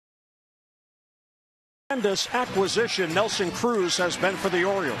Tremendous acquisition Nelson Cruz has been for the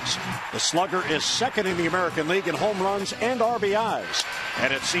Orioles. The slugger is second in the American League in home runs and RBIs.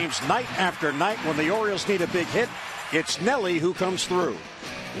 And it seems night after night when the Orioles need a big hit, it's Nelly who comes through.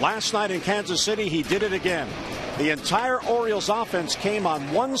 Last night in Kansas City, he did it again. The entire Orioles offense came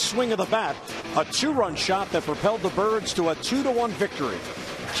on one swing of the bat, a two-run shot that propelled the Birds to a 2-1 victory.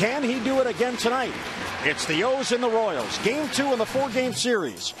 Can he do it again tonight? It's the O's and the Royals. Game 2 in the 4-game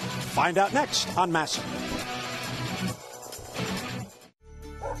series. Find out next on MASN.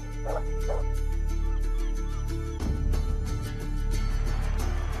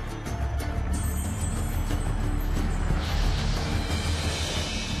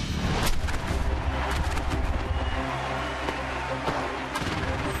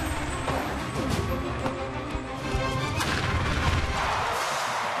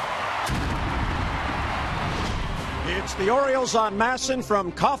 It's the Orioles on MASN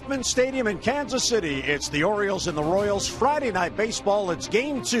from Kauffman Stadium in Kansas City. It's the Orioles and the Royals Friday Night Baseball. It's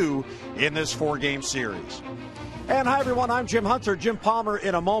Game 2 in this 4-game series. And hi, everyone. I'm Jim Hunter. Jim Palmer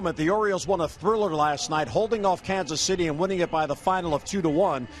in a moment. The Orioles won a thriller last night, holding off Kansas City and winning it by the final of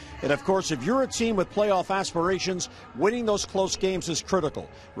 2-1. And, of course, if you're a team with playoff aspirations, winning those close games is critical.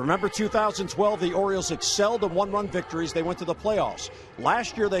 Remember 2012, the Orioles excelled in one-run victories. They went to the playoffs.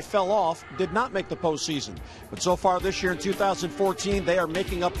 Last year, they fell off, did not make the postseason. But so far this year in 2014, they are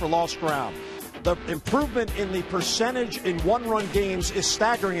making up for lost ground. The improvement in the percentage in one-run games is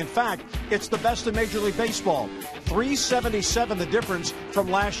staggering. In fact, it's the best in Major League Baseball. 377 the difference from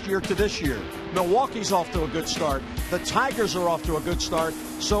last year to this year. Milwaukee's off to a good start. The Tigers are off to a good start.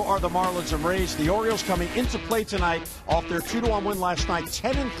 So are the Marlins and Rays. The Orioles coming into play tonight off their 2-1 win last night.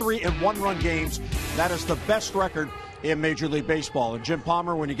 10-3 in one-run games. That is the best record in Major League Baseball. And Jim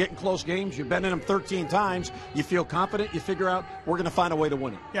Palmer, when you get in close games, you've been in them 13 times, you feel confident, you figure out we're going to find a way to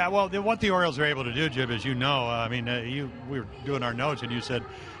win it. Yeah, well, what the Orioles are able to do, Jim, as you know, we were doing our notes and you said,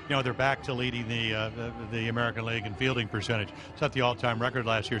 they're back to leading the American League in fielding percentage. Set the all-time record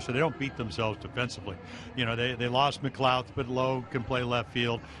last year, so they don't beat themselves defensively. They lost McLeod, but Lowe can play left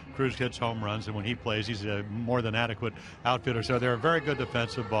field. Cruz hits home runs, and when he plays, he's a more than adequate outfielder. So they're a very good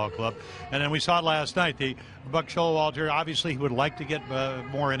defensive ball club. And then we saw it last night. Buck Showalter, obviously, he would like to get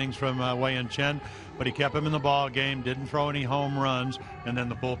more innings from Wei-Yin Chen, but he kept him in the ball game, didn't throw any home runs, and then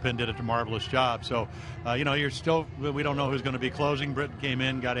the bullpen did a marvelous job. So, we don't know who's going to be closing. Britton came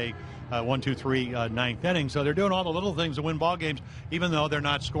in, got a 1-2-3 ninth inning. So they're doing all the little things to win ball games, even though they're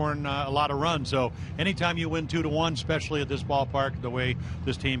not scoring a lot of runs. So anytime you win 2-1, especially at this ballpark, the way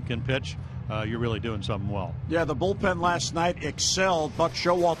this team can pitch, you're really doing something well. Yeah, the bullpen last night excelled. Buck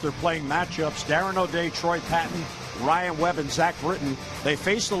Showalter playing matchups. Darren O'Day, Troy Patton, Ryan Webb, and Zach Britton. They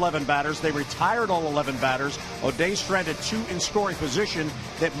faced 11 batters. They retired all 11 batters. O'Day stranded 2 in scoring position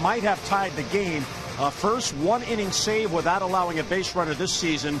that might have tied the game. First one-inning save without allowing a base runner this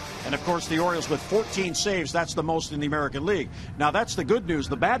season. And, of course, the Orioles with 14 saves. That's the most in the American League. Now, that's the good news.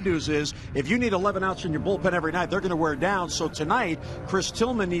 The bad news is if you need 11 outs in your bullpen every night, they're going to wear it down. So tonight, Chris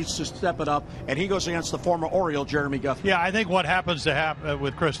Tillman needs to step it up, and he goes against the former Oriole, Jeremy Guthrie. Yeah, I think what happens to happen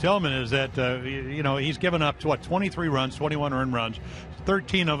with Chris Tillman is that, he's given up, 23 runs, 21 earned runs,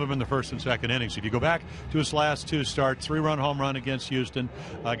 13 of them in the first and second innings. If you go back to his last 2 starts, 3-run home run against Houston,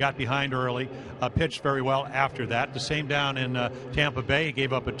 got behind early, pitched very well after that. The same down in Tampa Bay. He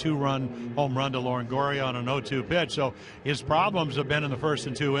gave up a 2-run home run to Longoria on an 0-2 pitch. So his problems have been in the first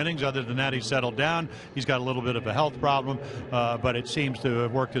and 2 innings. Other than that, he's settled down. He's got a little bit of a health problem, but it seems to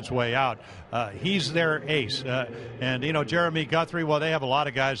have worked its way out. He's their ace. And Jeremy Guthrie, well, they have a lot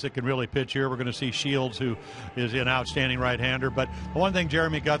of guys that can really pitch here. We're going to see Shields, who is an outstanding right-hander. But the one thing,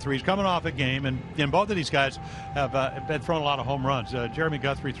 Jeremy Guthrie, he's coming off a game, and both of these guys have been throwing a lot of home runs. Jeremy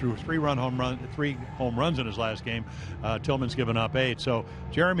Guthrie threw 3 home runs in his last game. Tillman's given up 8. So,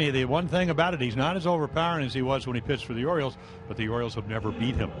 Jeremy, the one thing about it, he's not as overpowering as he was when he pitched for the Orioles, but the Orioles have never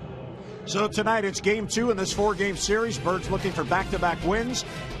beat him. So tonight it's Game 2 in this 4-game series. Birds looking for back-to-back wins.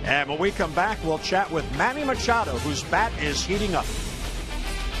 And when we come back, we'll chat with Manny Machado, whose bat is heating up.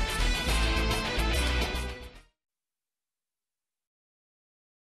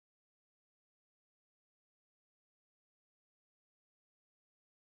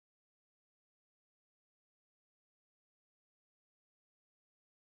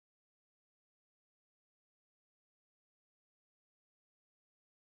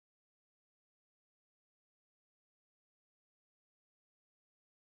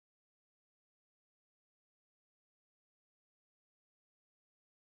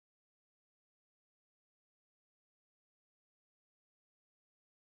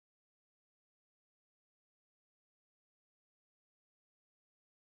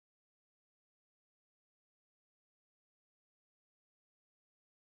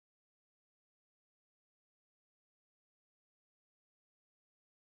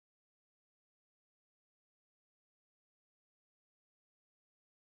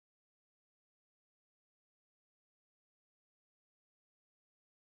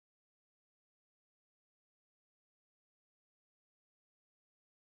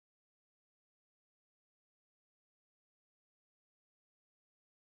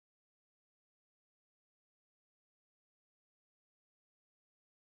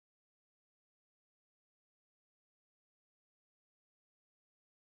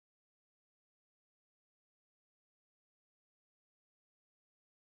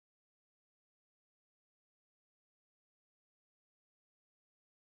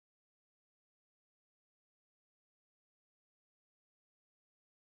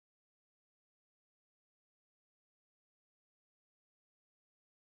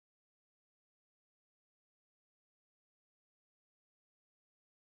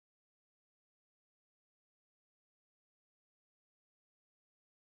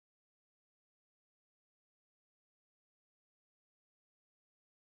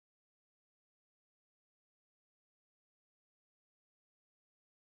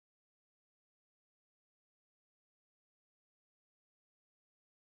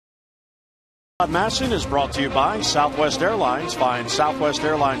 Masson is brought to you by Southwest Airlines. Find Southwest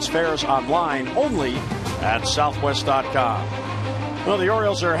Airlines fares online only at southwest.com. Well, the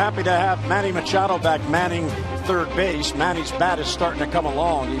Orioles are happy to have Manny Machado back manning third base. Manny's bat is starting to come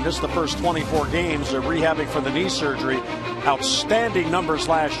along. He missed the first 24 games. They're rehabbing from the knee surgery. Outstanding numbers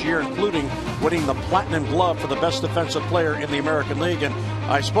last year, including winning the Platinum Glove for the best defensive player in the American League. And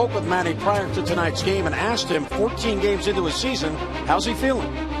I spoke with Manny prior to tonight's game and asked him, 14 games into his season, how's he feeling?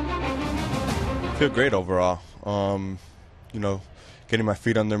 I feel great overall. Getting my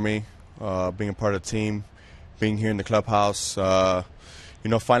feet under me, being a part of the team, being here in the clubhouse,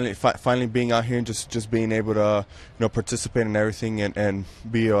 finally being out here and just being able to, participate in everything and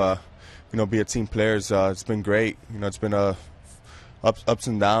be a team player. It's been great. It's been ups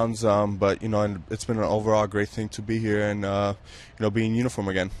and downs, but it's been an overall great thing to be here and be in uniform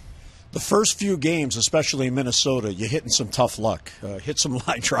again. The first few games, especially in Minnesota, you're hitting some tough luck. Hit some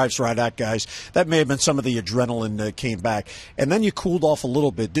line drives right at guys. That may have been some of the adrenaline that came back. And then you cooled off a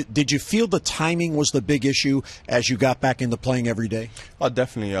little bit. Did you feel the timing was the big issue as you got back into playing every day? Oh,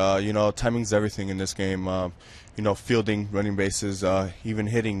 definitely. Timing's everything in this game. Fielding, running bases, even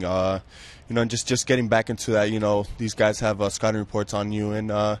hitting. And just getting back into that. These guys have scouting reports on you, and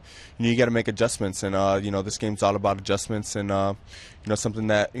you got to make adjustments. And this game's all about adjustments, and something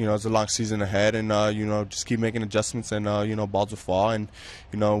that is a long season ahead, and just keep making adjustments, and balls will fall, and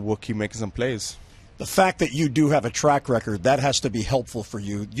we'll keep making some plays. The fact that you do have a track record, that has to be helpful for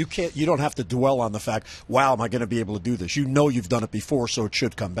you. You don't have to dwell on the fact, wow, am I going to be able to do this? You've done it before, so it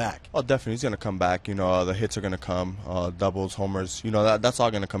should come back. Oh, definitely, he's going to come back. The hits are going to come, doubles, homers. That's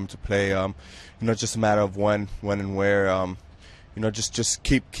all going to come into play. Just a matter of when and where. Just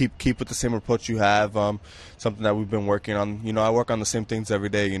keep with the same approach you have. Something that we've been working on. I work on the same things every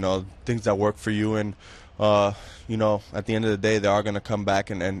day. Things that work for you, and at the end of the day, they are going to come back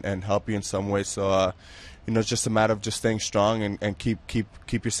and help you in some way. So, it's just a matter of just staying strong and keep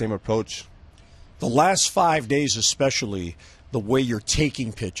your same approach. The last 5 days, especially, the way you're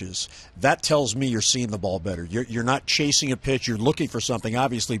taking pitches, that tells me you're seeing the ball better. You're not chasing a pitch. You're looking for something,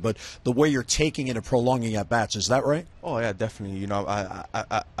 obviously, but the way you're taking it and prolonging at bats, is that right? Oh, yeah, definitely.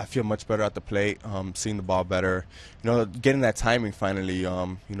 I feel much better at the plate, seeing the ball better. Getting that timing finally.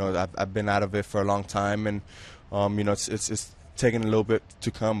 I've been out of it for a long time, and it's taking a little bit to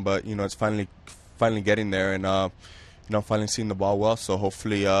come, but it's finally getting there, and finally seeing the ball well. So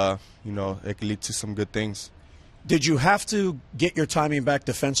hopefully, it can lead to some good things. Did you have to get your timing back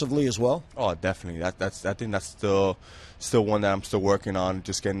defensively as well? Oh, definitely. I think that's still one that I'm still working on.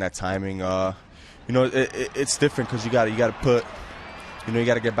 Just getting that timing. It's different because you got to put. You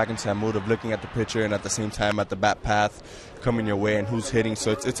got to get back into that mood of looking at the pitcher and at the same time at the bat path coming your way and who's hitting.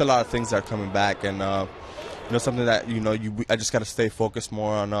 So it's a lot of things that are coming back, and something that I just got to stay focused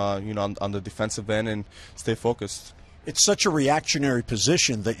more on on the defensive end and stay focused. It's such a reactionary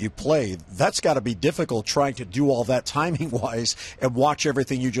position that you play. That's got to be difficult trying to do all that timing-wise and watch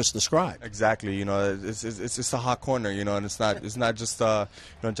everything you just described. Exactly. It's a hot corner. And it's not just not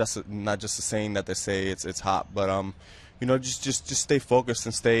just a saying that they say it's hot, but just stay focused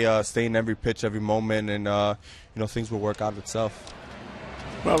and stay in every pitch, every moment, and things will work out itself.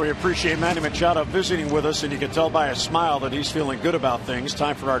 Well, we appreciate Manny Machado visiting with us, and you can tell by his smile that he's feeling good about things.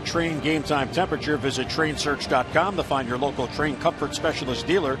 Time for our train game time temperature. Visit trainsearch.com to find your local train comfort specialist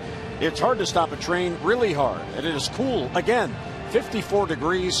dealer. It's hard to stop a train, really hard, and it is cool. Again, 54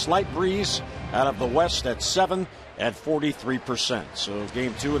 degrees, slight breeze out of the west at 7 at 43%. So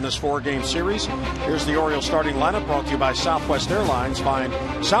game 2 in this 4-game series. Here's the Orioles starting lineup brought to you by Southwest Airlines. Find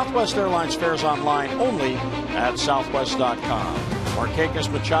Southwest Airlines fares online only at southwest.com. Markakis,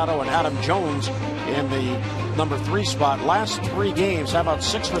 Machado, and Adam Jones in the number 3 spot. Last 3 games, how about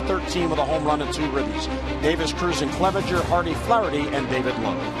 6 for 13 with a home run and 2 ribbies? Davis, Cruz, and Clevenger, Hardy, Flaherty, and David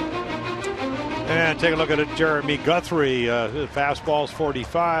Lowe. And take a look at it, Jeremy Guthrie. Fastballs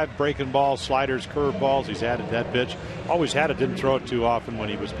 45, breaking balls, sliders, curveballs. He's added that pitch. Always had it, didn't throw it too often when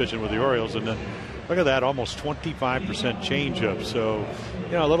he was pitching with the Orioles. And then look at that, almost 25% changeup. So,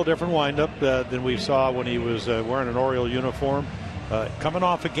 a little different windup than we saw when he was wearing an Oriole uniform. Coming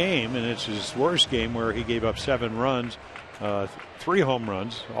off a game, and it's his worst game, where he gave up 7 runs, 3 home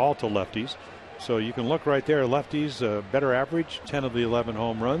runs, all to lefties. So you can look right there, lefties, better average, 10 of the 11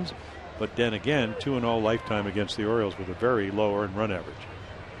 home runs. But then again, 2-0 lifetime against the Orioles with a very low earned run average.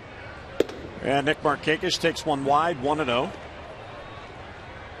 And Nick Markakis takes one wide, 1-0.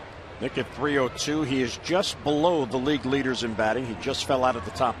 Nick at 302. He is just below the league leaders in batting. He just fell out of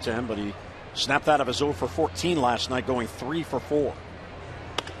the top 10, but he snapped out of his 0 for 14 last night, going 3 for 4.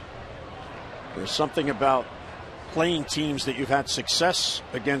 There's something about playing teams that you've had success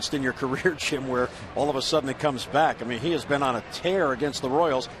against in your career, Jim, where all of a sudden it comes back. I mean, he has been on a tear against the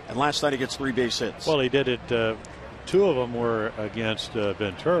Royals, and last night he gets 3 base hits. Well, he did it. 2 of them were against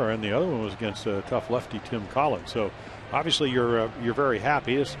Ventura, and the other one was against tough lefty Tim Collins. So obviously you're very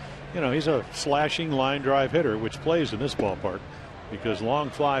happy. He's a slashing line drive hitter, which plays in this ballpark, because long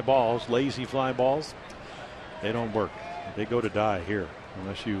fly balls, lazy fly balls, they don't work. They go to die here,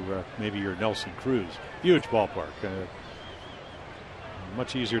 unless you maybe you're Nelson Cruz. Huge ballpark.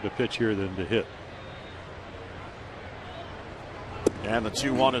 Much easier to pitch here than to hit. And the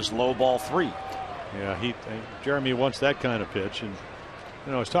 2-1 is low ball 3. Yeah, Jeremy wants that kind of pitch. And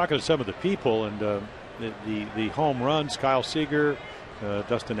I was talking to some of the people, and the home runs, Kyle Seager,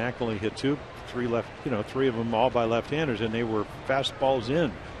 Dustin Ackley hit 2, 3 left, 3 of them all by left-handers, and they were fastballs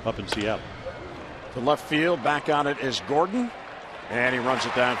in up in Seattle. To left field, back on it is Gordon, and he runs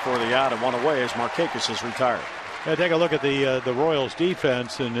it down for the out, and 1 away as Markakis is retired. Yeah, take a look at the Royals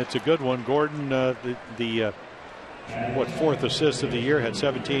defense, and it's a good one. Gordon, the 4th assist of the year, had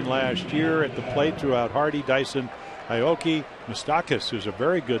 17 last year at the plate throughout Hardy, Dyson, Aoki, Moustakas, who's a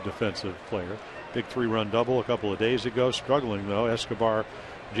very good defensive player. Big 3-run double a couple of days ago. Struggling though. Escobar,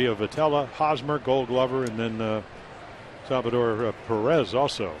 Giovitella, Hosmer, Gold Glover, and then Salvador Perez,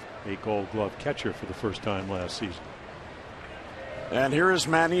 also a Gold Glove catcher for the first time last season. And here is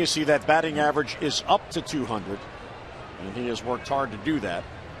Manny. You see that batting average is up to 200, and he has worked hard to do that.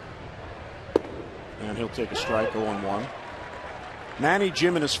 And he'll take a strike, 0-1. Manny,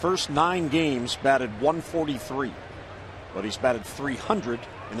 Jim, in his first 9 games batted 143, but he's batted 300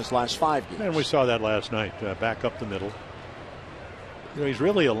 in his last 5 games. And we saw that last night, back up the middle. He's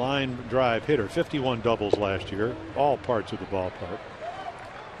really a line drive hitter. 51 doubles last year, all parts of the ballpark.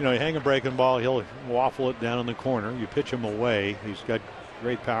 You hang a breaking ball, he'll waffle it down in the corner. You pitch him away. He's got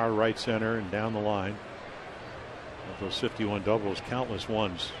great power, right center and down the line. Of those 51 doubles, countless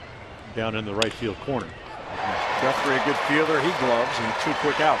ones down in the right field corner. Guthrie, a good fielder, he gloves, and 2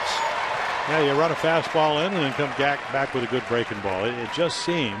 quick outs. Yeah, you run a fastball in and then come back with a good breaking ball. It just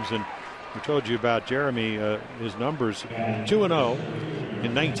seems, and we told you about Jeremy, his numbers, 2-0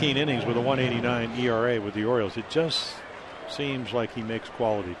 in 19 innings with a 1.89 ERA with the Orioles. It just seems like he makes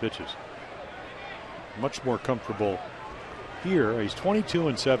quality pitches. Much more comfortable here. He's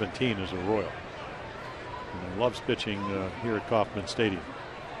 22-17 as a Royal. And he loves pitching here at Kauffman Stadium.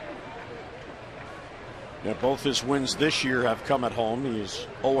 Yeah, both his wins this year have come at home. He is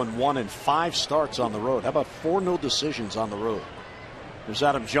 0-1 in 5 starts on the road. How about 4 no decisions on the road? There's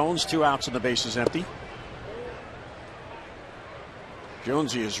Adam Jones, 2 outs and the bases empty.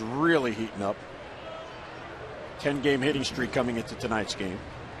 Jonesy is really heating up. 10-game hitting streak coming into tonight's game.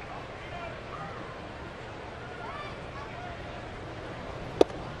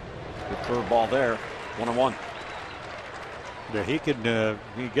 Good curveball there. 1-1. Yeah, he can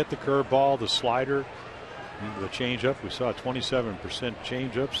get the curveball, the slider, the changeup. We saw a 27%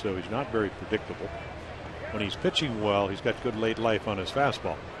 changeup, so he's not very predictable. When he's pitching well, he's got good late life on his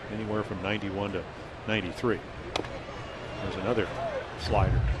fastball, anywhere from 91 to 93. There's another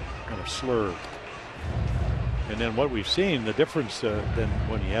slider and a slurve. And then what we've seen, the difference than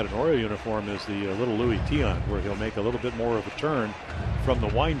when he had an Oriole uniform, is the little Louis Tion, where he'll make a little bit more of a turn from the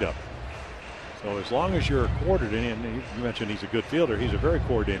windup. So as long as you're coordinated, and you mentioned he's a good fielder, he's a very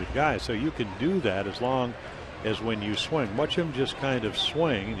coordinated guy, so you can do that as long as when you swing. Watch him just kind of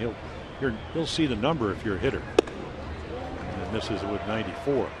swing, and he'll see the number if you're a hitter. And this is with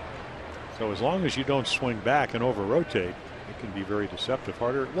 94. So as long as you don't swing back and over rotate, it can be very deceptive.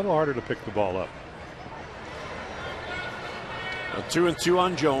 A little harder to pick the ball up. A 2-2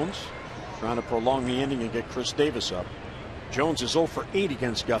 on Jones, trying to prolong the inning and get Chris Davis up. Jones is 0 for 8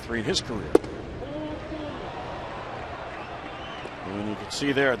 against Guthrie in his career. And you can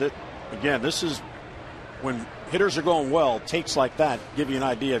see there that, again, this is when hitters are going well. Takes like that give you an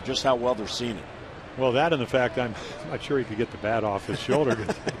idea of just how well they're seeing it. Well, that and the fact I'm not sure he could get the bat off his shoulder.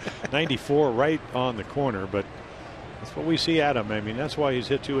 94 right on the corner, but that's what we see at him. I mean, that's why he's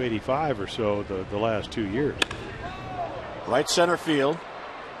hit 285 or so the last 2 years. Right center field.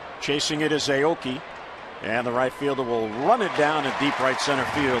 Chasing it is Aoki. And the right fielder will run it down in deep right center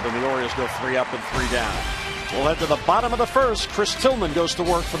field, and the Orioles go 3 up and 3 down. We'll head to the bottom of the first. Chris Tillman goes to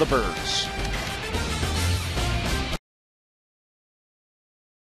work for the Birds.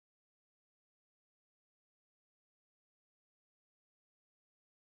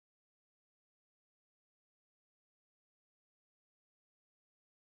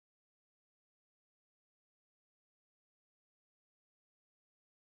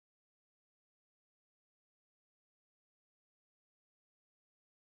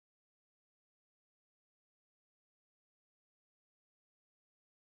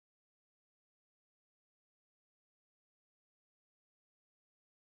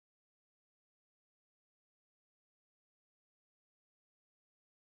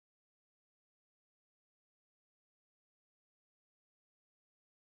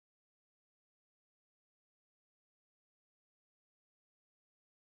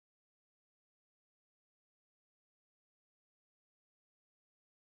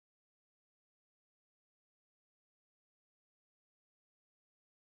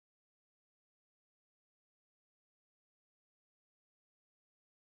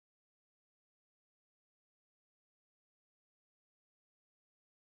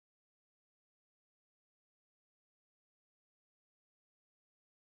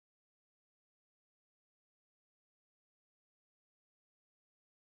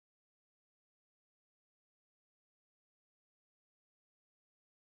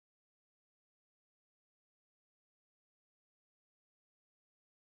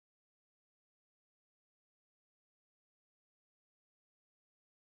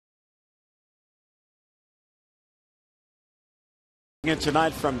 In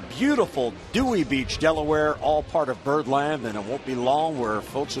tonight from beautiful Dewey Beach, Delaware, all part of Birdland, and it won't be long where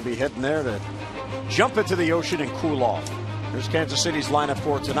folks will be heading there to jump into the ocean and cool off. Here's Kansas City's lineup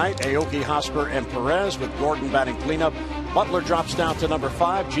for tonight. Aoki, Hosmer, and Perez with Gordon batting cleanup. Butler drops down to number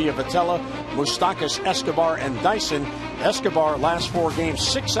 5. Giavotella, Moustakas, Escobar, and Dyson. Escobar last 4 games,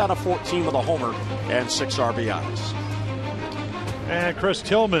 6 out of 14 with a homer and 6 RBIs. And Chris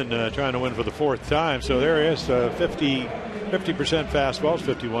Tillman trying to win for the 4th time. So there is 50% fastballs,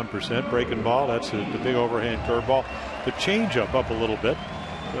 51% breaking ball. That's the big overhand curveball. The changeup up a little bit.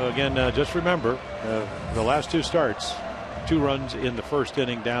 So again, just remember the last 2 starts, 2 runs in the first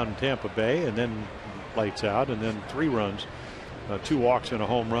inning down in Tampa Bay, and then lights out, and then 3 runs, 2 walks and a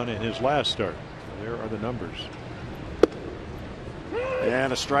home run in his last start. So there are the numbers.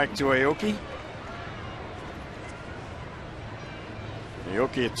 And a strike to Aoki.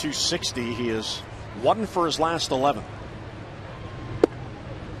 Aoki at 260. He is 1 for his last 11.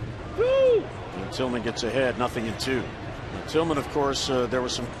 And Tillman gets ahead, 0-2. Now, Tillman, of course, there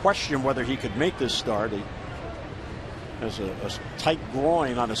was some question whether he could make this start. He has a tight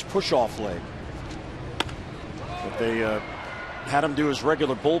groin on his push-off leg. But they had him do his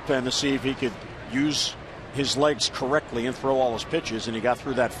regular bullpen to see if he could use his legs correctly and throw all his pitches, and he got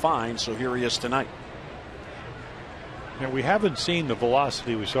through that fine. So here he is tonight. Now, we haven't seen the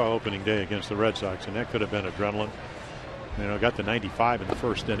velocity we saw opening day against the Red Sox, and that could have been adrenaline. You know, got the 95 in the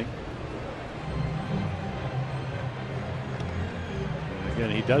first inning. And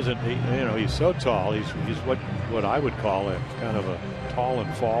again, he doesn't. He's so tall. He's what I would call a kind of a tall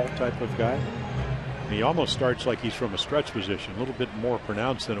and fall type of guy. And he almost starts like he's from a stretch position, a little bit more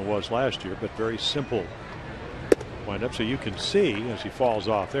pronounced than it was last year, but very simple wind up. So you can see as he falls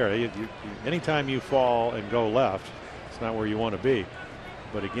off there. Anytime you fall and go left, it's not where you want to be.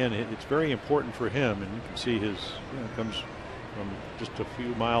 But again, it's very important for him, and you can see his comes from just a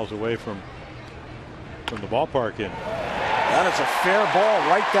few miles away from the ballpark. That is a fair ball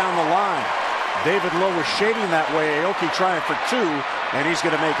right down the line. David Lowe was shading that way. Aoki trying for 2, and he's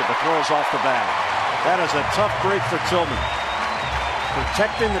going to make it. The throw's off the bat. That is a tough break for Tillman.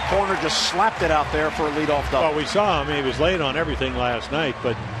 Protecting the corner, just slapped it out there for a leadoff double. Well, we saw him. He was late on everything last night,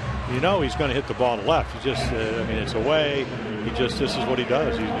 but he's going to hit the ball to left. He just, it's away. This is what he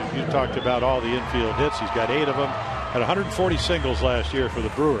does. You talked about all the infield hits. He's got 8 of them. Had 140 singles last year for the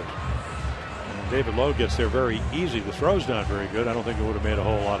Brewers. And David Lowe gets there very easy. The throw's not very good. I don't think it would have made a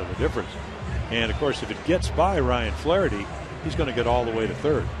whole lot of a difference. And of course, if it gets by Ryan Flaherty, he's going to get all the way to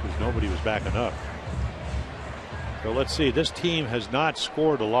third because nobody was backing up. So let's see. This team has not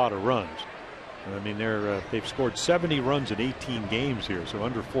scored a lot of runs. I mean, they've scored 70 runs in 18 games here, so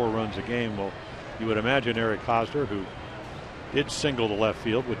under 4 runs a game. Well, you would imagine Eric Hosmer, who did single to left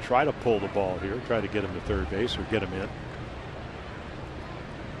field, would try to pull the ball here, try to get him to third base or get him in.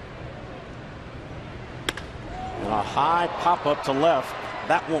 And a high pop up to left.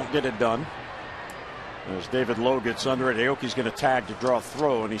 That won't get it done. As David Lowe gets under it, Aoki's going to tag to draw a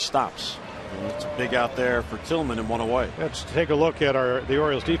throw, and he stops. And it's big out there for Tillman and 1 away. Let's take a look at the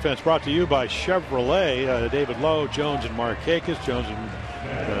Orioles defense, brought to you by Chevrolet. David Lowe, Jones, and Markakis. Jones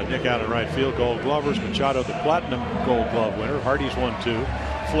and Nick out in right field, Gold Glovers. Machado, the Platinum Gold Glove winner. Hardy's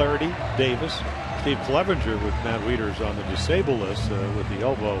 1-2. Flaherty, Davis, Steve Clevenger with Matt Wieters on the disabled list with the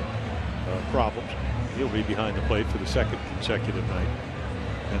elbow problems. He'll be behind the plate for the 2nd consecutive night.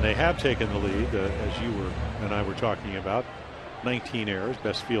 And they have taken the lead, as you and I were talking about. 19 errors,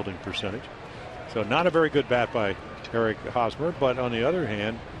 best fielding percentage. So not a very good bat by Eric Hosmer, but on the other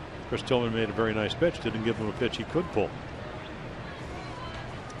hand, Chris Tillman made a very nice pitch, didn't give him a pitch he could pull.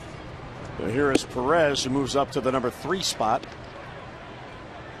 So here is Perez, who moves up to the number 3 spot.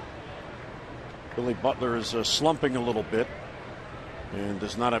 Billy Butler is slumping a little bit and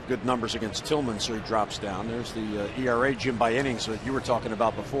does not have good numbers against Tillman, so he drops down. There's the ERA, Jim, by innings that you were talking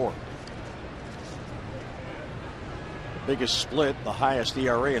about before. The biggest split, the highest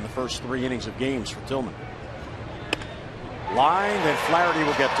ERA in the first 3 innings of games for Tillman. Line, then Flaherty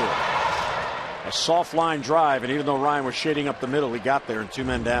will get to it. A soft line drive, and even though Ryan was shading up the middle, he got there and 2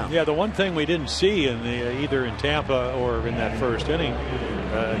 men down. Yeah, the one thing we didn't see in either in Tampa or in that first inning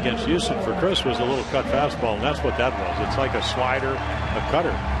against Houston for Chris was a little cut fastball, and that's what that was. It's like a slider, a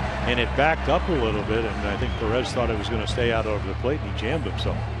cutter, and it backed up a little bit, and I think Perez thought it was going to stay out over the plate, and he jammed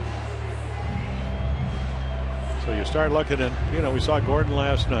himself. So you start looking at, we saw Gordon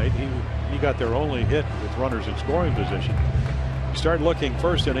last night. He got their only hit with runners in scoring position. You start looking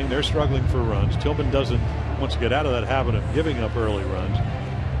first inning, they're struggling for runs. Tillman wants to get out of that habit of giving up early runs.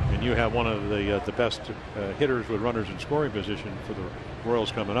 And you have one of the best hitters with runners in scoring position for the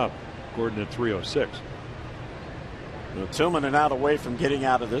Royals coming up. Gordon at 306. Well, Tillman and out away from getting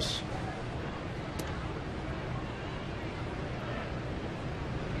out of this.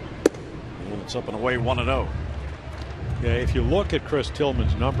 And it's up and away 1-0. Yeah, if you look at Chris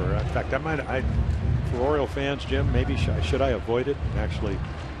Tillman's number, in fact, for Oriole fans, Jim, maybe should I avoid it? Actually,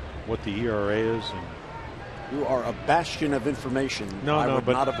 what the ERA is. And you are a bastion of information. I would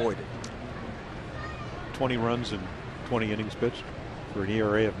not avoid it. 20 runs and 20 innings pitched for an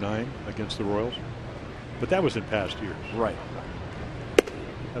ERA of 9 against the Royals. But that was in past years. Right.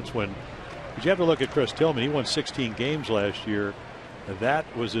 That's when. But you have to look at Chris Tillman. He won 16 games last year.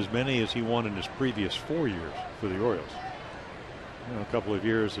 That was as many as he won in his previous 4 years for the Orioles. A couple of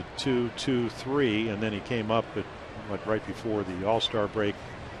years at 2, 2, 3, and then he came up at right before the All-Star break,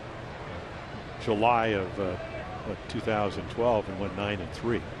 July of 2012, and went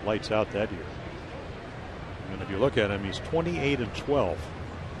 9-3. Lights out that year. And if you look at him, he's 28-12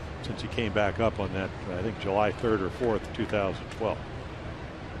 since he came back up on that, I think, July 3rd or 4th, 2012.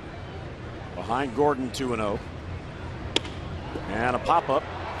 Behind Gordon, 2-0. And a pop-up.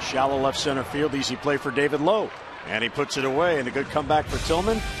 Shallow left center field. Easy play for David Lowe. And he puts it away. And a good comeback for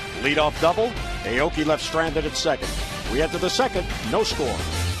Tillman. Leadoff double. Aoki left stranded at second. We head to the second. No score.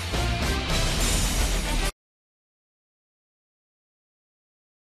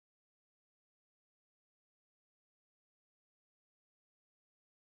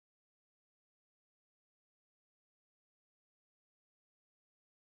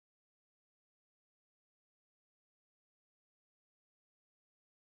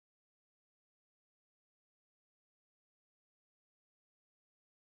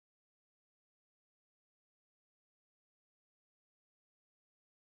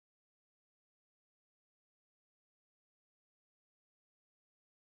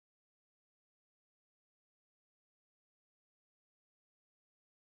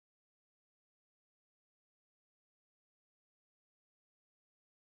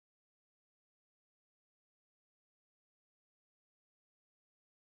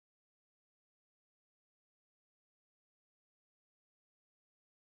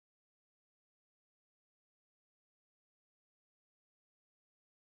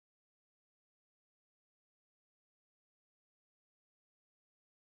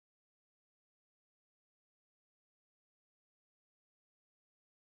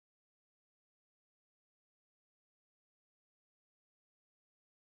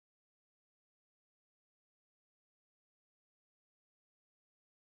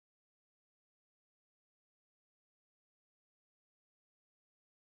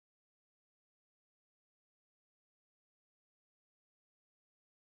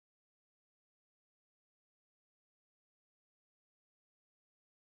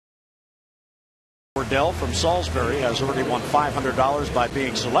 Wardell from Salisbury has already won $500 by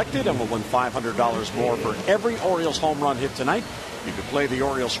being selected and will win $500 more for every Orioles home run hit tonight. You can play the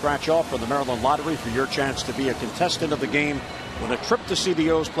Orioles scratch off from the Maryland Lottery for your chance to be a contestant of the game. Win a trip to see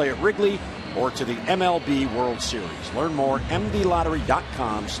the O's play at Wrigley or to the MLB World Series. Learn more at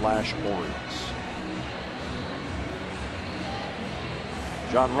mdlottery.com/Orioles.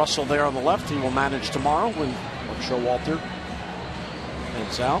 John Russell there on the left. He will manage tomorrow when Showalter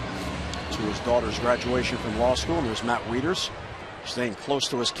heads out to his daughter's graduation from law school. And there's Matt Wieters staying close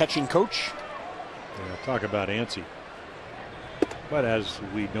to his catching coach. Yeah, talk about antsy. But as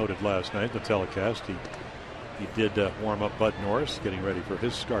we noted last night, the telecast, he did warm up Bud Norris, getting ready for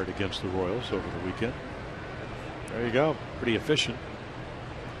his start against the Royals over the weekend. There you go. Pretty efficient.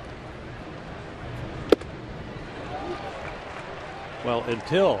 Well,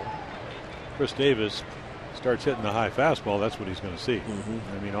 until Chris Davis starts hitting the high fastball, that's what he's going to see.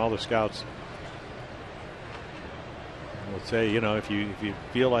 I mean, all the scouts will say, you know, if you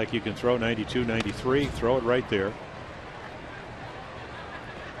feel like you can throw 92, 93, throw it right there.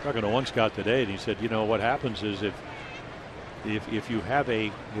 Talking to one scout today, and he said, you know, what happens is if your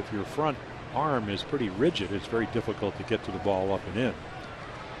front arm is pretty rigid, it's very difficult to get to the ball up and in.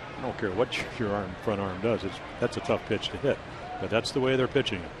 I don't care what your front arm does. That's a tough pitch to hit, but that's the way they're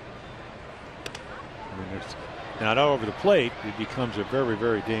pitching it. I mean, now over the plate, it becomes a very,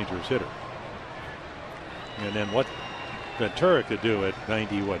 very dangerous hitter. And then what Ventura could do at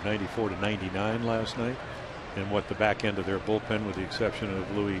 94 to 99 last night, and what the back end of their bullpen, with the exception of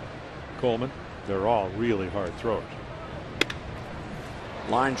Louis Coleman, they're all really hard throwers.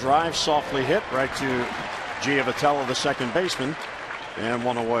 Line drive, softly hit right to Giavitello, the second baseman, and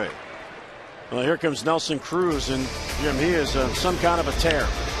one away. Well, here comes Nelson Cruz, and Jim, he is some kind of a tear.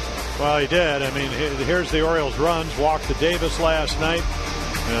 Well, he did. I mean, here's the Orioles' runs. Walked to Davis last night,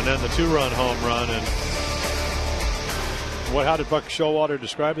 and then the 2-run home run. And how did Buck Showalter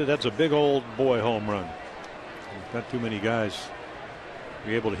describe it? That's a big old boy home run. Not too many guys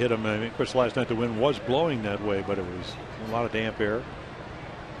be able to hit him. I mean, of course, last night the wind was blowing that way, but it was a lot of damp air.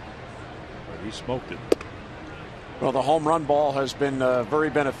 But he smoked it. Well, the home run ball has been very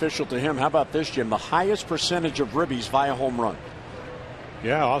beneficial to him. How about this, Jim? The highest percentage of ribbies via home run.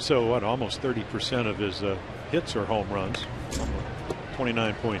 Yeah, also, almost 30% of his hits are home runs.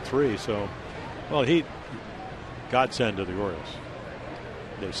 29.3. So, well, he godsend to the Orioles.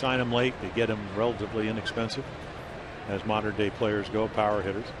 They sign him late. They get him relatively inexpensive, as modern day players go, power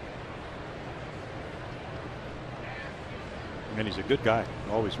hitters. And he's a good guy.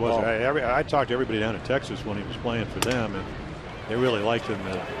 Always was. Oh. I talked to everybody down in Texas when he was playing for them, and they really liked him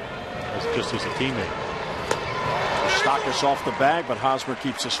just as a teammate. Stockus off the bag, but Hosmer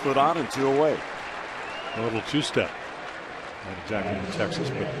keeps his foot on and 2 away. A little two-step. Not exactly in Texas,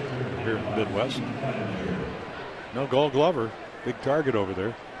 but here in the Midwest. No Gold Glover. Big target over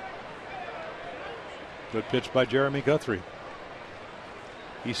there. Good pitch by Jeremy Guthrie.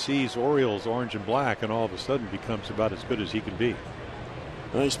 He sees Orioles orange and black, and all of a sudden becomes about as good as he can be.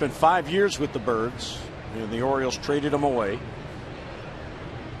 Well, he spent 5 years with the Birds, and the Orioles traded him away.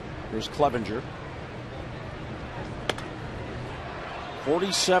 Here's Clevenger.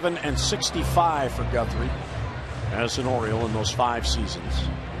 47 and 65 for Guthrie as an Oriole in those 5 seasons.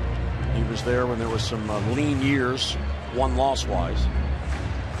 He was there when there was some lean years, 1-loss wise.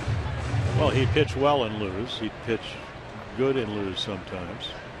 Well, he'd pitch well and lose. He'd pitch good and lose sometimes.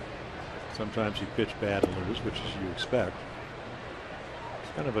 Sometimes he'd pitch bad and lose, which is you expect.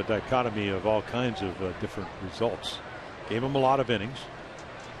 It's kind of a dichotomy of all kinds of different results. Gave him a lot of innings.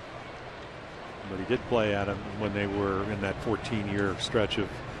 But he did play at him when they were in that 14-year stretch of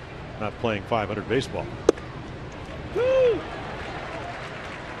not playing 500 baseball. Woo!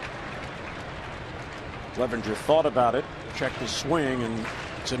 Clevenger thought about it, checked his swing, and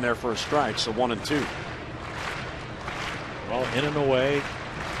it's in there for a strike. So 1-2. Well, in and away,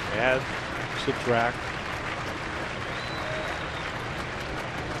 add, subtract.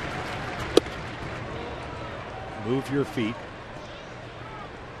 Move your feet.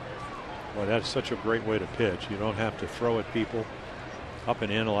 Well, that's such a great way to pitch. You don't have to throw at people up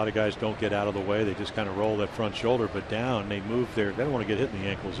and in. A lot of guys don't get out of the way. They just kind of roll that front shoulder, but down they move there. They don't want to get hit in the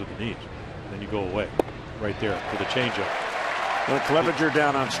ankles or the knees. Then you go away right there for the changeup. Well, Clevenger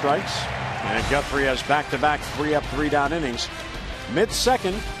down on strikes, and Guthrie has back-to-back 3-up, 3-down innings.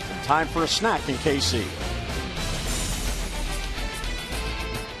 Mid-second, and time for a snack in KC.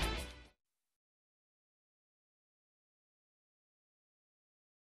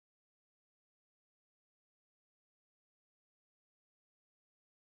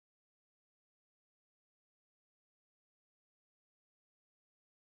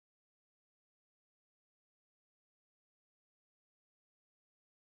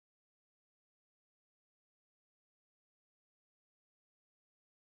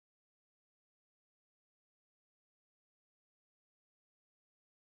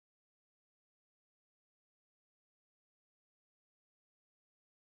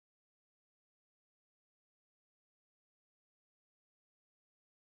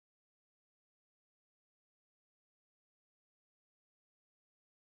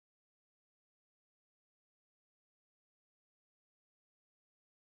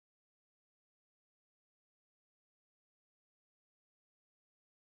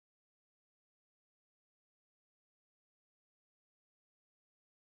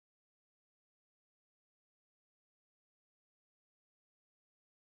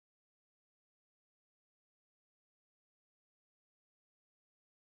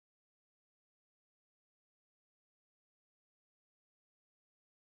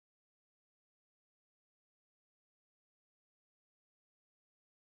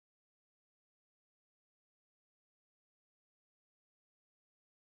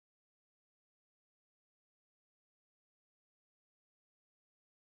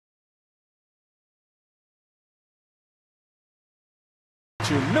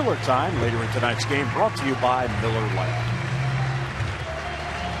 To Miller time later in tonight's game, brought to you by Miller Lite.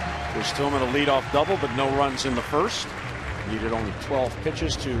 There's Tillman a leadoff double, but no runs in the first. Needed only 12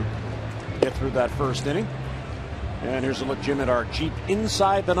 pitches to get through that first inning. And here's a look, Jim, at our Jeep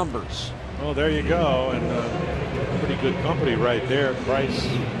Inside the Numbers. Well, there you go, and pretty good company right there. Price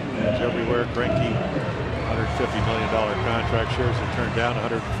is everywhere. Greinke, $150 million contract. Shares have turned down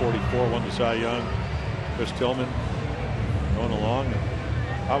 144. Won the Cy Young. Chris Tillman going along.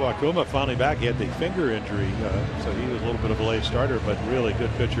 Awakuma finally back. He had the finger injury, so he was a little bit of a late starter, but really good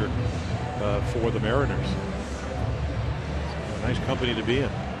pitcher for the Mariners. Nice company to be in.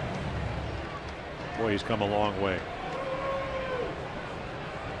 Boy, he's come a long way.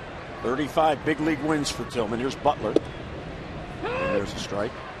 35 big league wins for Tillman. Here's Butler. And there's a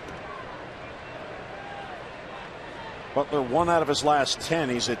strike. Butler 1 out of his last 10.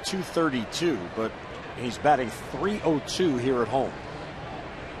 He's at 232, but he's batting .302 here at home.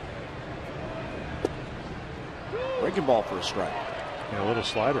 Breaking ball for a strike. Yeah, a little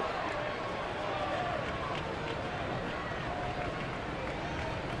slider.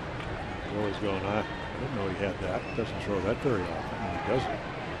 He's always going, I didn't know he had that. Doesn't throw that very often. And he does it.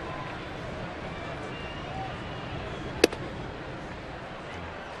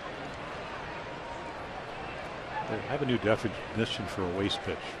 They have a new definition for a waste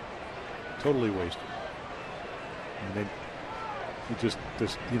pitch. Totally wasted. I mean, he just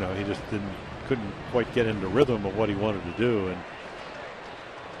you know, he just couldn't quite get into rhythm of what he wanted to do,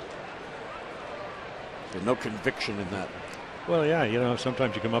 and no conviction in that. Well, yeah, you know,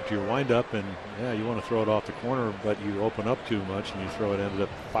 sometimes you come up to your windup and yeah, you want to throw it off the corner, but you open up too much and you throw it ended up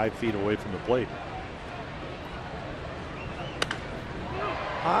 5 feet away from the plate.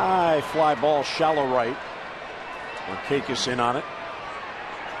 High fly ball, shallow right. Markakis in on it.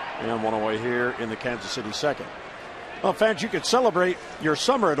 And one away here in the Kansas City second. Well, fans, you can celebrate your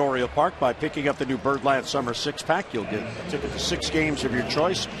summer at Oriole Park by picking up the new Birdland Summer 6-pack. You'll get a ticket to 6 games of your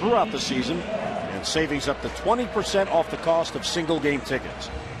choice throughout the season, and savings up to 20% off the cost of single game tickets.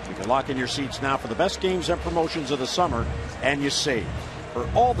 You can lock in your seats now for the best games and promotions of the summer, and you save. For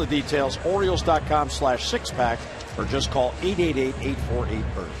all the details, Orioles.com/6-pack, or just call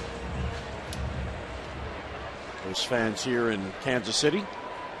 888-848-BIRD. Those fans here in Kansas City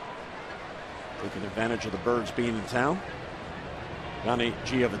taking advantage of the Birds being in town. Yanni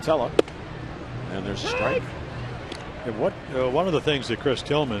Giavotella, and there's a strike. And one of the things that Chris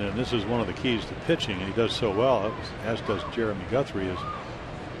Tillman, and this is one of the keys to pitching, and he does so well, as does Jeremy Guthrie, is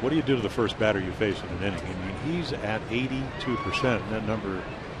what do you do to the first batter you face in an inning? I mean, he's at 82%, and that number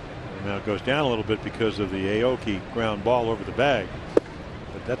now goes down a little bit because of the Aoki ground ball over the bag,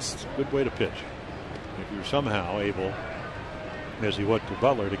 but that's a good way to pitch if you're somehow able, as he went to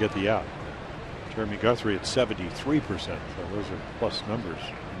Butler, to get the out. Jeremy Guthrie at 73%, so those are plus numbers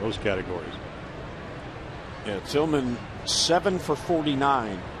in those categories. Yeah, Tillman 7 for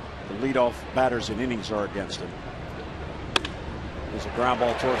 49. The leadoff batters in innings are against him. There's a ground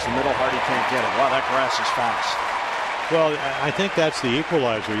ball towards the middle. Hardy can't get it. Wow, that grass is fast. Well, I think that's the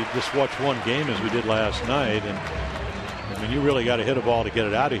equalizer. You just watch one game as we did last night, and I mean, you really got to hit a ball to get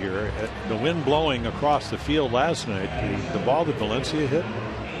it out of here. The wind blowing across the field last night, the ball that Valencia hit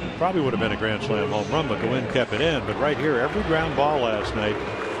probably would have been a grand slam home run, but the wind kept it in. But right here, every ground ball last night,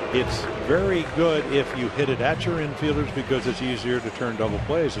 it's very good if you hit it at your infielders because it's easier to turn double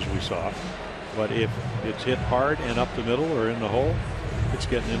plays, as we saw. But if it's hit hard and up the middle or in the hole, it's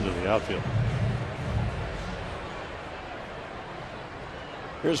getting into the outfield.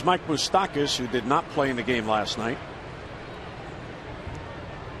 Here's Mike Moustakas, who did not play in the game last night.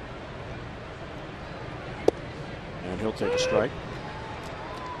 And he'll take a strike.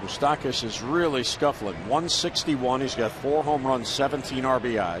 Moustakas is really scuffling. 161. He's got 4 home runs, 17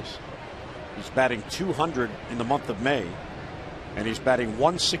 RBIs. He's batting .200 in the month of May, and he's batting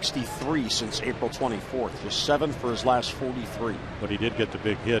 .163 since April 24th. Just 7 for his last 43. But he did get the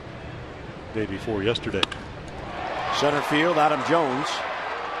big hit the day before yesterday. Center field, Adam Jones,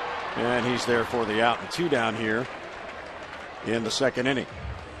 and he's there for the out, and 2 down here in the second inning.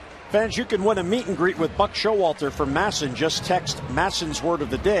 Fans, you can win a meet and greet with Buck Showalter from Masson. Just text Masson's word of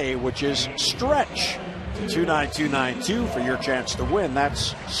the day, which is stretch, to 29292 for your chance to win.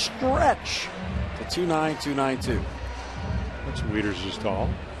 That's stretch to 29292. That's Wieters is tall.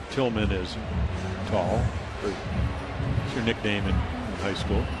 Tillman is tall. What's your nickname in high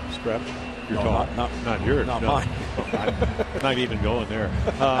school? Stretch? You're tall. Not yours. Not no. mine. Not even going there.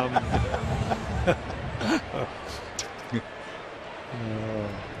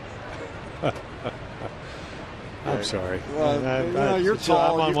 I'm sorry. Well, you're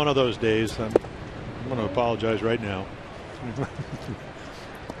tall. I'm on one of those days. I'm going to apologize right now.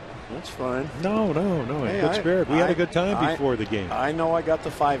 That's fine. No. Hey, good spirit. We had a good time before the game. I know I got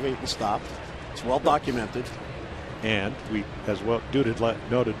the 5-8 and stopped. It's well documented. And we, as well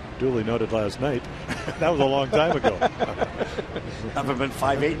duly noted last night, that was a long time ago. Haven't been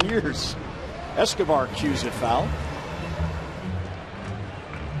 5-8 in years. Escobar cues it foul.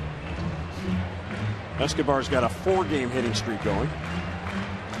 Escobar's got a 4-game hitting streak going.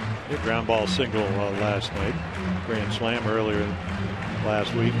 A ground ball single last night. Grand slam earlier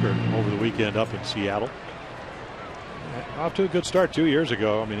last week or over the weekend up in Seattle. Off to a good start 2 years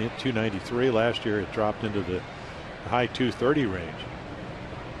ago. I mean, hit 293 last year. It dropped into the high 230 range.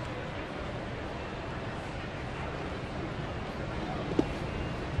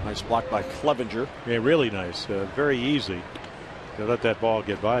 Nice block by Clevenger. Yeah, really nice. Very easy to let that ball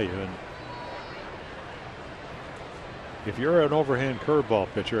get by you. And if you're an overhand curveball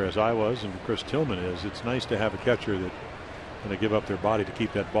pitcher, as I was and Chris Tillman is, it's nice to have a catcher that's going to give up their body to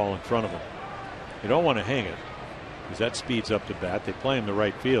keep that ball in front of them. You don't want to hang it because that speeds up the bat. They play him the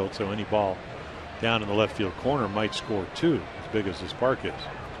right field, so any ball down in the left field corner might score 2, as big as this park is.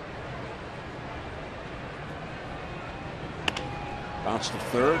 Bounce to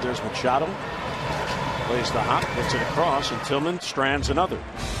third. There's Machado. Plays the hop, gets it across, and Tillman strands another.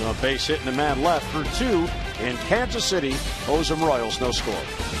 So a base hit and a man left for 2 in Kansas City. Owes them Royals, no score.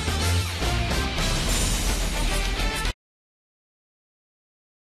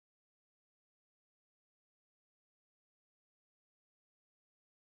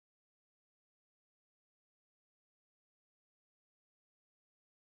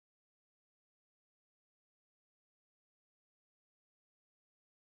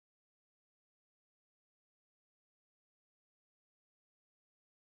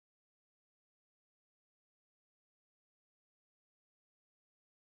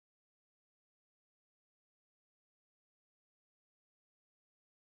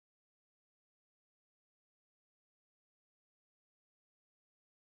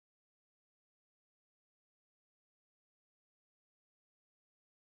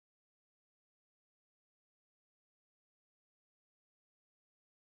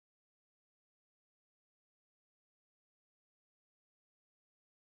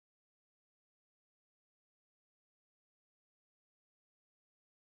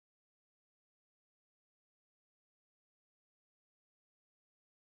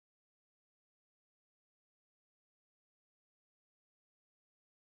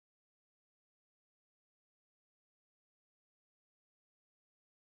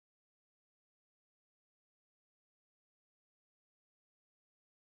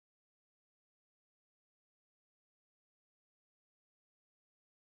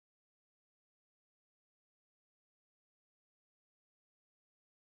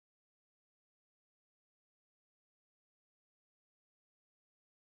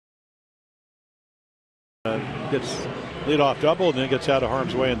 Gets leadoff double and then gets out of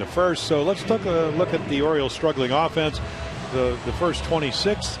harm's way in the first. So let's take a look at the Orioles' struggling offense. The first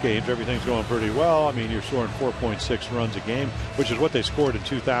 26 games, everything's going pretty well. I mean, you're scoring 4.6 runs a game, which is what they scored in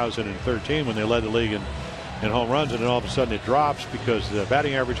 2013 when they led the league in home runs, and then all of a sudden it drops because the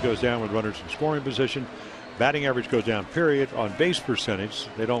batting average goes down with runners in scoring position. Batting average goes down, period. On base percentage,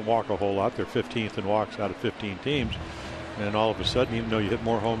 they don't walk a whole lot. They're 15th in walks out of 15 teams. And all of a sudden, even though you hit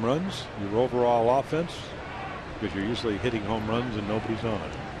more home runs, your overall offense, because you're usually hitting home runs and nobody's on.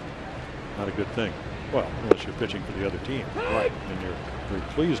 Not a good thing. Well, unless you're pitching for the other team. Right. And you're very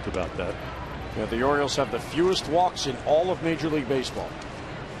pleased about that. Yeah, the Orioles have the fewest walks in all of Major League Baseball.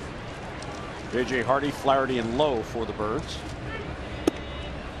 J.J. Hardy, Flaherty, and Lowe for the Birds.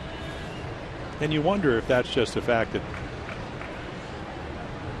 And you wonder if that's just the fact that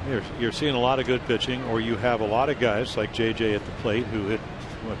you're seeing a lot of good pitching, or you have a lot of guys like J.J. at the plate who hit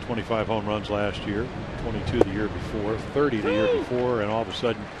 25 home runs last year, 22 the year before, 30 the year before, and all of a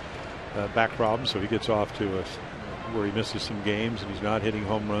sudden back problems. So he gets off to where he misses some games and he's not hitting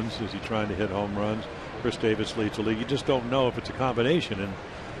home runs. Is he trying to hit home runs? Chris Davis leads the league. You just don't know if it's a combination, and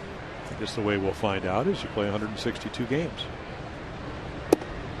I guess the way we'll find out is you play 162 games.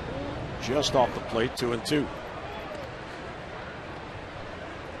 Just off the plate, 2-2.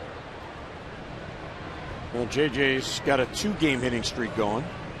 Well, JJ's got a 2-game hitting streak going,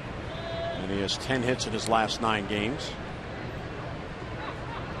 and he has 10 hits in his last 9 games.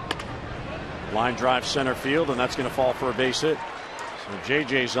 Line drive center field, and that's going to fall for a base hit. So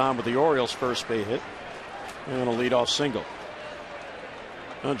JJ's on with the Orioles' first base hit and a leadoff single.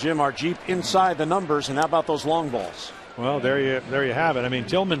 Well, Jim, our Jeep inside the numbers, and how about those long balls? Well, there you have it. I mean,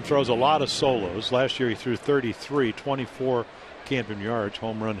 Tillman throws a lot of solos. Last year he threw 33, 24 Camden Yards,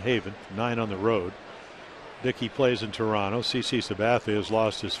 home run haven, 9 on the road. Dickey plays in Toronto. CC Sabathia has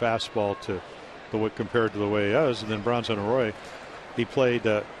lost his fastball to compared to the way he is. And then Bronson Arroyo, he played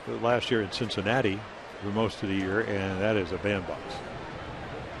last year in Cincinnati for most of the year, and that is a bandbox.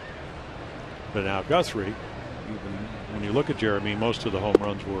 But now Guthrie, even when you look at Jeremy, most of the home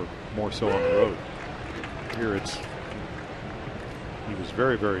runs were more so on the road. Here he was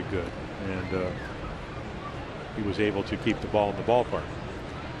very, very good, and he was able to keep the ball in the ballpark.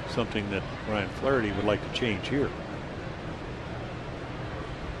 Something that Ryan Flaherty would like to change here.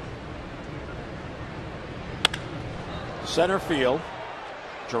 Center field.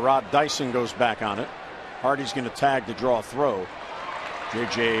 Gerard Dyson goes back on it. Hardy's going to tag to draw a throw.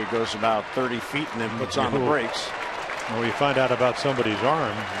 JJ goes about 30 feet and then puts on the brakes. Well, you find out about somebody's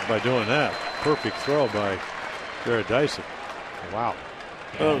arm by doing that. Perfect throw by Jared Dyson. Wow.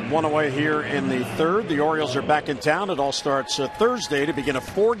 One away here in the third. The Orioles are back in town. It all starts Thursday to begin a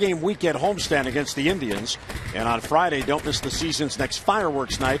 4-game weekend homestand against the Indians. And on Friday, don't miss the season's next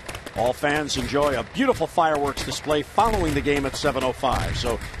fireworks night. All fans enjoy a beautiful fireworks display following the game at 7:05.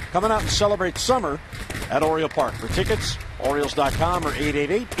 So coming out and celebrate summer at Oriole Park. For tickets, Orioles.com or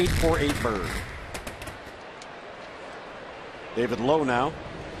 888-848-BIRD. David Lowe now.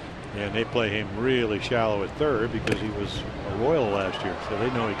 And they play him really shallow at third because he was a Royal last year, so they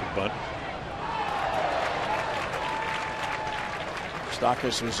know he can bunt.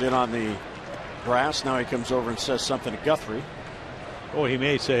 Stockus was in on the grass. Now he comes over and says something to Guthrie. Oh, he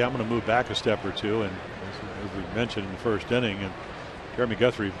may say, I'm going to move back a step or two. And as we mentioned in the first inning, and Jeremy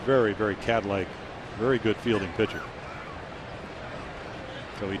Guthrie, very, very cat-like, very good fielding pitcher.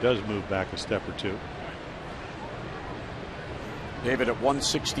 So he does move back a step or two. David at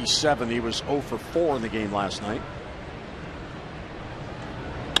 167. He was 0 for 4 in the game last night.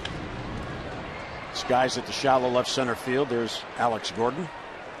 Skies at the shallow left center field. There's Alex Gordon.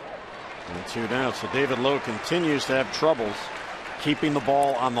 And 2 down. So David Lowe continues to have troubles keeping the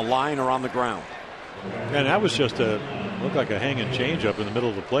ball on the line or on the ground. And that was just looked like a hanging changeup in the middle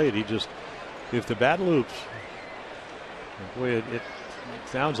of the plate. He just, if the bat loops, boy, it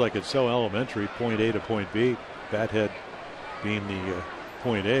sounds like it's so elementary. Point A to point B, bat head being the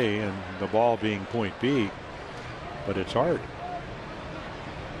point A and the ball being point B, but it's hard.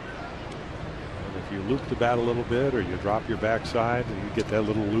 And if you loop the bat a little bit or you drop your backside, you get that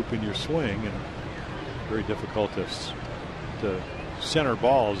little loop in your swing, and very difficult to center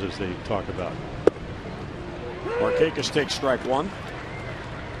balls, as they talk about. Markakis takes strike 1.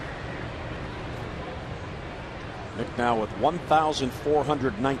 Nick now with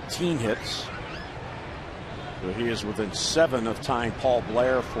 1,419 hits. So he is within 7 of tying Paul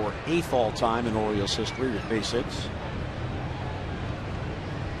Blair for 8th all time in Orioles history with base hits.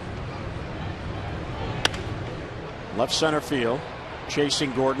 Left center field.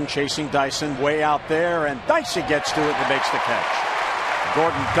 Chasing Gordon, chasing Dyson, way out there, and Dyson gets to it and makes the catch.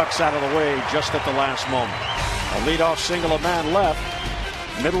 Gordon ducks out of the way just at the last moment. A leadoff single, a man left.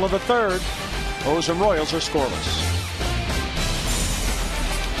 Middle of the third. O's and Royals are scoreless.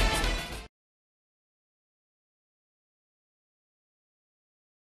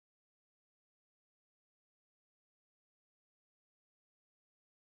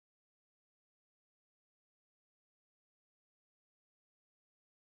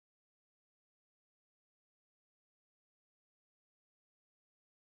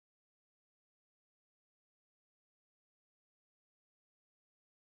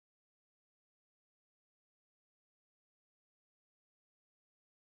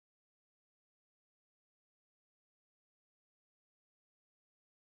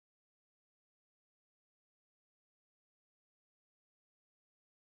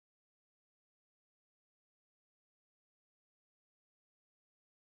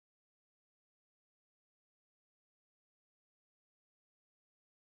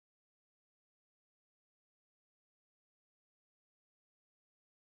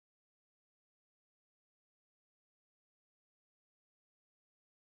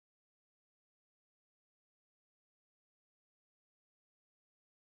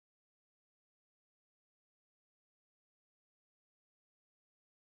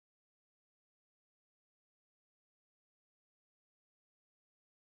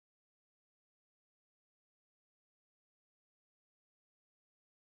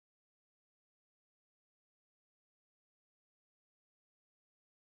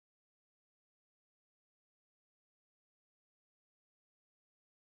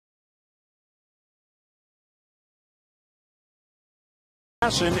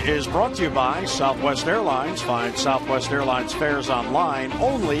 Is brought to you by Southwest Airlines. Find Southwest Airlines fares online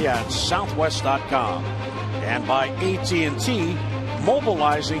only at southwest.com. And by AT&T,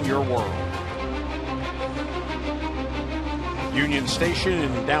 mobilizing your world. Union Station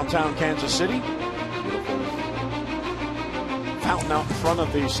in downtown Kansas City. Beautiful fountain out in front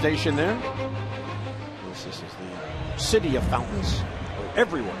of the station there. This is the city of fountains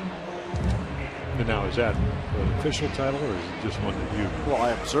everywhere. And now, is that an official title, or is it just one that you? Well,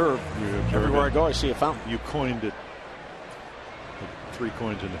 I observe. Everywhere I go, I see a fountain. You coined it. 3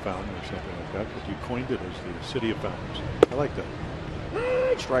 coins in the fountain, or something like that. But you coined it as the city of fountains. I like that.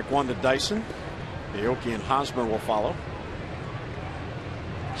 Strike 1 to Dyson. Aoki and Hosmer will follow.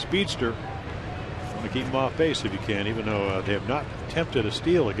 Speedster. Want to keep him off base if you can, even though they have not attempted a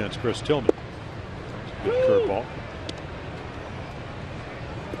steal against Chris Tillman. Good curveball.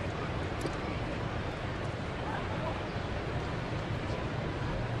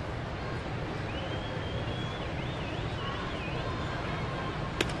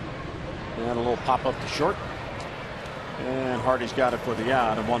 little pop up to short. And Hardy's got it for the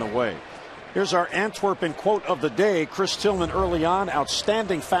out and 1 away. Here's our Antwerpen quote of the day. Chris Tillman early on,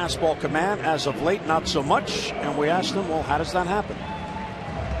 outstanding fastball command. As of late, not so much. And we asked him, well, how does that happen?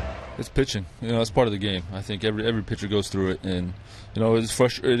 It's pitching. It's part of the game. I think every pitcher goes through it, and it's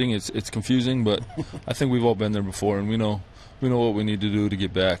frustrating. It's confusing, but I think we've all been there before, and we know what we need to do to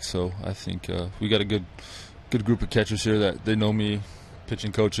get back. So I think we got a good group of catchers here that they know me,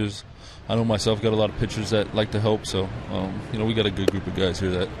 pitching coaches. I know myself. Got a lot of pitchers that like to help. So we got a good group of guys here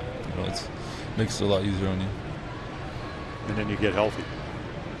that it makes it a lot easier on you. And then you get healthy.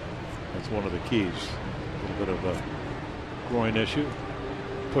 That's one of the keys. A little bit of a groin issue.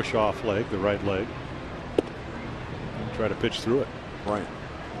 Push off leg, the right leg, and try to pitch through it. Right.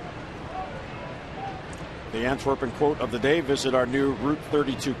 The Antwerpen quote of the day: visit our new Route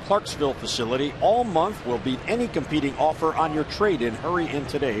 32 Clarksville facility. All month will beat any competing offer on your trade-in. Hurry in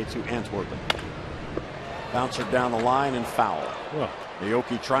today to Antwerpen. Bouncer down the line and foul. Well,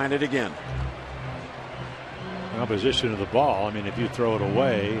 Milwaukee trying it again. Opposition of the ball. I mean, if you throw it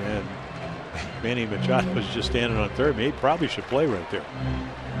away and Manny Machado was just standing on third, he probably should play right there.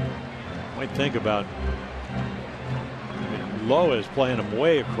 Might think about, Lowe is playing him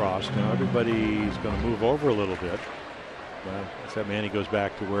way across. Now everybody's going to move over a little bit. Except Manny goes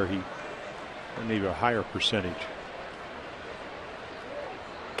back to where he maybe a higher percentage.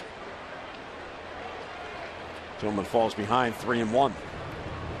 Tillman falls behind 3-1.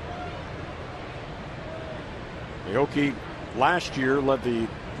 Milwaukee last year led the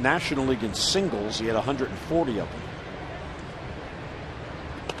National League in singles. He had 140 of them.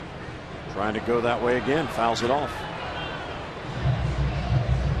 Trying to go that way again. Fouls it off.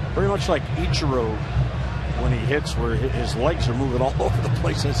 Pretty much like Ichiro when he hits, where his legs are moving all over the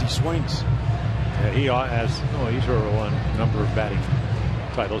place as he swings. Yeah, Ichiro won a number of batting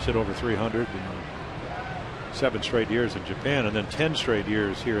titles, hit over 300 in 7 straight years in Japan, and then 10 straight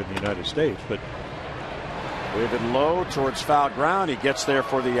years here in the United States. But David Lowe towards foul ground. He gets there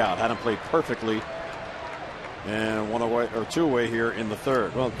for the out. Had him played perfectly. And 1 away or 2 away here in the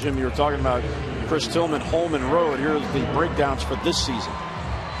third. Well, Jim, you were talking about Chris Tillman, home and road. Here are the breakdowns for this season.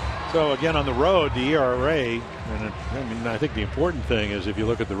 So again, on the road, the ERA, and I think the important thing is if you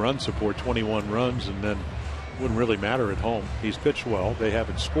look at the run support, 21 runs, and then it wouldn't really matter at home. He's pitched well. They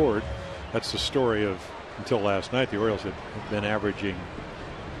haven't scored. That's the story of until last night. The Orioles have been averaging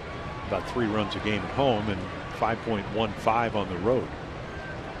about 3 runs a game at home and 5.15 on the road.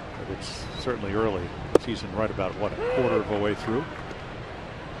 But it's certainly early. Season right about, what, a quarter of a way through.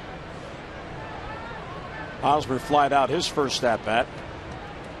 Hosmer flied out his first at bat.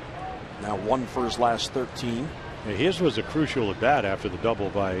 Now 1 for his last 13. Yeah, his was a crucial at bat after the double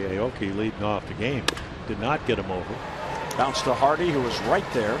by Aoki leading off the game. Did not get him over. Bounce to Hardy, who was right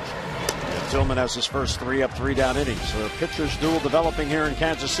there. And Tillman has his first 3 up, 3 down innings. So pitchers duel developing here in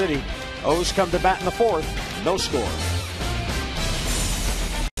Kansas City. O's come to bat in the 4th. No score.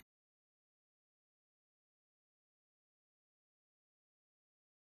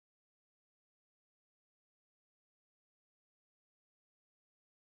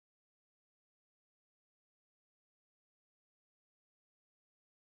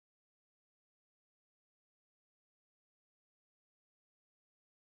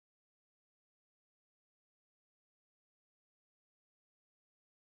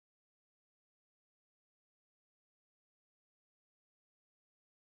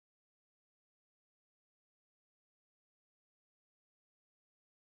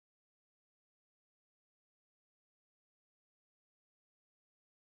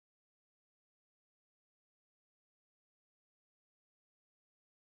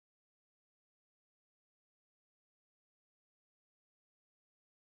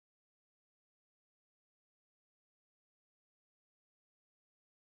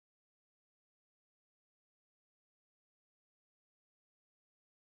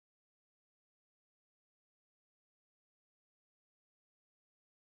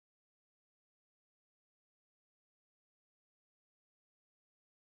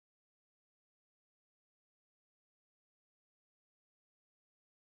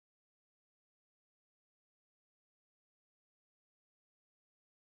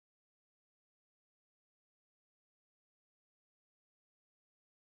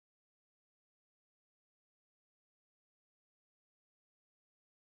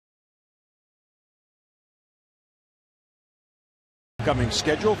 Upcoming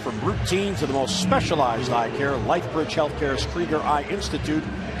schedule, from routine to the most specialized eye care, LifeBridge Healthcare's Krieger Eye Institute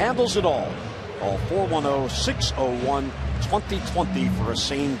handles it all. Call 410-601-2020 for a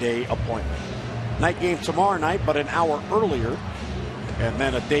same-day appointment. Night game tomorrow night, but an hour earlier And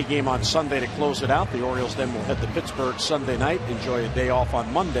then a day game on Sunday to close it out. The Orioles then will head to Pittsburgh Sunday night, enjoy a day off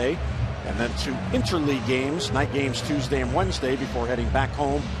on Monday, and then 2 interleague games, night games Tuesday and Wednesday, before heading back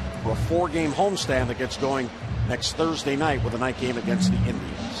home for a 4-game homestand that gets going next Thursday night with a night game against the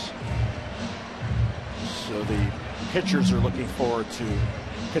Indians. So the pitchers are looking forward to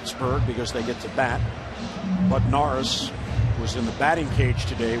Pittsburgh because they get to bat. Bud Norris was in the batting cage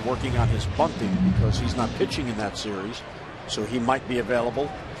today working on his bunting because he's not pitching in that series. So he might be available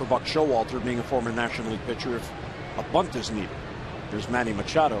for Buck Showalter, being a former National League pitcher, if a bunt is needed. Here's Manny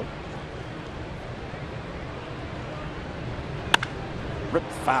Machado.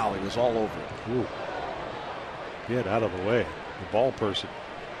 Ripped foul. He was all over it. Ooh. Get out of the way. The ball person.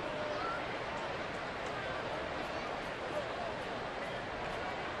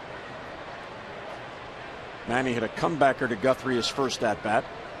 Manny hit a comebacker to Guthrie his first at bat.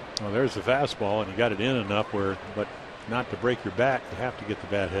 Well, there's the fastball, and he got it in enough where, but not to break your back. You have to get the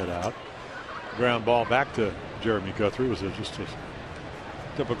bat head out. Ground ball back to Jeremy Guthrie was just a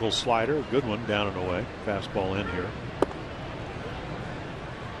typical slider, a good one, down and away. Fastball in here.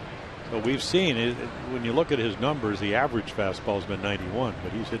 So we've seen it, when you look at his numbers, the average fastball has been 91,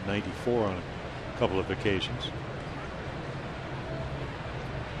 but he's hit 94 on a couple of occasions.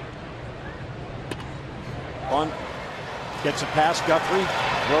 Bunt. Gets a pass. Guthrie.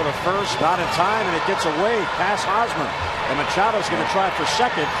 Throw to first. Not in time, and it gets away. Pass Hosmer. And Machado's going to try for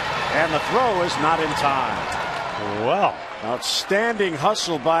second. And the throw is not in time. Well. Outstanding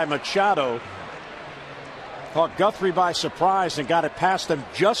hustle by Machado. Caught Guthrie by surprise and got it past him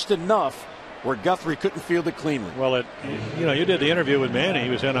just enough where Guthrie couldn't field it cleanly. Well, you did the interview with Manny. He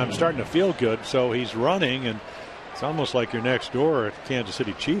was saying, I'm starting to feel good. So he's running, and it's almost like you're next door at Kansas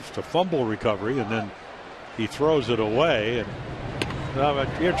City Chiefs to fumble recovery, and then he throws it away, and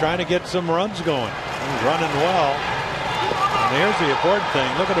you're trying to get some runs going. He's running well. And here's the important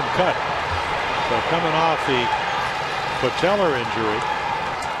thing. Look at him cut. So coming off the patellar injury,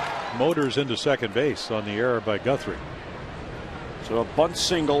 motors into second base on the error by Guthrie. So a bunt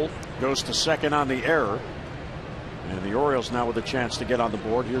single goes to second on the error. And the Orioles now with a chance to get on the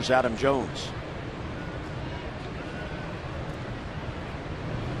board. Here's Adam Jones.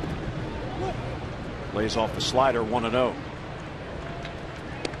 Lays off the slider, 1-0.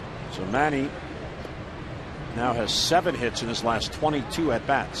 So Manny now has 7 hits in his last 22 at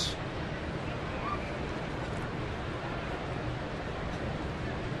bats.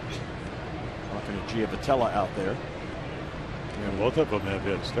 Talking to Giavotella out there. And both of them have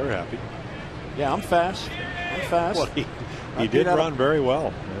hits. They're happy. Yeah, I'm fast. I'm fast. Well, he did run very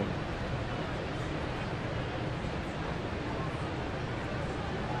well.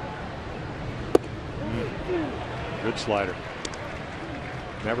 Good slider.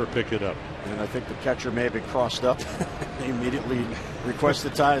 Never picked it up. And I think the catcher may have been crossed up. He immediately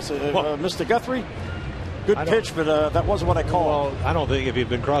requested ties. Mr. Guthrie, good pitch, but that wasn't what I called. Well, I don't think if he'd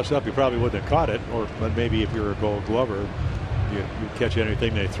been crossed up, he probably wouldn't have caught it. But maybe if you're a Gold Glover, you catch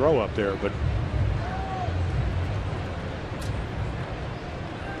anything they throw up there. But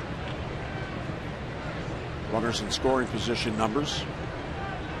runners in scoring position numbers.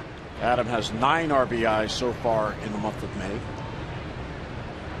 Adam has 9 RBIs so far in the month of May.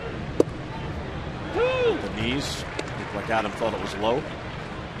 The knees look like Adam thought it was low.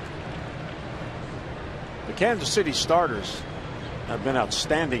 The Kansas City starters have been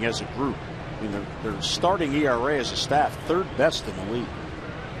outstanding as a group. I mean, their starting ERA as a staff, 3rd best in the league.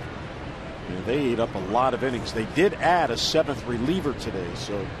 They ate up a lot of innings. They did add a 7th reliever today,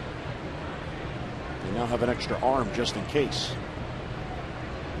 so they now have an extra arm just in case.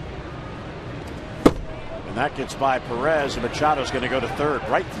 And that gets by Perez, and Machado's going to go to third,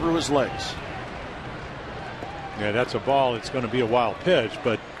 right through his legs. Yeah, that's a ball. It's going to be a wild pitch,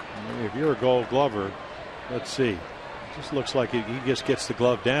 but if you're a Gold Glover, let's see. It just looks like he just gets the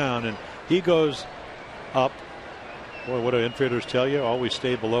glove down, and he goes up. Boy, what do infielders tell you? Always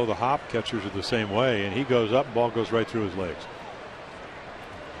stay below the hop. Catchers are the same way, and he goes up, ball goes right through his legs.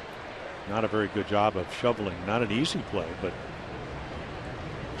 Not a very good job of shoveling. Not an easy play, but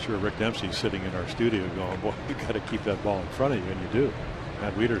I'm sure Rick Dempsey's sitting in our studio going, boy, you got to keep that ball in front of you, and you do.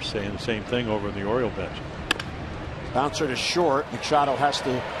 Matt Wieder's saying the same thing over in the Oriole bench. Bouncer to short. Machado has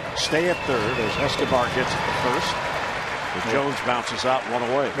to stay at third as Escobar gets it to first. But Jones bounces out, 1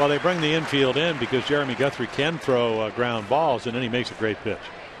 away. Well, they bring the infield in because Jeremy Guthrie can throw ground balls, and then he makes a great pitch.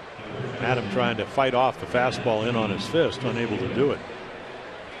 Adam trying to fight off the fastball in on his fist, unable to do it.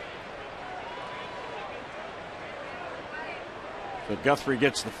 So Guthrie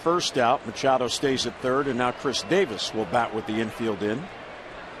gets the first out. Machado stays at third, and now Chris Davis will bat with the infield in.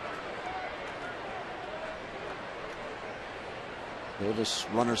 Davis,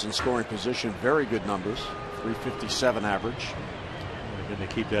 runners in scoring position, very good numbers, 357 average. And they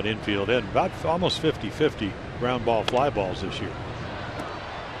keep that infield in. About almost 50-50 ground ball, fly balls this year.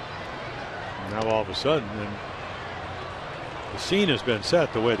 And now all of a sudden, and the scene has been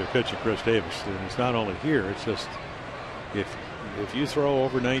set the way they're pitching Chris Davis. And it's not only here, it's just if you throw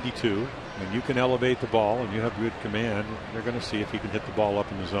over 92 and you can elevate the ball and you have good command, they're going to see if you can hit the ball up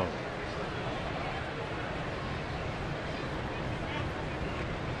in the zone.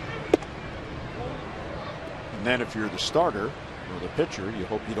 And then if you're the starter or the pitcher, you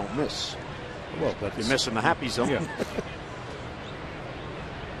hope you don't miss. Well, you miss in the happy zone. Yeah.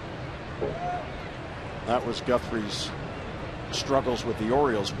 That was Guthrie's struggles with the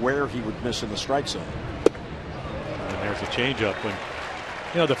Orioles, where he would miss in the strike zone. And there's a changeup when,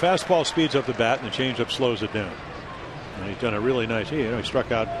 the fastball speeds up the bat and the changeup slows it down. And he's done a really nice. He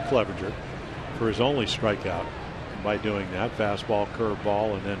struck out Clevenger for his only strikeout by doing that. Fastball,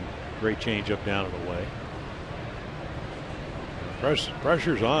 curveball, and then great changeup down and away.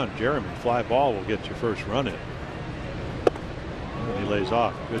 Pressure's on Jeremy. Fly ball will get your first run in. And he lays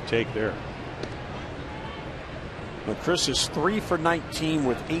off. Good take there. But Chris is 3 for 19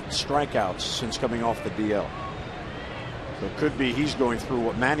 with 8 strikeouts since coming off the DL. So it could be he's going through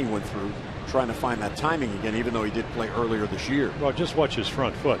what Manny went through, trying to find that timing again, even though he did play earlier this year. Well, just watch his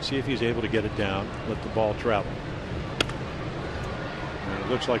front foot. See if he's able to get it down, let the ball travel. And it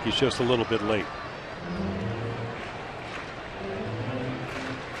looks like he's just a little bit late.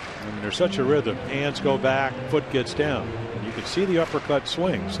 There's such a rhythm. Hands go back, foot gets down. And you can see the uppercut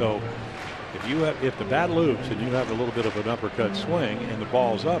swing. So if the bat loops and you have a little bit of an uppercut swing and the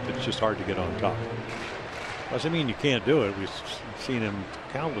ball's up, it's just hard to get on top. Doesn't mean you can't do it. We've seen him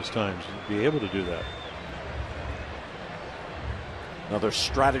countless times be able to do that. Another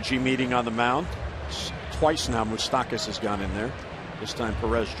strategy meeting on the mound. Twice now Moustakas has gone in there. This time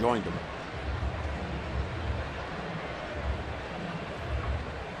Perez joined him.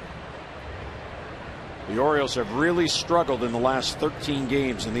 The Orioles have really struggled in the last 13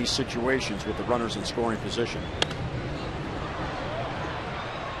 games in these situations with the runners in scoring position.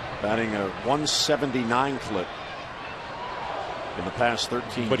 Batting a 179 clip in the past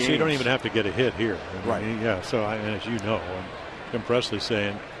 13 but games. So you don't even have to get a hit here. Right. Yeah. So as you know, Tim Presley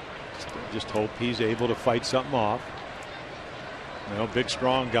saying, just hope he's able to fight something off. Big,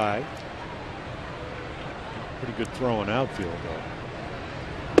 strong guy. Pretty good throw in outfield, though.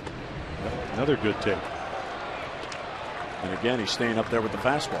 Another good take. And again, he's staying up there with the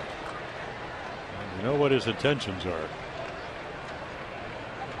fastball. You know what his intentions are.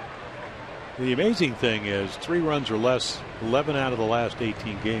 The amazing thing is 3 runs or less 11 out of the last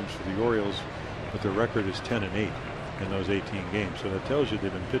 18 games for the Orioles, but their record is 10-8 in those 18 games. So that tells you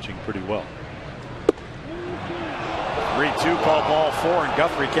they've been pitching pretty well. 3-2 call ball 4, and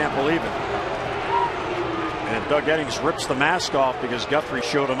Guthrie can't believe it. And Doug Eddings rips the mask off because Guthrie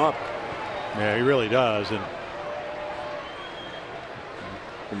showed him up. Yeah, he really does. And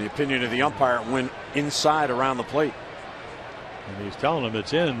in the opinion of the umpire, it went inside around the plate. And he's telling him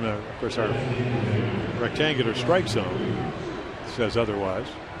it's in. Of course, our rectangular strike zone says otherwise.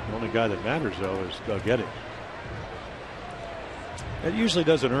 The only guy that matters, though, is Doug Eddings. It usually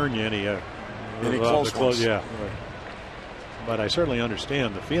doesn't earn you any close ones. Yeah. But I certainly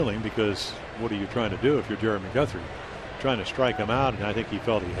understand the feeling, because what are you trying to do if you're Jeremy Guthrie? Trying to strike him out, and I think he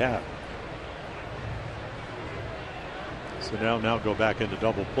felt he had. So now go back into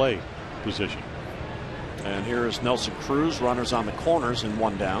double play position. And here is Nelson Cruz, runners on the corners and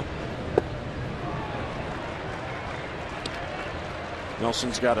 1 down.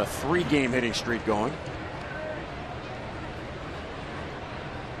 Nelson's got a 3-game hitting streak going.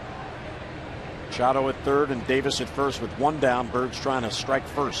 Machado at third and Davis at first with 1 down. Bird's trying to strike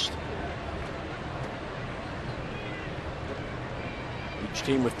first. Each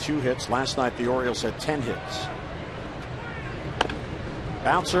team with 2 hits. Last night the Orioles had 10 hits.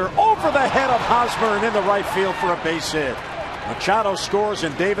 Bouncer over the head of Hosmer and into right field for a base hit. Machado scores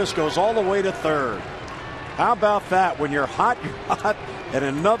and Davis goes all the way to third. How about that? When you're hot, and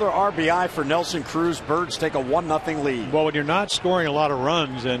another RBI for Nelson Cruz. Birds take a 1-0 lead. Well, when you're not scoring a lot of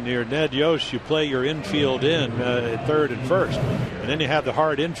runs and you're Ned Yost, you play your infield in at third and first, and then you have the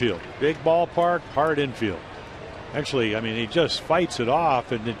hard infield. Big ballpark, hard infield. Actually, I mean, he just fights it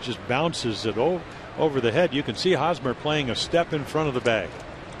off and it just bounces it over the head. You can see Hosmer playing a step in front of the bag.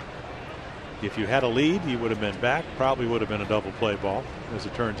 If you had a lead, he would have been back. Probably would have been a double play ball. As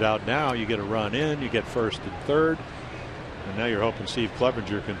it turns out now, you get a run in, you get first and third, and now you're hoping Steve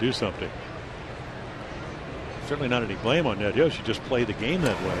Clevenger can do something. Certainly not any blame on Ned Yost. You just play the game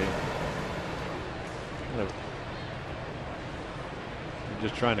that way.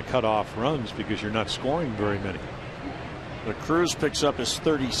 just trying to cut off runs because you're not scoring very many. But Cruz picks up his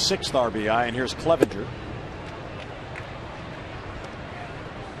 36th RBI, and here's Clevenger.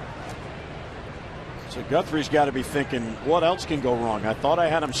 So Guthrie's got to be thinking, what else can go wrong? I thought I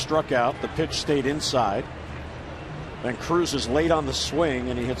had him struck out. The pitch stayed inside. Then Cruz is late on the swing,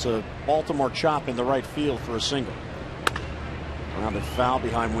 and he hits a Baltimore chop in the right field for a single. Rounded foul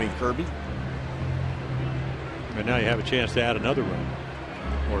behind Wayne Kirby. And now you have a chance to add another run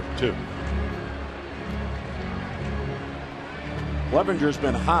or two. Clevenger's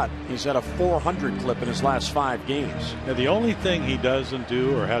been hot. He's had a 400 clip in his last 5 games. Now, the only thing he doesn't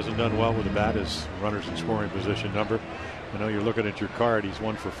do or hasn't done well with the bat is runners in scoring position number. I know you're looking at your card. He's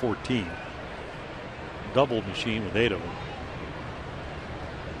 1 for 14. Double machine with 8 of them.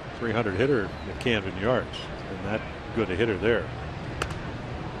 300 hitter at Camden Yards, and that good a hitter there.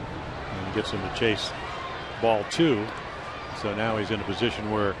 And he gets him to chase ball 2. So now he's in a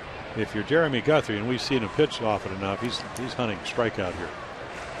position where, if you're Jeremy Guthrie, and we've seen him pitch often enough, he's hunting strikeout here.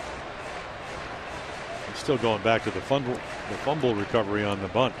 He's still going back to the fumble recovery on the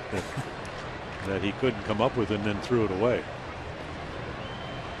bunt that he couldn't come up with and then threw it away.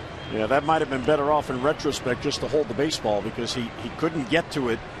 Yeah, that might have been better off in retrospect just to hold the baseball, because he couldn't get to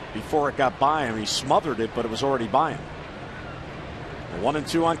it before it got by him. He smothered it, but it was already by him.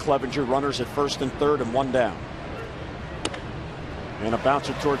 1-2 on Clevenger. Runners at first and third and 1 down. And a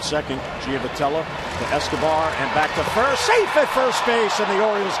bouncer towards second. Giavotella to Escobar and back to first. Safe at first base, and the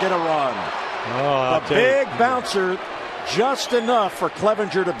Orioles get a run. Oh, the big bouncer, just enough for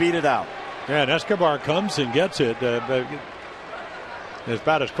Clevenger to beat it out. Yeah, and Escobar comes and gets it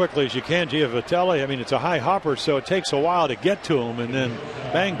about as quickly as you can. Giavotella, I mean, it's a high hopper, so it takes a while to get to him, and then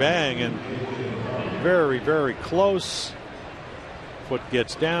bang, bang, and very, very close. Foot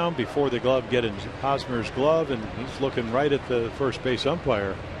gets down before the glove gets in Hosmer's glove, and he's looking right at the first base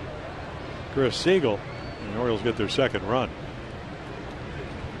umpire, Chris Siegel, and the Orioles get their second run.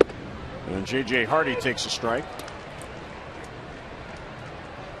 And J.J. Hardy takes a strike.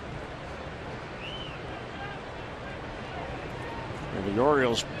 And the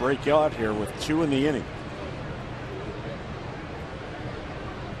Orioles break out here with 2 in the inning.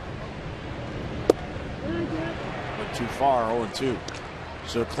 But too far, 0-2.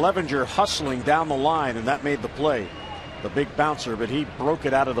 So Clevenger hustling down the line, and that made the play. The big bouncer, but he broke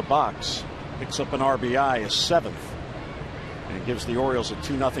it out of the box. Picks up an RBI, his 7th, and gives the Orioles a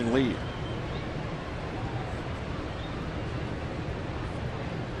 2-0 lead.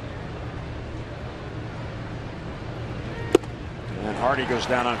 And Hardy goes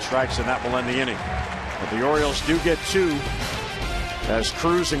down on strikes, and that will end the inning. But the Orioles do get 2 as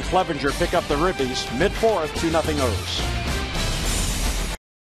Cruz and Clevenger pick up the ribbies. Mid-4th, 2-0 O's.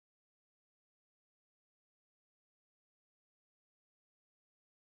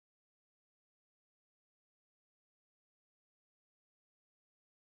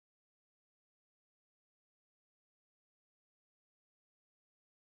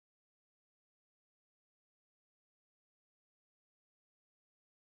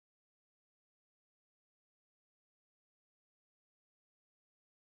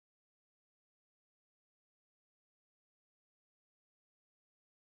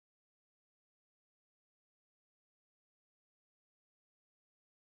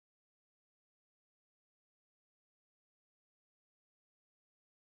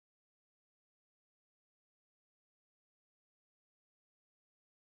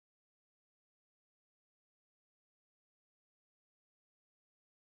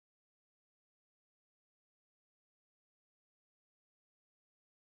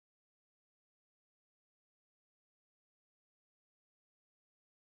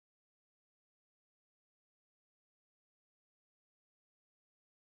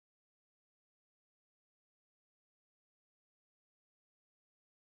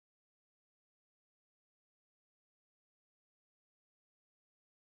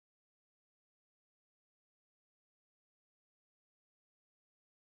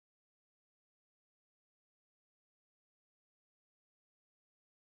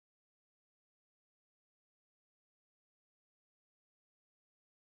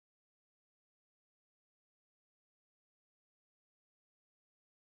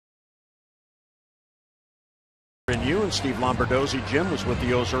 And you and Steve Lombardozzi. Jim was with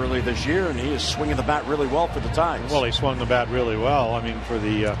the O's early this year, and he is swinging the bat really well for the Tigers. Well, he swung the bat really well. I mean, for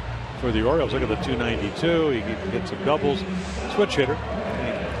the Orioles, look at the 292. He gets some doubles. Switch hitter.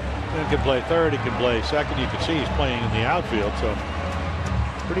 He can play third. He can play second. You can see he's playing in the outfield. So,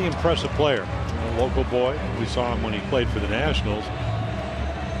 pretty impressive player. A local boy. We saw him when he played for the Nationals.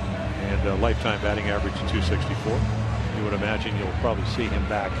 And a lifetime batting average of 264. you would imagine you'll probably see him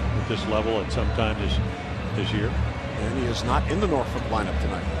back at this level at some time this year. And he is not in the Norfolk lineup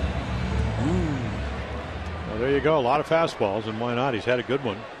tonight. Well, there you go. A lot of fastballs, and why not? He's had a good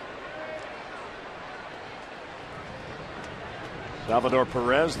one. Salvador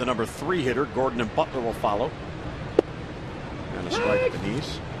Perez, the number 3 hitter. Gordon and Butler will follow. And a strike at the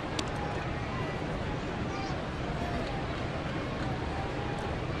knees.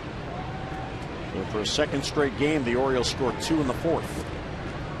 So for a second straight game, the Orioles scored 2 in the 4th.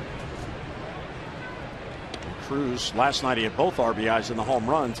 Cruz, last night he had both RBIs in the home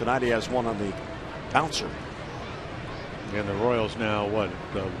run. Tonight he has one on the bouncer. And the Royals now, 1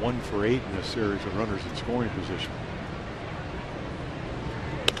 for 8 in this series of runners in scoring position.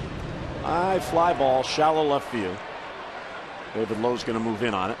 High fly ball, shallow left field. David Lowe's going to move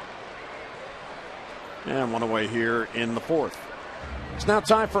in on it. And one away here in the 4th. It's now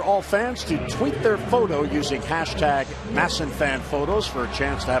time for all fans to tweet their photo using hashtag MASSonFanPhotos for a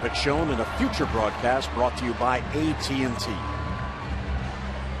chance to have it shown in a future broadcast brought to you by AT&T.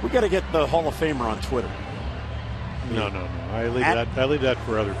 We got to get the Hall of Famer on Twitter. No. I leave that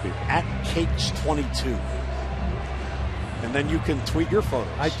for other people. At Cakes22. And then you can tweet your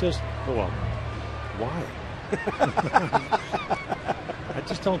photos. Why? I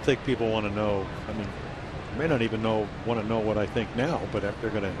just don't think people want to know. I mean, may not even want to know what I think now, but they're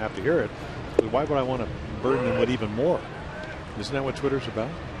going to have to hear it. Why would I want to burden them with even more? Isn't that what Twitter's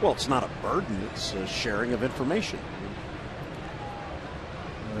about? Well, it's not a burden. It's a sharing of information.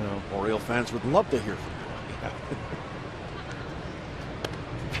 Well, Oriole fans would love to hear from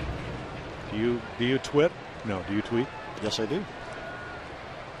you. Do you twit? No. Do you tweet? Yes, I do.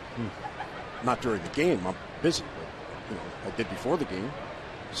 Not during the game. I'm busy. But, I did before the game.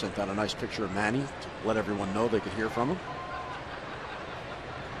 Sent out a nice picture of Manny to let everyone know they could hear from him.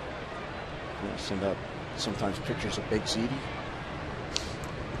 Send out sometimes pictures of Big Ziti.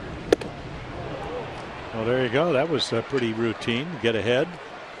 Well, there you go. That was pretty routine. Get ahead.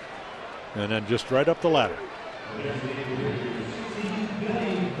 And then just right up the ladder.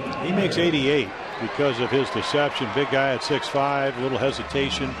 He makes 88 because of his deception. Big guy at 6'5", little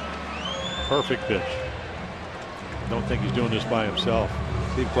hesitation. Perfect pitch. Don't think he's doing this by himself.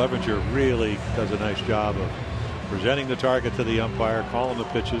 Steve Clevenger really does a nice job of presenting the target to the umpire, calling the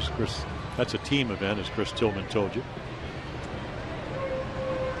pitches. Chris, that's a team event, as Chris Tillman told you.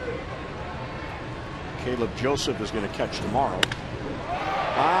 Caleb Joseph is going to catch tomorrow.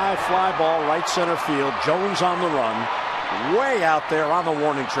 High fly ball, right center field. Jones on the run. Way out there on the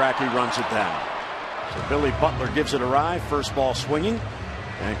warning track. He runs it down. So Billy Butler gives it a ride. First ball swinging.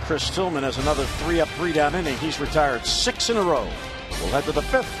 And Chris Tillman has another 3 up, 3 down inning. He's retired 6 in a row. We'll head to the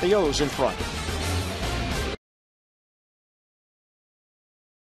 5th. The O's in front.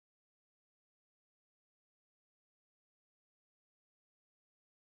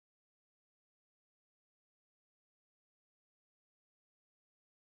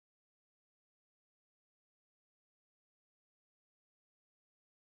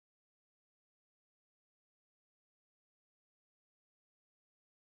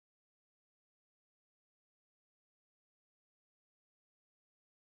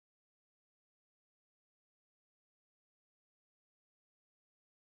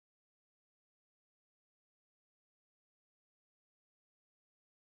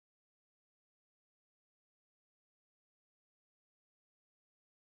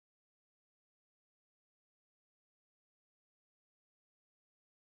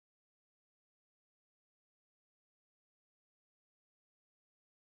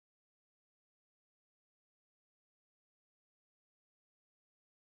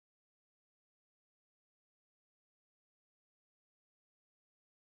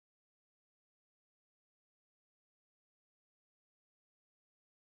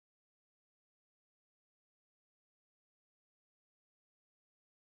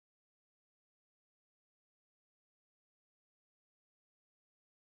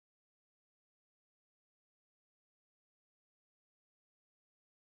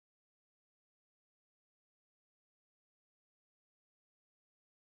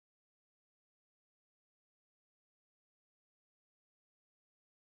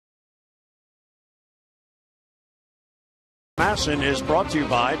 Masson is brought to you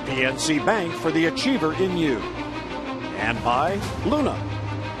by PNC Bank for the achiever in you. And by Luna.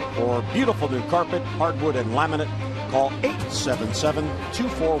 For beautiful new carpet, hardwood, and laminate, call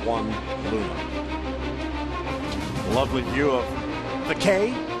 877-241-LUNA. Lovely view of the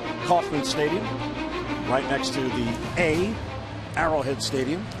K, Kauffman Stadium, right next to the A, Arrowhead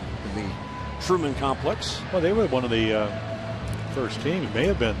Stadium, in the Truman Complex. Well, they were one of the first teams, may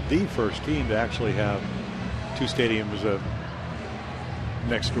have been the first team to actually have two stadiums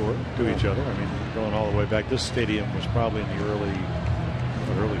next door to each other. I mean, going all the way back, this stadium was probably in the early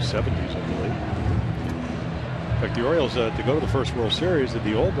 70s, I believe. In fact, the Orioles, to go to the first World Series at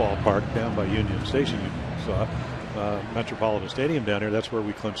the old ballpark down by Union Station, you saw Metropolitan Stadium down here. That's where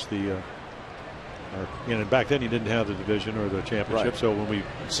we clinched the. And back then you didn't have the division or the championship. Right. So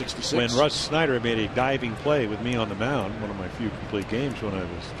when Russ Snyder made a diving play with me on the mound, one of my few complete games when I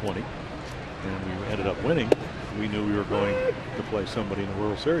was 20, and we ended up winning, we knew we were going to play somebody in the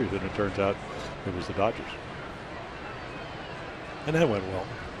World Series, and it turns out it was the Dodgers. And that went well.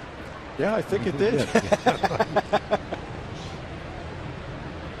 Yeah, I think it did.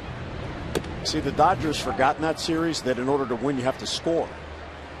 See, the Dodgers forgot in that series that in order to win, you have to score.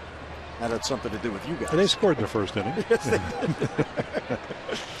 That had something to do with you guys. And they scored in the first inning. Yes, they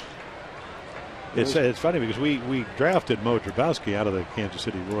did. It's funny because we drafted Mo Drabowski out of the Kansas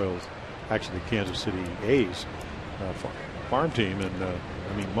City Royals, actually the Kansas City A's farm team, and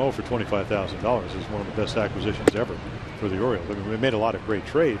I mean, Mo for $25,000 is one of the best acquisitions ever for the Orioles. I mean, we made a lot of great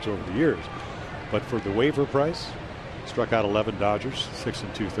trades over the years, but for the waiver price, struck out 11 Dodgers, 6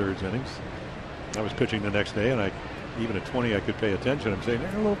 2/3 innings. I was pitching the next day, and even at 20, I could pay attention. I'm saying,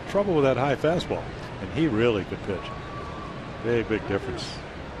 there's a little trouble with that high fastball, and he really could pitch. Big difference.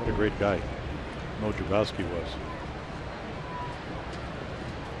 What a great guy Mo Drabowski was.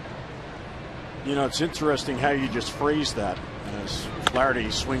 You know, it's interesting how you just phrased that. As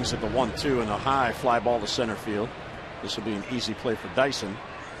Flaherty swings at the 1-2 and a high fly ball to center field. This will be an easy play for Dyson.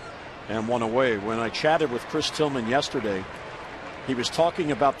 And one away. When I chatted with Chris Tillman yesterday, he was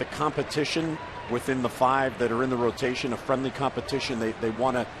talking about the competition within the 5 that are in the rotation, a friendly competition. They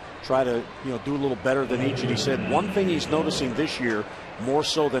want to try to do a little better than each. And he said one thing he's noticing this year, more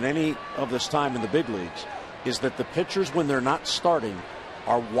so than any of this time in the big leagues, is that the pitchers, when they're not starting,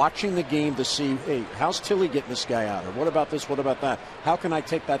 are watching the game to see, hey, how's Tilly getting this guy out? Or what about this? What about that? How can I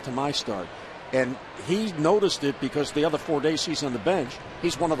take that to my start? And he noticed it because the other 4 days he's on the bench,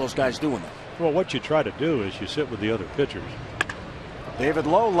 he's one of those guys doing that. Well, what you try to do is you sit with the other pitchers. David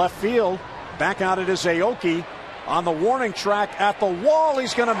Lowe, left field. Back out it is Aoki on the warning track at the wall.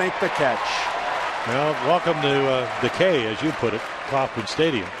 He's going to make the catch. Well, welcome to the K, as you put it, Kauffman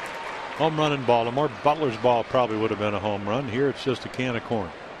Stadium. Home run in Baltimore. Butler's ball probably would have been a home run. Here it's just a can of corn.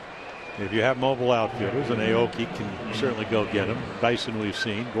 If you have mobile outfielders, and Aoki can certainly go get him. Dyson we've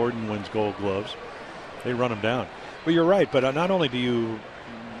seen. Gordon wins Gold Gloves. They run him down. But you're right. But not only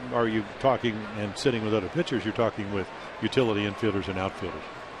are you talking and sitting with other pitchers, you're talking with utility infielders and outfielders.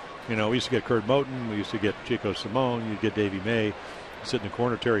 We used to get Kurt Moten. We used to get Chico Simone. You'd get Davey May. Sit in the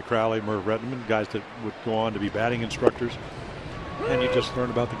corner, Terry Crowley, Merv Rettenman, guys that would go on to be batting instructors. And you just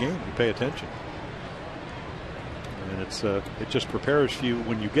learn about the game. You pay attention. And it just prepares you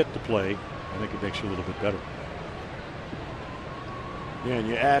when you get to play. I think it makes you a little bit better. Yeah, and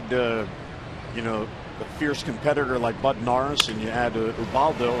you add, a fierce competitor like Bud Norris, and you add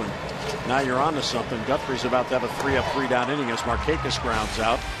Ubaldo, and now you're on to something. Guthrie's about to have a 3-up, 3-down inning as Markakis grounds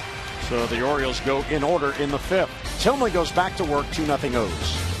out. So the Orioles go in order in the 5th. Tillman goes back to work, 2-0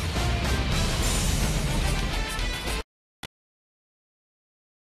 O's.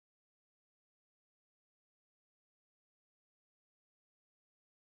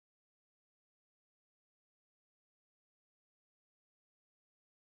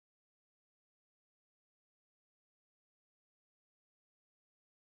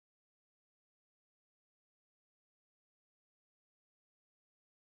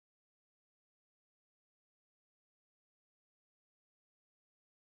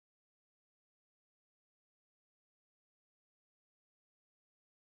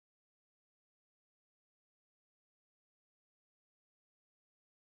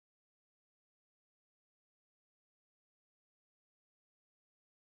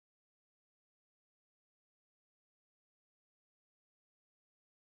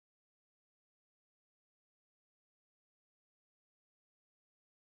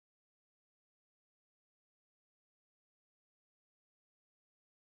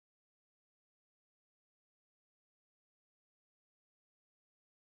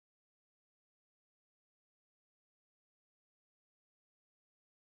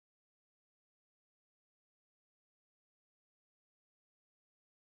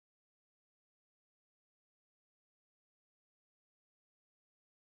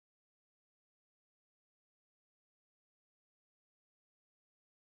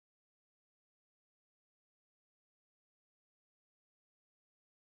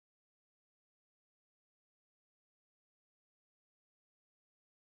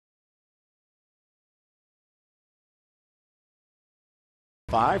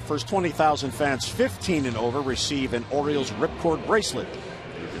 5. First 20,000 fans 15 and over receive an Orioles Ripcord bracelet.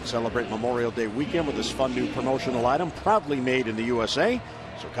 You can celebrate Memorial Day weekend with this fun new promotional item, proudly made in the USA.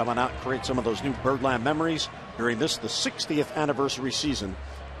 So come on out and create some of those new Birdland memories during this, the 60th anniversary season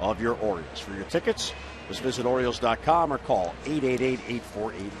of your Orioles. For your tickets, just visit Orioles.com or call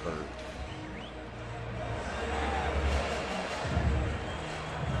 888-848-BIRD.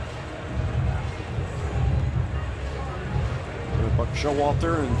 Buck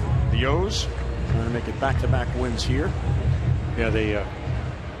Showalter and the O's trying to make it back-to-back wins here. Yeah, they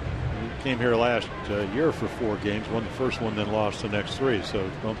came here last year for 4 games, won the first one, then lost the next 3. So I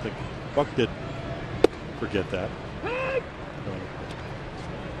don't think Buck did forget that.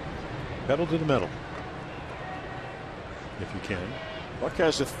 Pedal to the metal, if you can. Buck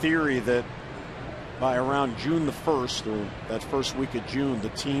has a theory that by around June the 1st, or that first week of June, the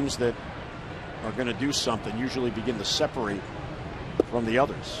teams that are going to do something usually begin to separate from the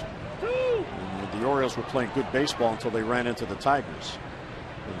others. And the Orioles were playing good baseball until they ran into the Tigers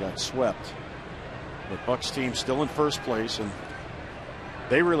and got swept. But Buck's team still in first place, and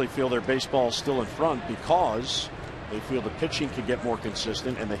they really feel their baseball is still in front because they feel the pitching can get more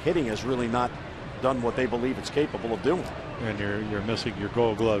consistent and the hitting has really not done what they believe it's capable of doing. And you're missing your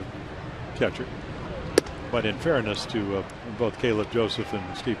Gold Glove catcher. But in fairness to both Caleb Joseph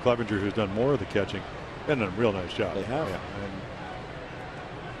and Steve Clevenger, who's done more of the catching, done a real nice job. They have. Yeah. And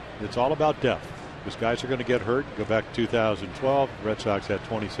it's all about depth. Because guys are going to get hurt. Go back to 2012. The Red Sox had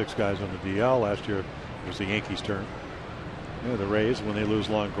 26 guys on the DL. Last year it was the Yankees' turn. You know, the Rays, when they lose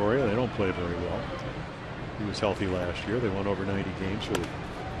Longoria, they don't play very well. He was healthy last year. They won over 90 games for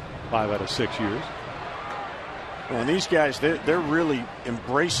 5 out of 6 years. Well, and these guys, they're really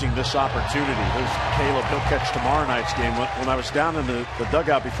embracing this opportunity. There's Caleb. He'll catch tomorrow night's game. When I was down in the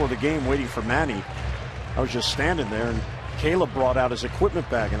dugout before the game waiting for Manny, I was just standing there, and Caleb brought out his equipment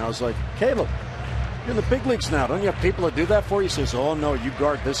bag, and I was like, Caleb, you're in the big leagues now. Don't you have people that do that for you? He says, oh, no, you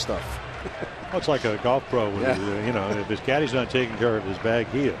guard this stuff. Well, it's like a golf pro. With you know, if his caddy's not taking care of his bag,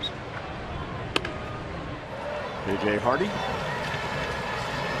 he is. J.J. Hardy.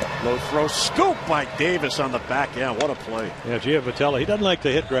 Low throw, scoop by Davis on the back end. What a play. Yeah, Giovatelli, he doesn't like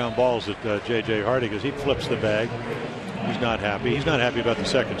to hit ground balls at J.J. Hardy because he flips the bag. He's not happy. He's not happy about the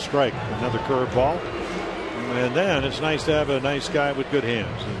second strike. Another curve ball. And then it's nice to have a nice guy with good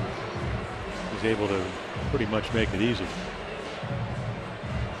hands. And he's able to pretty much make it easy.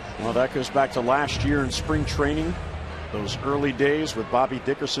 Well, that goes back to last year in spring training. Those early days with Bobby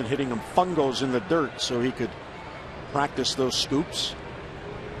Dickerson hitting him fungos in the dirt so he could practice those scoops.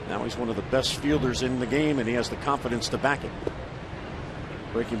 Now he's one of the best fielders in the game, and he has the confidence to back it.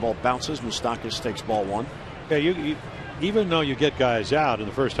 Breaking ball bounces. Moustakas takes ball 1. Yeah, even though you get guys out, and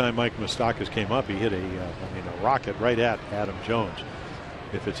the first time Mike Moustakas came up, he hit a rocket right at Adam Jones.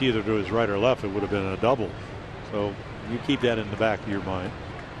 If it's either to his right or left, it would have been a double. So you keep that in the back of your mind.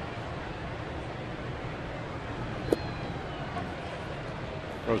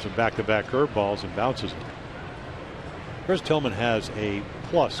 Throws him back-to-back curveballs and bounces them. Chris Tillman has a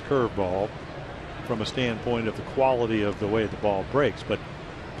plus curveball from a standpoint of the quality of the way the ball breaks, but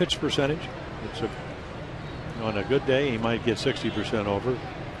pitch percentage, on a good day he might get 60% over.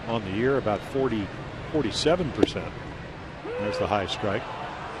 On the year, about 47%. There's the high strike.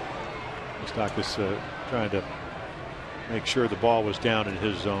 Moustakas trying to make sure the ball was down in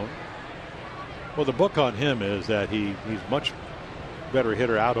his zone. Well, the book on him is that he's much better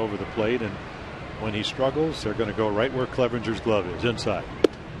hitter out over the plate, and when he struggles, they're going to go right where Clevenger's glove is, inside.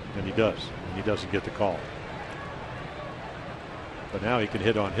 And he does. And he doesn't get the call. But now he can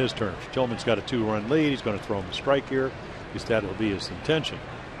hit on his terms. Tillman's got a 2-run lead. He's going to throw him a strike here. At least that will be his intention.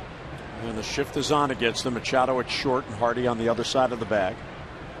 And the shift is on against them. Machado at short and Hardy on the other side of the bag.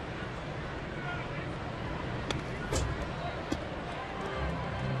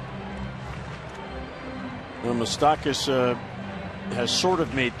 Well, Moustakas has sort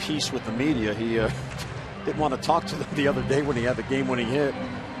of made peace with the media. He didn't want to talk to them the other day when he had the game-winning hit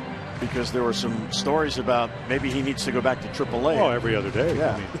because there were some stories about maybe he needs to go back to AAA. Oh, every other day.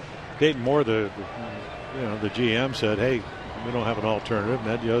 Yeah. I mean, Dayton Moore, the GM said, hey, we don't have an alternative. And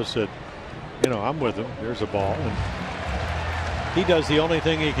Ed Yost said, I'm with him. There's a ball. And he does the only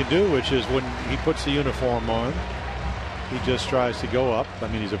thing he can do, which is when he puts the uniform on, he just tries to go up. I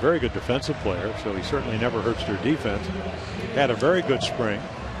mean, he's a very good defensive player, so he certainly never hurts their defense. Had a very good spring.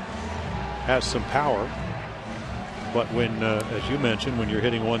 Has some power. But when, as you mentioned, when you're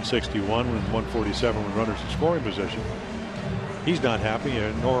hitting 161 and 147 with runners in scoring position, he's not happy,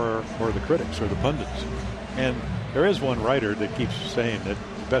 nor the critics or the pundits. And there is one writer that keeps saying that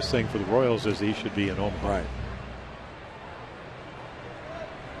the best thing for the Royals is he should be in Omaha. Right.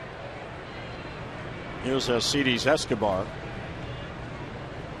 Here's Alcides Escobar.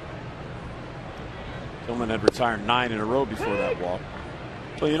 Tillman had retired 9 in a row before that walk.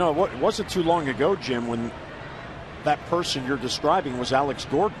 So, you know, it wasn't too long ago, Jim, when that person you're describing was Alex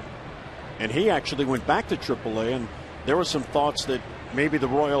Gordon. And he actually went back to AAA, and there were some thoughts that maybe the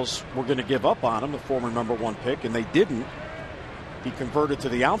Royals were going to give up on him, the former #1 pick, and they didn't. He converted to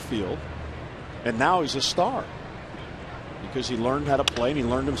the outfield, and now he's a star because he learned how to play and he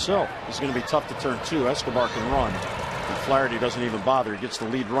learned himself. He's going to be tough to turn to. Escobar can run, and Flaherty doesn't even bother. He gets the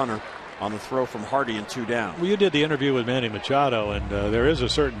lead runner on the throw from Hardy and 2 down. Well, you did the interview with Manny Machado, and there is a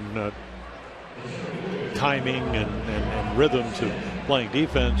certain timing and rhythm to playing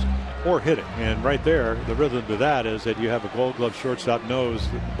defense or hitting. And right there, the rhythm to that is that you have a Gold Glove shortstop knows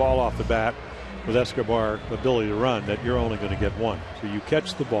the ball off the bat with Escobar ability to run, that you're only going to get 1. So you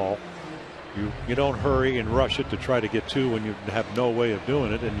catch the ball. You don't hurry and rush it to try to get 2 when you have no way of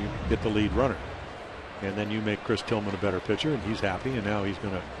doing it, and you get the lead runner. And then you make Chris Tillman a better pitcher, and he's happy, and now he's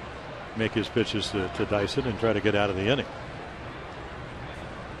going to make his pitches to Dyson and try to get out of the inning.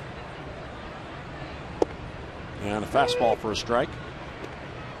 And a fastball for a strike.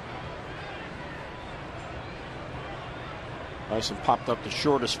 Dyson popped up the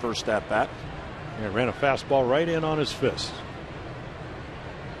shortest first at bat. Yeah, ran a fastball right in on his fist.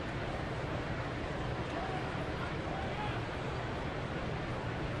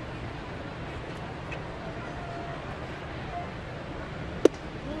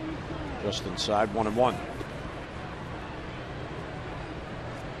 Just inside, 1-1.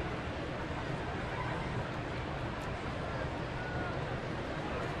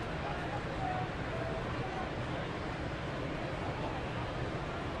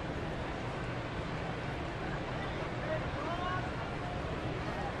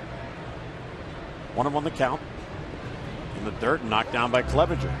 One and 1 the count. In the dirt, knocked down by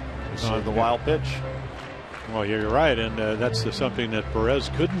Clevenger. The wild pitch. Well, you're right, and that's something that Perez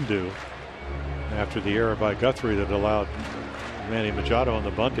couldn't do after the error by Guthrie that allowed Manny Machado on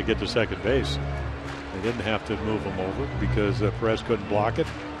the bunt to get to second base. They didn't have to move him over because Perez couldn't block it.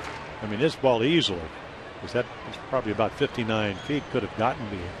 I mean, this ball easily, because that was probably about 59 feet, could have gotten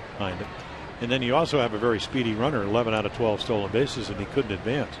behind it. And then you also have a very speedy runner, 11 out of 12 stolen bases, and he couldn't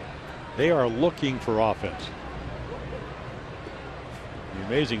advance. They are looking for offense. The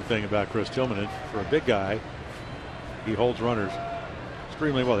amazing thing about Chris Tillman, for a big guy, he holds runners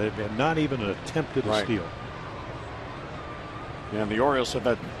extremely well. They've not even attempted a steal. And the Orioles have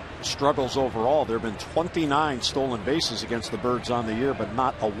had struggles overall. There have been 29 stolen bases against the Birds on the year, but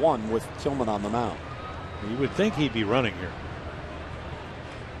not a 1 with Tillman on the mound. You would think he'd be running here.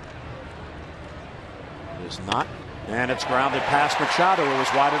 It is not. And it's grounded past Machado. It was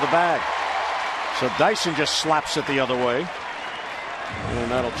wide of the bag. So Dyson just slaps it the other way.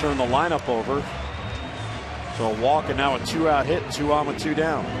 And that'll turn the lineup over. So a walk and now a 2-out hit, 2 on with 2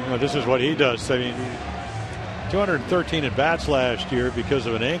 down. Well, this is what he does. I mean, 213 at bats last year because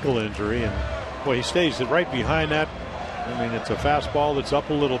of an ankle injury, and boy, he stays right behind that. I mean, it's a fastball that's up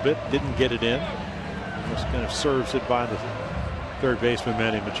a little bit, didn't get it in. Just kind of serves it by the third baseman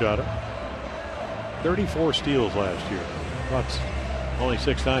Manny Machado. 34 steals last year. That's only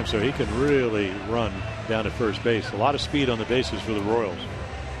 6 times, so he can really run down at first base. A lot of speed on the bases for the Royals.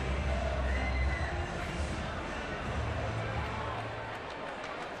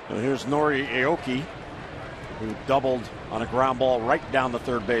 So here's Nori Aoki, who doubled on a ground ball right down the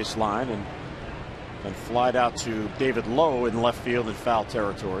third base line and flied out to David Lowe in left field in foul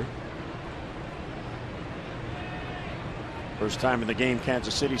territory. First time in the game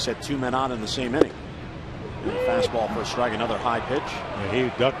Kansas City set 2 men on in the same inning. And a fastball for a strike, another high pitch. Yeah,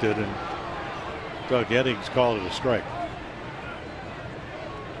 he ducked it, and Doug Eddings called it a strike.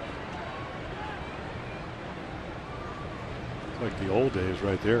 It's like the old days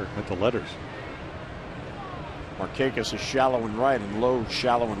right there at the letters. Markakis is shallow and right, and Lowe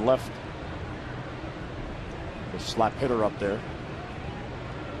shallow and left. The slap hitter up there.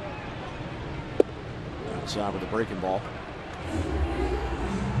 Outside with a breaking ball.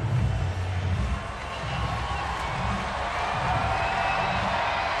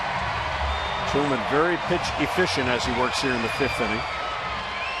 Truman very pitch efficient as he works here in the 5th inning.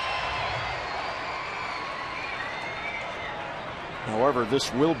 However,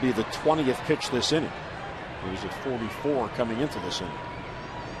 this will be the 20th pitch this inning. He was at 44 coming into this inning.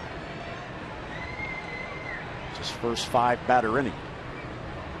 It's his first 5 batter inning.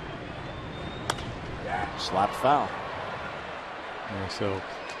 Slap foul. Yeah, so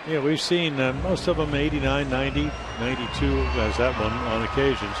yeah, we've seen most of them 89, 90, 92 as that one on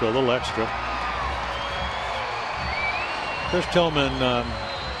occasion, so a little extra. Chris Tillman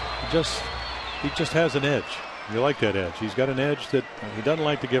just He just has an edge. You like that edge. He's got an edge that he doesn't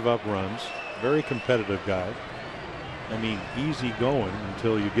like to give up runs. Very competitive guy. I mean, easy going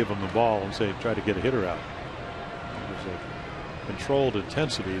until you give him the ball and say, try to get a hitter out. There's a controlled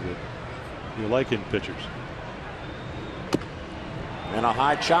intensity that you like in pitchers. And a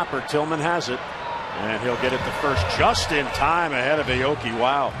high chopper. Tillman has it. And he'll get it to first just in time ahead of Aoki.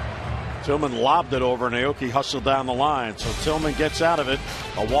 Wow. Tillman lobbed it over and Aoki hustled down the line. So Tillman gets out of it.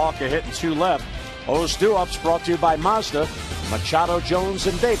 A walk, a hit, and 2 left. O's do-ups brought to you by Mazda, Machado, Jones,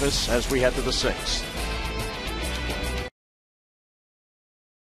 and Davis as we head to the 6th.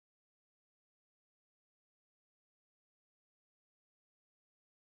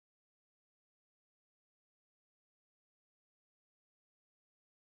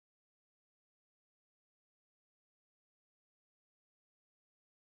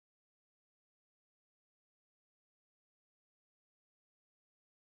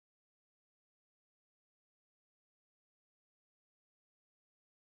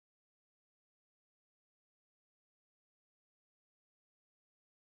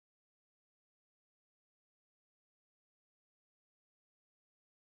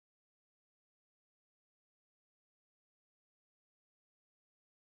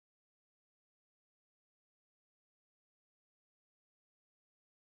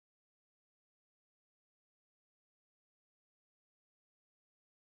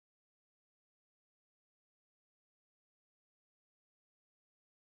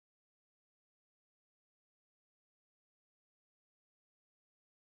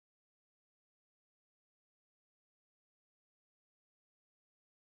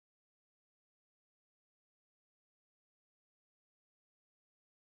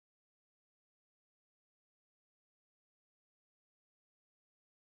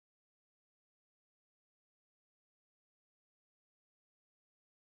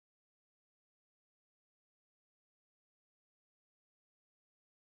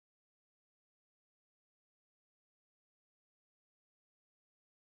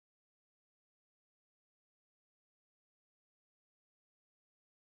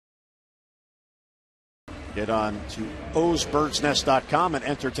 Get on to osbirdsnest.com and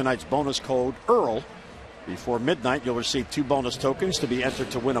enter tonight's bonus code EARL. Before midnight, you'll receive 2 bonus tokens to be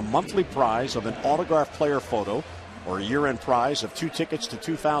entered to win a monthly prize of an autographed player photo or a year-end prize of 2 tickets to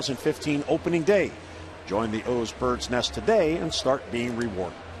 2015 opening day. Join the O's Birds Nest today and start being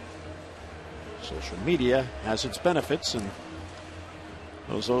rewarded. Social media has its benefits, and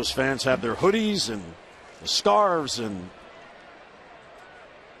those O's fans have their hoodies and the scarves and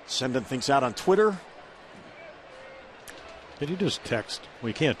sending things out on Twitter. Can you just text? Well,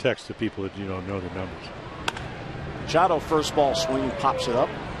 you can't text to people that you don't know the numbers. Machado first ball swinging, pops it up.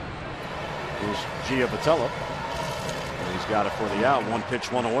 Here's Giavotella. And he's got it for the out. 1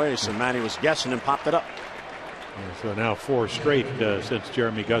 pitch, 1 away. So Manny was guessing and popped it up. So now 4 straight since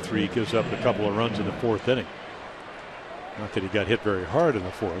Jeremy Guthrie gives up a couple of runs in the 4th inning. Not that he got hit very hard in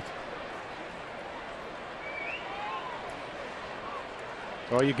the 4th.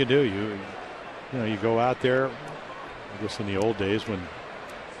 All you can do, you go out there. I guess in the old days when you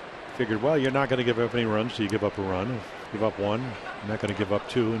figured, well, you're not going to give up any runs, so you give up a run. If you give up 1, you're not going to give up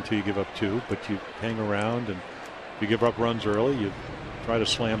 2 until you give up 2. But you hang around, and if you give up runs early, you try to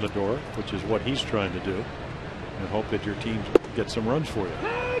slam the door, which is what he's trying to do, and hope that your team gets some runs for you.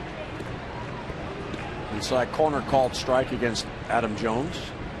 Inside corner called strike against Adam Jones.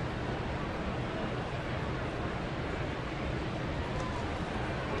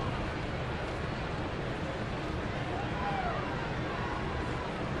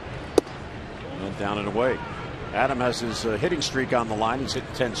 And down and away. Adam has his hitting streak on the line. He's hit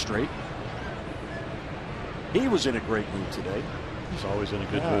 10 straight. He was in a great mood today. He's always in a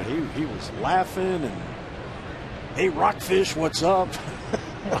good mood. He was laughing and, hey, Rockfish, what's up?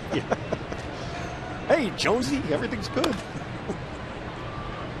 Yeah. Hey, Jonesy, everything's good.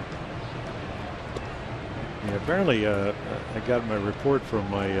 Yeah, apparently, I got my report from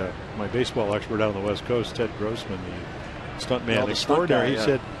my baseball expert out on the West Coast, Ted Grossman, the stuntman extraordinary.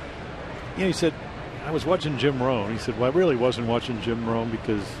 He said, I was watching Jim Rome. He said, well, I really wasn't watching Jim Rome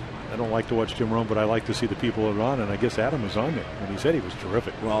because I don't like to watch Jim Rome, but I like to see the people that are on, and I guess Adam was on there, and he said he was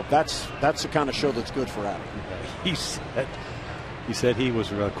terrific. Well, that's the kind of show that's good for Adam. He said he was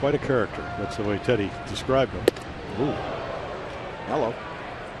quite a character. That's the way Teddy described him. Ooh. Hello.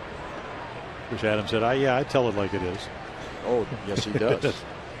 Which Adam said, I tell it like it is. Oh, yes, he does.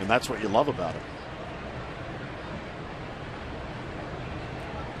 And that's what you love about him.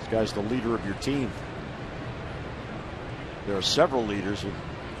 This guy's the leader of your team. There are several leaders.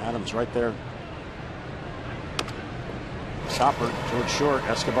 Adam's right there. Chopper towards short.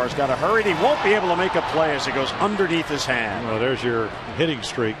 Escobar's got to hurry. He won't be able to make a play as it goes underneath his hand. Well, there's your hitting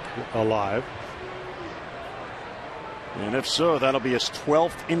streak alive. And if so, that'll be his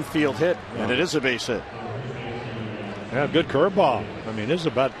 12th infield hit, and it is a base hit. Yeah, good curveball. I mean, this is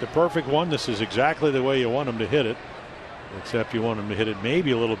about the perfect one. This is exactly the way you want him to hit it, except you want him to hit it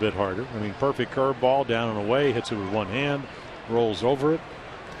maybe a little bit harder. I mean, perfect curveball down and away, hits it with one hand, rolls over it,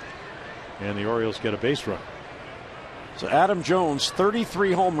 and the Orioles get a base run. So Adam Jones,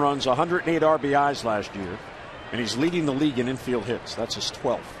 33 home runs, 108 RBIs last year, and he's leading the league in infield hits. That's his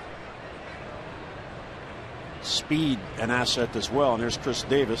 12th. Speed an asset as well, and there's Chris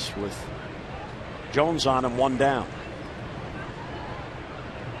Davis with Jones on him, one down.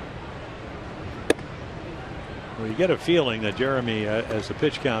 Well, you get a feeling that Jeremy, as the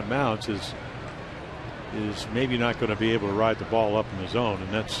pitch count mounts, is maybe not going to be able to ride the ball up in the zone,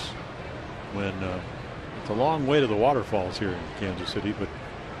 and that's when it's a long way to the waterfalls here in Kansas City, but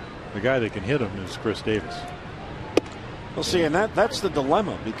the guy that can hit him is Chris Davis. Well, see, and that's the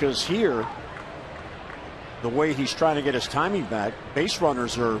dilemma, because here, the way he's trying to get his timing back, base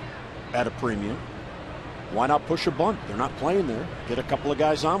runners are at a premium. Why not push a bunt? They're not playing there. Get a couple of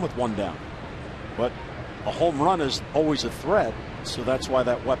guys on with one down. But a home run is always a threat, so that's why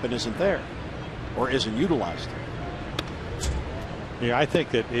that weapon isn't there or isn't utilized. Yeah, I think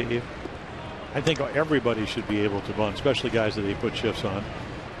that I think everybody should be able to bunt, especially guys that they put shifts on.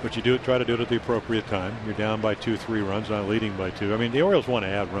 But you try to do it at the appropriate time. You're down by 2-3 runs, not leading by 2. I mean, the Orioles want to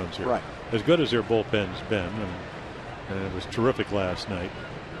add runs here. Right. As good as their bullpen's been, and it was terrific last night.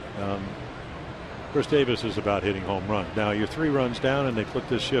 Chris Davis is about hitting home runs. Now you're 3 runs down, and they put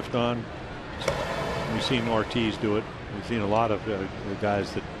this shift on. We've seen Ortiz do it. We've seen a lot of the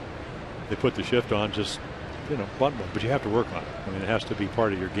guys that they put the shift on, just bunt one. But you have to work on it. I mean, it has to be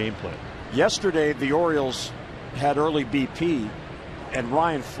part of your game plan. Yesterday, the Orioles had early BP, and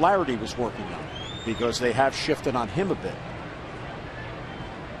Ryan Flaherty was working on it because they have shifted on him a bit.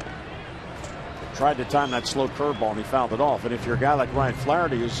 Tried to time that slow curveball, and he fouled it off. And if you're a guy like Ryan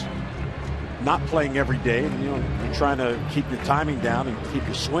Flaherty who's not playing every day, and you're trying to keep your timing down and keep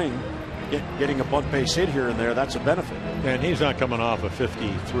your swing, getting a bunt base hit here and there, that's a benefit. And he's not coming off a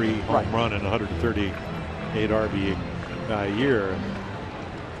 53 home run and 138 RBI a year.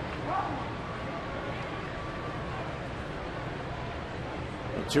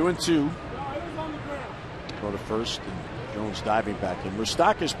 2-2. Go to first, and Jones diving back in.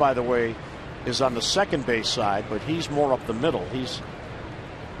 Moustakas, by the way, is on the second base side, but he's more up the middle. He's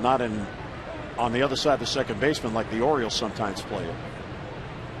not on the other side of the second baseman like the Orioles sometimes play it.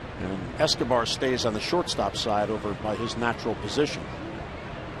 And Escobar stays on the shortstop side over by his natural position.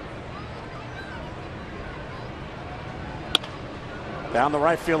 Down the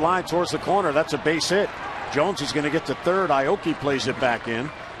right field line towards the corner. That's a base hit. Jones is going to get to third. Aoki plays it back in.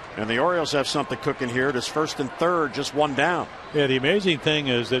 And the Orioles have something cooking here. It is first and third, just one down. Yeah, the amazing thing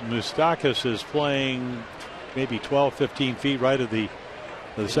is that Moustakas is playing maybe 12, 15 feet right of the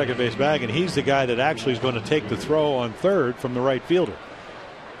second base bag, and he's the guy that actually is going to take the throw on third from the right fielder.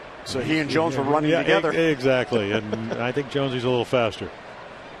 So he and Jones were running together. Exactly, and I think Jonesy's a little faster.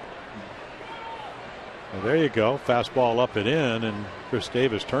 Well, there you go. Fastball up and in, and Chris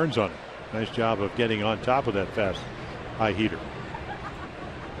Davis turns on it. Nice job of getting on top of that fast high heater.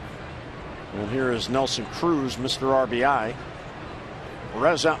 And here is Nelson Cruz, Mr. RBI.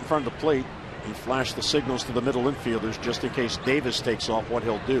 Perez out in front of the plate. He flashed the signals to the middle infielders just in case Davis takes off, what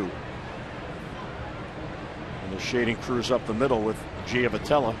he'll do. And they're shading Cruz up the middle with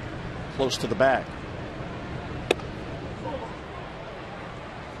Giavotella close to the bag.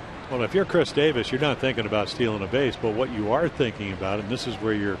 Well, if you're Chris Davis, you're not thinking about stealing a base, but what you are thinking about, and this is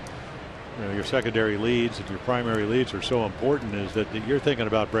where your secondary leads and your primary leads are so important, is that you're thinking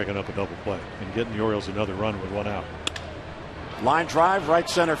about breaking up a double play and getting the Orioles another run with one out. Line drive, right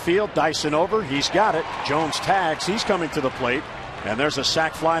center field. Dyson over. He's got it. Jones tags. He's coming to the plate. And there's a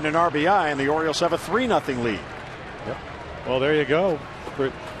sac fly and an RBI, and the Orioles have a 3-0 lead. Yep. Well, there you go.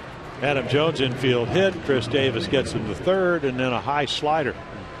 Adam Jones infield hit. Chris Davis gets him to third, and then a high slider.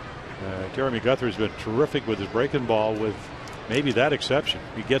 Jeremy Guthrie's been terrific with his breaking ball, with maybe that exception.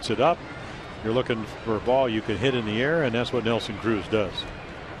 He gets it up. You're looking for a ball you can hit in the air, and that's what Nelson Cruz does.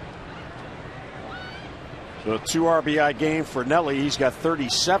 So a 2 RBI game for Nelly. He's got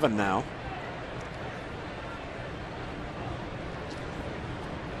 37 now.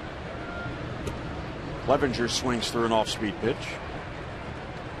 Clevenger swings through an off-speed pitch.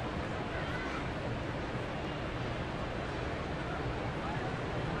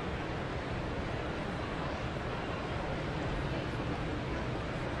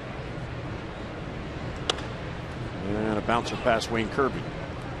 bouncer past Wayne Kirby.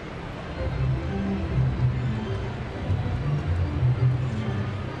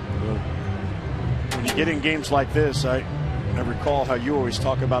 When you get in games like this, I recall how you always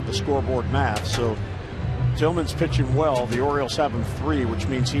talk about the scoreboard math. So Tillman's pitching well. The Orioles have him 3, which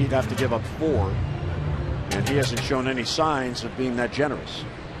means he'd have to give up 4. And he hasn't shown any signs of being that generous.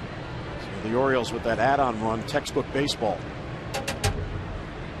 So the Orioles with that add-on run, textbook baseball.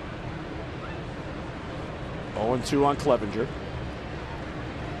 0-2 on Clevenger.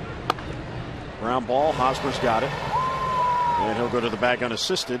 Ground ball. Hosmer's got it. And he'll go to the bag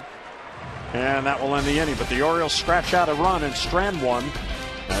unassisted. And that will end the inning. But the Orioles scratch out a run and strand one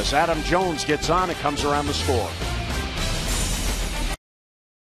as Adam Jones gets on and comes around the score.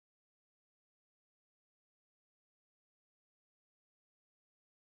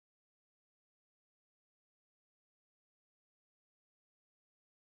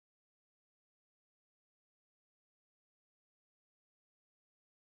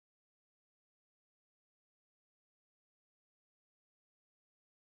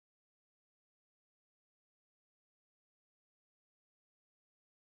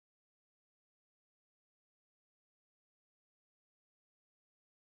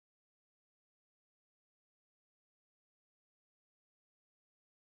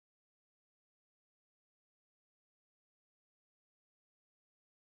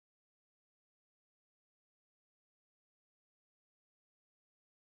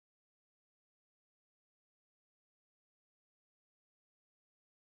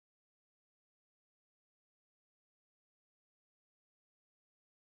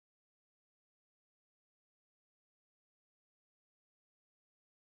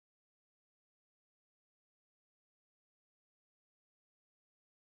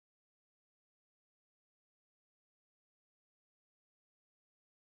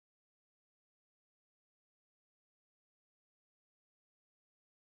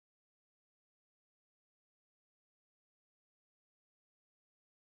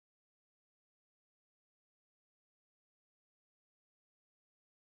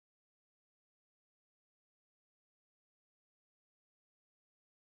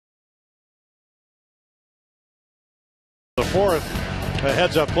 The fourth, a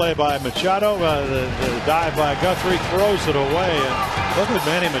heads-up play by Machado. The dive by Guthrie throws it away. And look at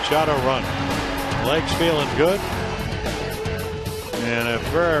Manny Machado run. Legs feeling good. And a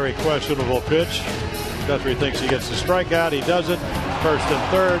very questionable pitch. Guthrie thinks he gets the strikeout. He doesn't. First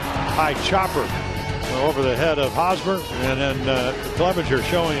and third. High chopper over the head of Hosmer. And then Clevenger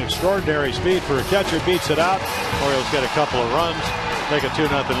showing extraordinary speed for a catcher. Beats it out. Orioles get a couple of runs. Take a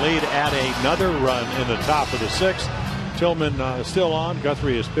 2-0 lead. Add another run in the top of the 6th. Tillman still on.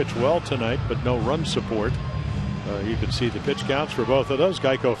 Guthrie has pitched well tonight, but no run support. You can see the pitch counts for both of those.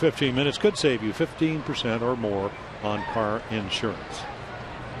 Geico 15 minutes could save you 15% or more on car insurance.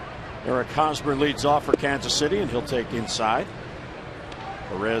 Eric Hosmer leads off for Kansas City, and he'll take inside.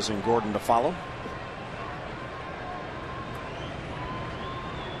 Perez and Gordon to follow.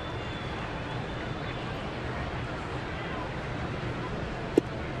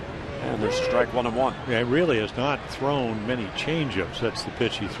 And there's strike 1-1. Yeah, he really has not thrown many changeups. That's the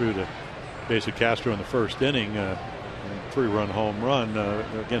pitch he threw to Basic Castro in the first inning. 3-run home run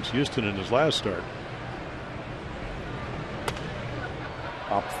against Houston in his last start.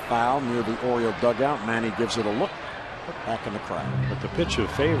 Up foul near the Oriole dugout. Manny gives it a look. Back in the crowd. But the pitch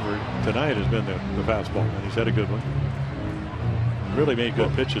of favor tonight has been the fastball, and he's had a good one. Really made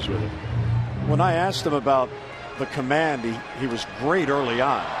good pitches with it. When I asked him about the command, he was great early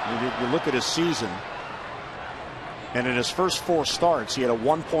on. You look at his season, and in his first 4 starts, he had a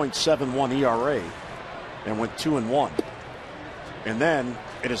 1.71 ERA and went 2-1. And then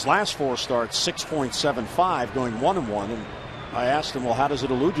in his last 4 starts, 6.75, going 1-1. And I asked him, well, how does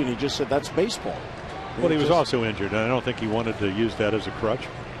it elude you? And he just said, that's baseball. Well, he was also injured, and I don't think he wanted to use that as a crutch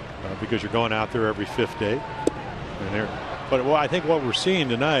because you're going out there every 5th day. But I think what we're seeing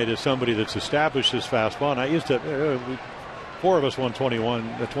tonight is somebody that's established his fastball. And I used to, 4 of us won 20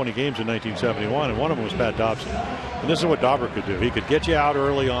 games in 1971, and one of them was Pat Dobson. And this is what Dauber could do. He could get you out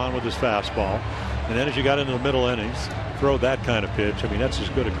early on with his fastball, and then as you got into the middle innings, throw that kind of pitch. I mean, that's as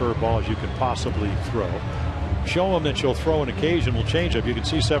good a curveball as you can possibly throw. Show him that you'll throw an occasional changeup. You can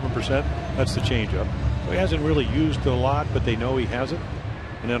see 7%. That's the changeup. So he hasn't really used it a lot, but they know he has it.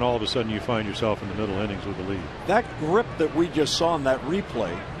 And then all of a sudden you find yourself in the middle innings with the lead. That grip that we just saw in that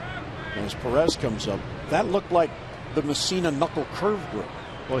replay, as Perez comes up, that looked like the Messina knuckle curve grip.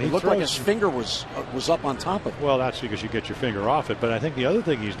 Well, he looked like his finger was up on top of it. Well, that's because you get your finger off it. But I think the other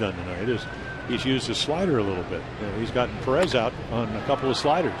thing he's done tonight is he's used his slider a little bit. He's gotten Perez out on a couple of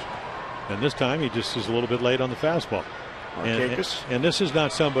sliders. And this time he just is a little bit late on the fastball. And this is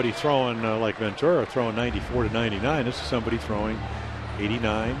not somebody throwing like Ventura, throwing 94 to 99. This is somebody throwing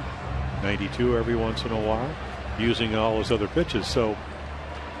 89, 92 every once in a while, using all his other pitches. So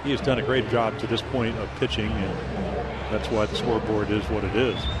he has done a great job to this point of pitching, and that's why the scoreboard is what it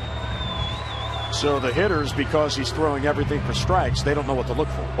is. So the hitters, because he's throwing everything for strikes, they don't know what to look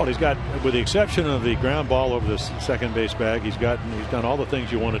for. Well, he's got, with the exception of the ground ball over the second base bag, he's done all the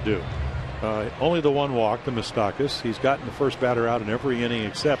things you want to do. Only the one walk, the Moustakas. He's gotten the first batter out in every inning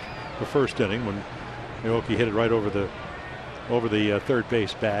except the first inning when Milwaukee hit it right over the third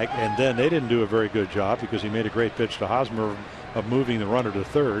base bag, and then they didn't do a very good job because he made a great pitch to Hosmer of moving the runner to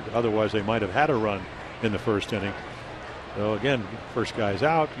third. Otherwise, they might have had a run in the first inning. So again, first guy's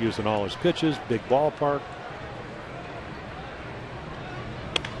out, using all his pitches, big ballpark.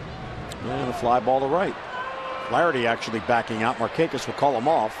 And a fly ball to right. Flaherty actually backing out. Markakis will call him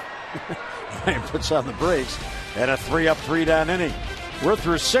off. And puts on the brakes. And a 3-up, 3-down inning. We're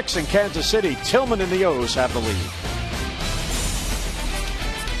through 6 in Kansas City. Tillman and the O's have the lead.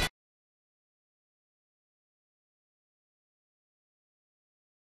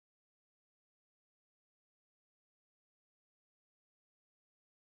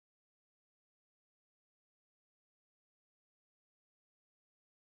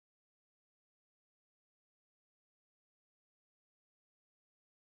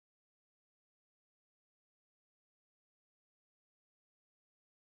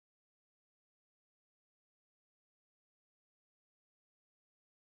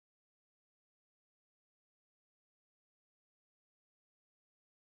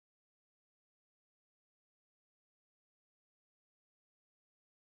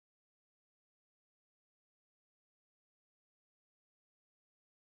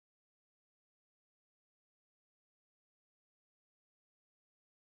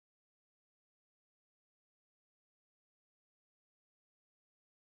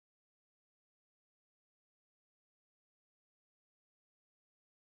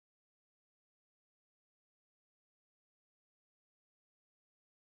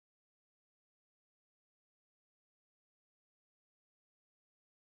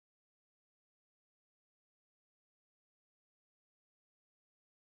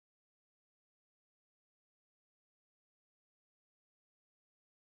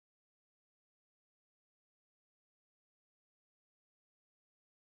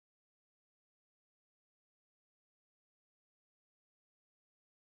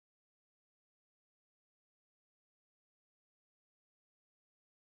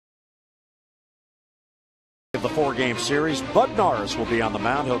 The 4-game series. Bud Norris will be on the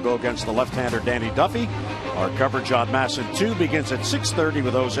mound. He'll go against the left-hander Danny Duffy. Our coverage on MASN 2 begins at 6:30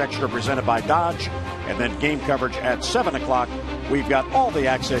 with O's Extra presented by Dodge, and then game coverage at 7 o'clock. We've got all the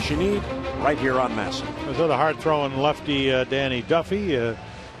access you need right here on MASN. So the hard-throwing lefty Danny Duffy.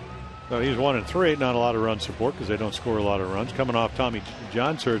 So he's 1-3, not a lot of run support because they don't score a lot of runs. Coming off Tommy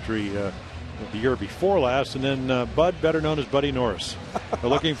John surgery the year before last, and then Bud, better known as Buddy Norris. They're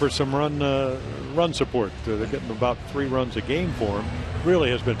looking for some run support. They're getting about 3 runs a game for him.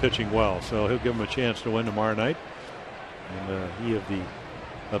 Really has been pitching well, so he'll give him a chance to win tomorrow night. And he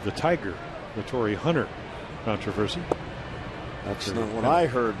of the Tiger, the Torrey Hunter controversy. That's not what I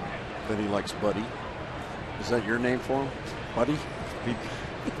heard, that he likes Buddy. Is that your name for him, Buddy?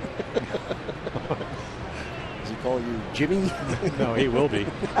 Does he call you Jimmy? No, he will be.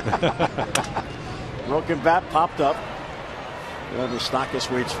 Broken bat popped up. And the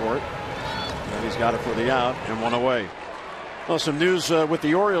Moustakas waits for it. And he's got it for the out and 1 away. Well, some news with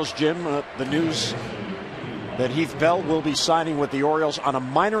the Orioles, Jim. The news that Heath Bell will be signing with the Orioles on a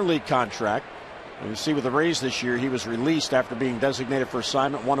minor league contract. And you see with the Rays this year, he was released after being designated for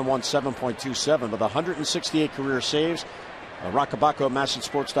assignment, 1-1-7.27 with 168 career saves. Rockabacco of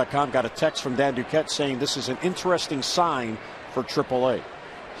MASNsports.com got a text from Dan Duquette saying this is an interesting sign for AAA.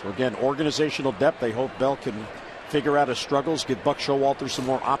 So again, organizational depth. They hope Bell can figure out his struggles, get Buck Showalter some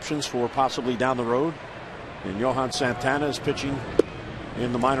more options for possibly down the road. And Johan Santana is pitching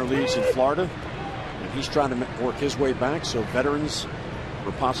in the minor leagues in Florida, and he's trying to work his way back. So veterans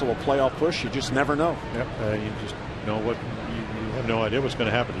for possible playoff push, you just never know. Yep, you just know what you have no idea what's going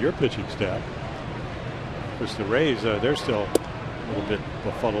to happen to your pitching staff. Because the Rays, they're still a little bit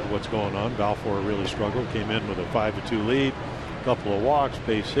befuddled what's going on. Balfour really struggled, came in with a 5-2 lead, a couple of walks,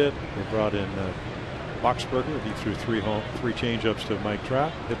 base hit. They brought in Boxberger. He threw three changeups to Mike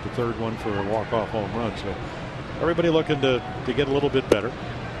Trout, hit the third one for a walk-off home run. So everybody looking to get a little bit better.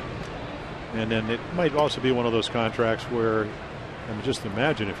 And then it might also be one of those contracts where, I mean, just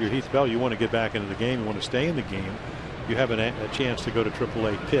imagine if you're Heath Bell, you want to get back into the game, you want to stay in the game. You have a chance to go to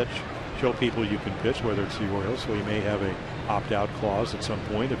AAA pitch, show people you can pitch, whether it's the Orioles. So he may have a opt-out clause at some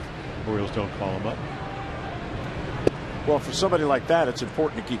point if the Orioles don't call him up. Well, for somebody like that, it's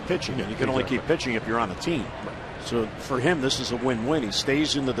important to keep pitching, and you can only keep pitching if you're on a team. So for him, this is a win-win. He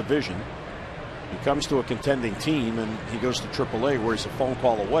stays in the division. He comes to a contending team, and he goes to AAA, where he's a phone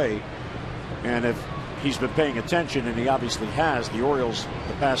call away. And if he's been paying attention, and he obviously has, the Orioles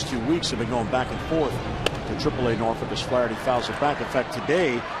the past 2 weeks have been going back and forth to AAA Norfolk as Flaherty fouls it back. In fact,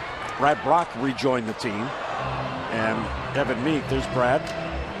 today, Brad Brock rejoined the team, and Evan Meek, there's Brad,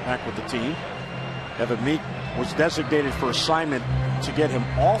 back with the team. Evan Meek was designated for assignment to get him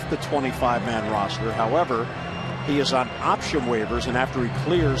off the 25-man roster. However, he is on option waivers, and after he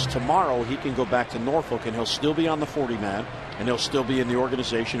clears tomorrow, he can go back to Norfolk, and he'll still be on the 40-man, and he'll still be in the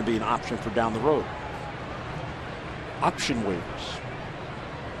organization and be an option for down the road. Option waivers.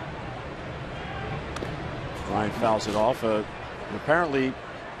 Ryan fouls it off. Apparently,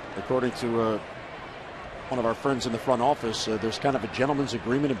 according to one of our friends in the front office, there's kind of a gentleman's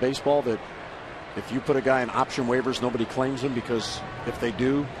agreement in baseball that if you put a guy in option waivers, nobody claims him, because if they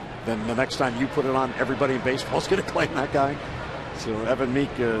do, then the next time you put it on, everybody in baseball is going to claim that guy. So Evan Meek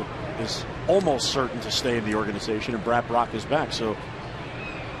is almost certain to stay in the organization, and Brad Brock is back. So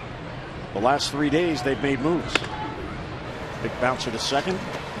the last 3 days, they've made moves. Big bouncer to second,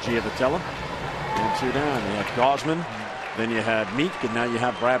 Giavotella, and 2 down. You had Gausman, then you had Meek, and now you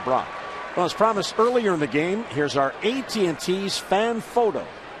have Brad Brock. Well, as promised earlier in the game, here's our AT&T's fan photo.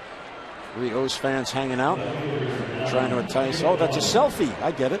 3 O's fans hanging out, trying to entice. Oh, that's a selfie.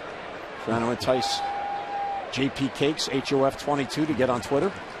 I get it. Trying to entice JP Cakes, HOF22, to get on Twitter.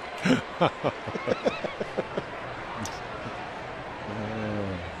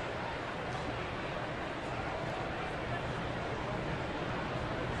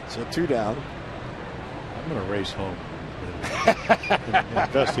 So 2 down. I'm going to race home and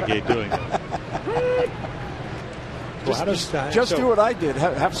investigate doing that. Well, just do what I did.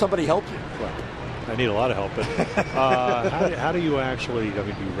 Have somebody help you. Well, I need a lot of help. But how do you actually? I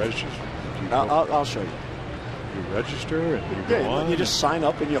mean, do you register? I'll show you. You register and you go on. You just sign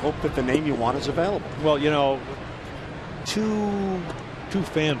up and you hope that the name you want is available. Well, you know, two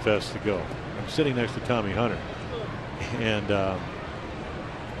fan fests ago, I'm sitting next to Tommy Hunter, and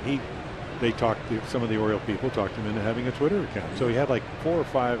they talked. Some of the Oriole people talked him into having a Twitter account. So he had like 400 or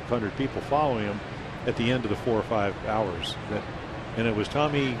 500 people following him at the end of the 4 or 5 hours. And it was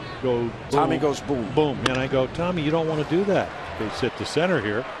Tommy go boom, Tommy goes boom. Boom. And I go, Tommy, you don't want to do that. They sit to center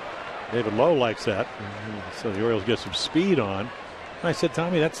here. David Lowe likes that. So the Orioles get some speed on. And I said,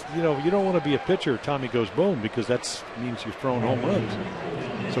 Tommy, that's, you know, you don't want to be a pitcher. Tommy goes boom, because that means you're throwing home runs.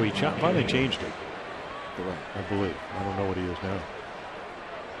 So he finally changed it. I believe. I don't know what he is now.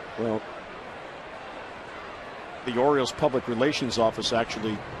 Well, the Orioles public relations office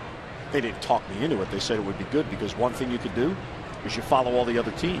actually, they didn't talk me into it. They said it would be good, because one thing you could do is you follow all the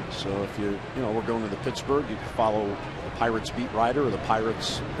other teams. So if you we're going to the Pittsburgh, you can follow the Pirates beat writer or the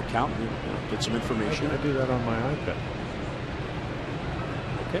Pirates account and get some information. I do that on my iPad.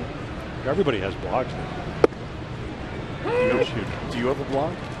 Okay. Everybody has blogs now. Do you have a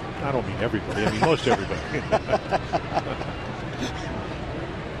blog? I don't mean everybody. I mean most everybody.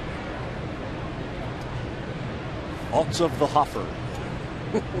 Alts of the Hoffer.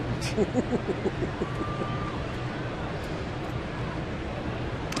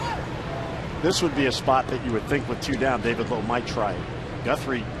 This would be a spot that you would think with 2 down, David Lowe might try it.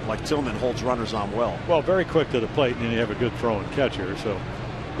 Guthrie, like Tillman, holds runners on well. Well, very quick to the plate, and then you have a good throwing catcher. So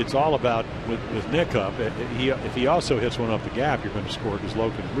it's all about, with Nick up, if he also hits one up the gap, you're going to score, because Lowe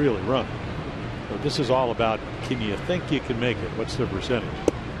can really run. So this is all about, can you think you can make it? What's the percentage?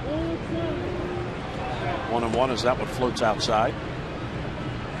 1-1 as that one floats outside.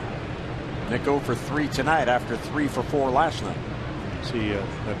 Nick 0 for 3 tonight after 3 for 4 last night. See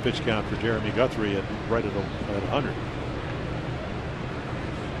that pitch count for Jeremy Guthrie right at 100.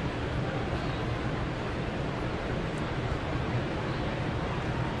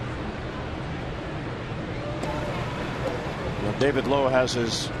 Well, David Lowe has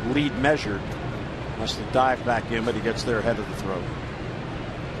his lead measured. Has to dive back in, but he gets there ahead of the throw.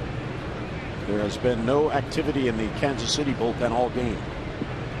 There has been no activity in the Kansas City bullpen all game.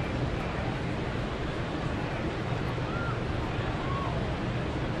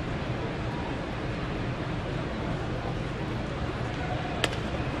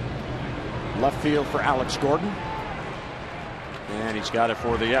 Left field for Alex Gordon. And he's got it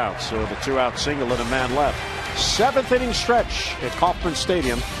for the out. So the 2-out single and a man left. 7th inning stretch at Kauffman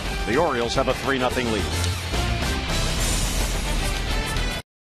Stadium. The Orioles have a 3-0 lead.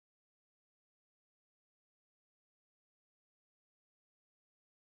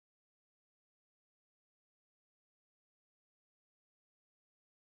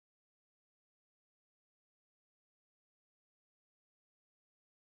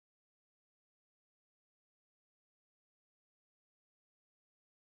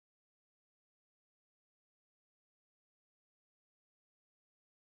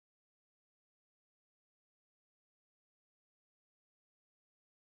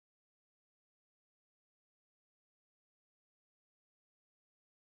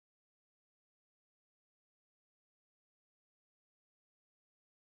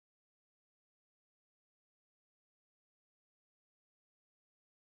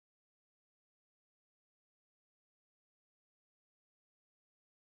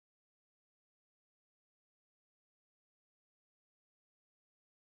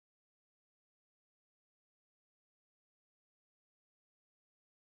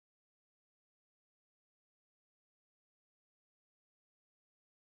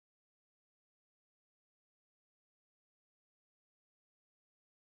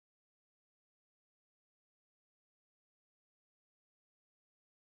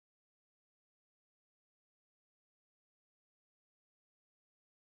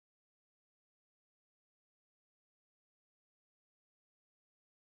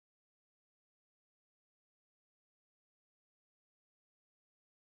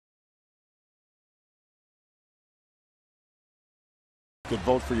 could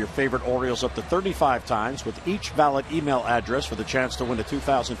vote for your favorite Orioles up to 35 times with each valid email address for the chance to win a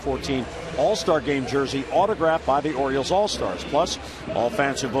 2014 All-Star Game jersey autographed by the Orioles All-Stars. Plus, all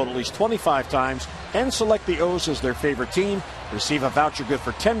fans who vote at least 25 times and select the O's as their favorite team receive a voucher good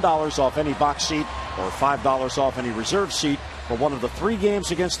for $10 off any box seat or $5 off any reserve seat for one of the 3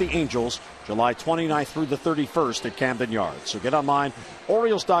 games against the Angels, July 29th through the 31st at Camden Yards. So get online,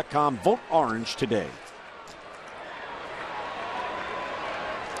 Orioles.com, vote orange today.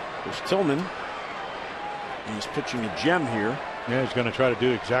 There's Tillman. He's pitching a gem here. Yeah, he's going to try to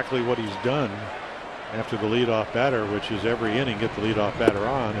do exactly what he's done after the leadoff batter, which is every inning get the leadoff batter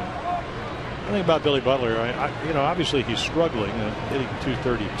on. And the thing about Billy Butler, obviously he's struggling, hitting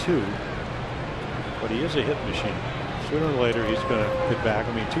 .232, but he is a hit machine. Sooner or later he's going to hit back.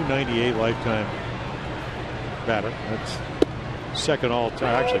 I mean, .298 lifetime batter. That's second all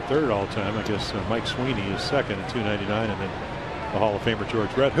time, actually third all time. I guess Mike Sweeney is second at .299, and then the Hall of Famer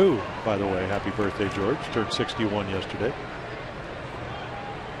George Brett, who, by the way, happy birthday, George, turned 61 yesterday.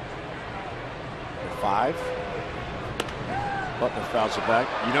 5. Butler fouls it back.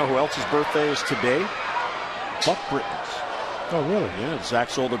 You know who else's birthday is today? Buck Britton's. Oh, really? Yeah, it's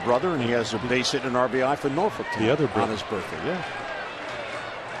Zach's older brother, and he has a base hit and RBI for Norfolk tonight, the other on his birthday. Yeah.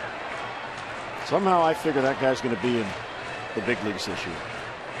 Somehow I figure that guy's going to be in the big leagues this year.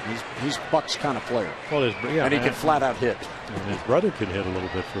 He's Buck's kind of player. Well, and he can flat out hit. And his brother can hit a little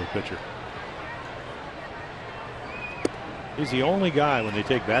bit for a pitcher. He's the only guy when they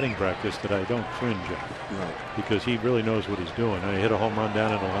take batting practice that I don't cringe at. Right. Because he really knows what he's doing. I hit a home run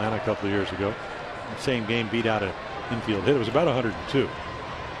down in Atlanta a couple of years ago. The same game, beat out an infield hit. It was about 102.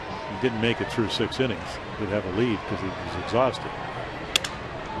 He didn't make it through 6 innings. He'd have a lead because he was exhausted.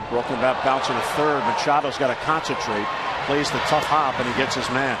 Broken bat bouncing to third. Machado's got to concentrate. Plays the tough hop, and he gets his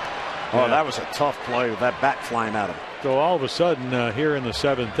man. Oh, that was a tough play with that bat flying at him. So all of a sudden, here in the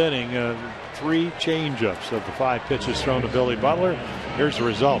 7th inning, 3 changeups of the 5 pitches thrown to Billy Butler. Here's the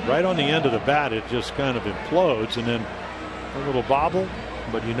result. Right on the end of the bat, it just kind of implodes, and then a little bobble,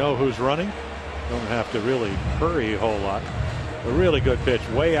 but you know who's running. Don't have to really hurry a whole lot. A really good pitch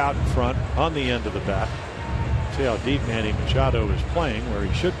way out in front on the end of the bat. See how deep Manny Machado is playing, where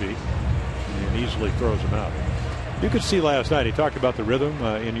he should be, and easily throws him out. You could see last night, he talked about the rhythm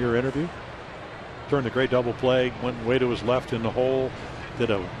in your interview. Turned a great double play, went way to his left in the hole, did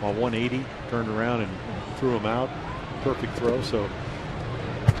a 180, turned around and threw him out. Perfect throw. So,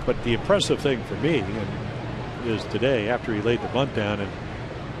 but the impressive thing for me is today, after he laid the bunt down and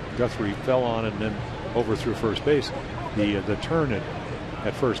Guthrie fell on and then overthrew first base, the turn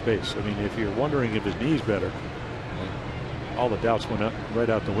at first base. I mean, if you're wondering if his knee's better, all the doubts went up right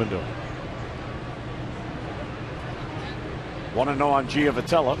out the window. 1-0 on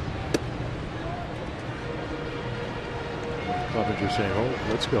Giavotella. Clevenger saying, "Oh,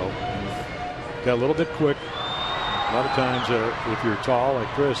 let's go." Got a little bit quick. A lot of times, if you're tall like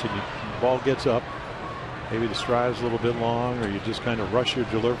Chris and the ball gets up, maybe the stride's a little bit long, or you just kind of rush your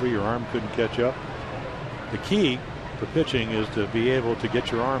delivery, your arm couldn't catch up. The key for pitching is to be able to get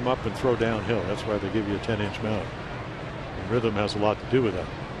your arm up and throw downhill. That's why they give you a 10-inch mound. And rhythm has a lot to do with that.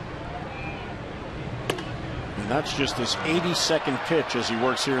 And that's just his 82nd pitch as he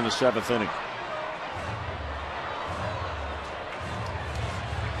works here in the 7th inning.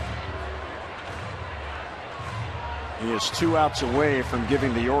 He is 2 outs away from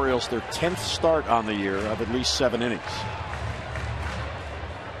giving the Orioles their 10th start on the year of at least 7 innings.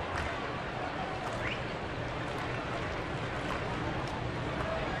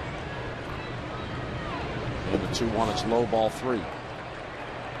 And the 2-1, it's low, ball 3.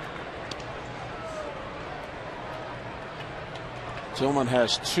 Tillman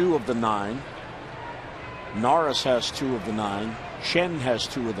has 2 of the 9. Norris has 2 of the 9. Chen has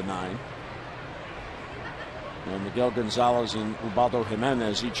 2 of the 9. And Miguel Gonzalez and Ubaldo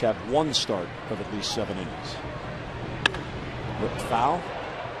Jimenez each have 1 start of at least 7 innings. Whipped foul.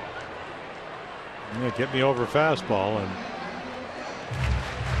 Yeah, get me over fastball, and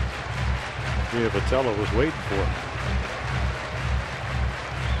Giavotella was waiting for it.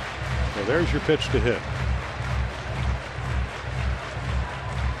 So there's your pitch to hit.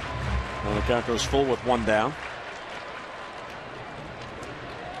 And the count goes full with 1 down.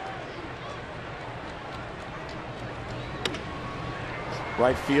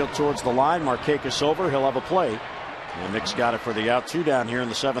 Right field towards the line. Markakis over. He'll have a play. And Nick's got it for the out. 2 down here in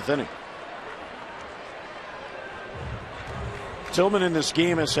the 7th inning. Tillman in this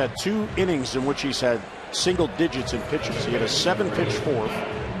game has had 2 innings in which he's had single digits in pitches. He had a 7-pitch 4th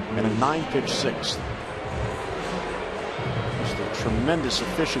and a 9-pitch 6th. Just a tremendous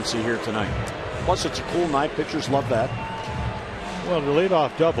efficiency here tonight. Plus, it's a cool night. Pitchers love that. Well, the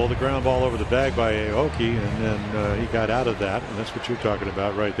leadoff double, the ground ball over the bag by Aoki, and then he got out of that, and that's what you're talking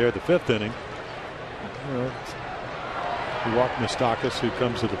about right there. The 5th inning. He walked Moustakas, who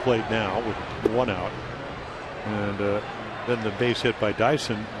comes to the plate now with 1 out, and then the base hit by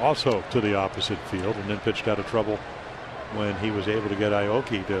Dyson, also to the opposite field, and then pitched out of trouble when he was able to get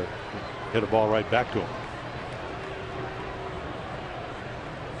Aoki to hit a ball right back to him.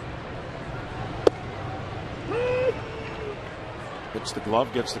 Hits the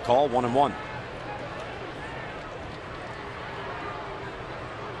glove, gets the call, 1-1.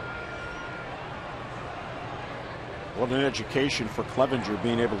 What an education for Clevenger,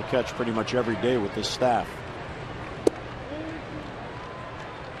 being able to catch pretty much every day with this staff.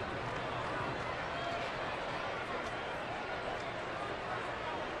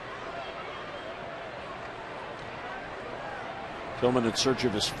 Tillman in search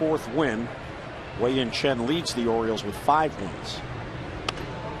of his 4th win. Wei-Yin Chen leads the Orioles with 5 wins.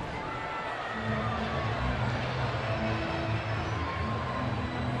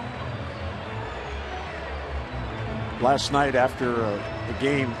 Last night after the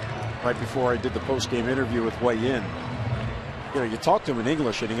game, right before I did the post-game interview with Wei-Yin, you talk to him in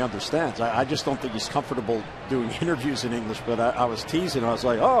English and he understands. I just don't think he's comfortable doing interviews in English, but I was teasing. I was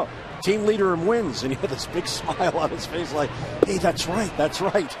like, oh, team leader in wins. And he had this big smile on his face like, hey, that's right, that's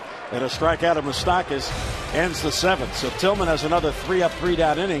right. And a strikeout of Moustakas ends the 7th. So Tillman has another 3-up,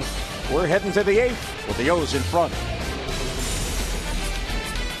 3-down inning. We're heading to the 8th with the O's in front.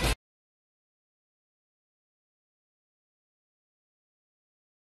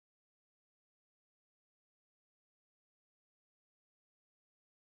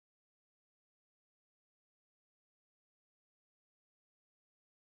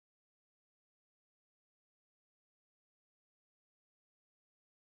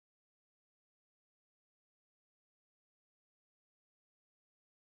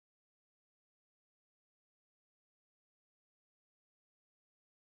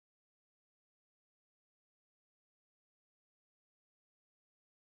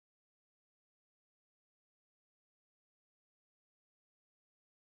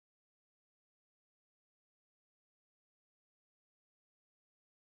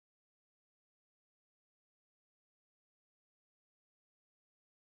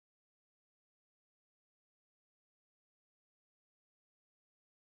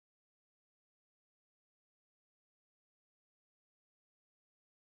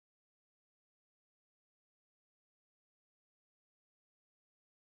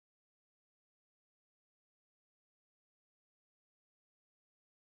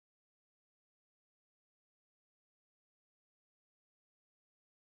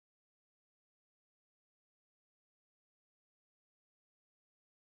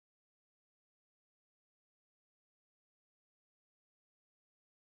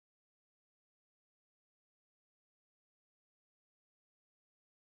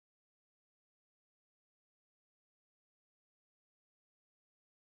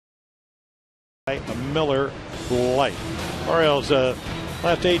 Miller Lite. Orioles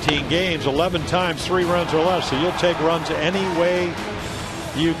last 18 games, 11 times 3 runs or less. So you'll take runs any way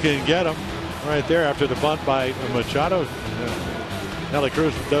you can get them. Right there after the bunt by Machado. Nelly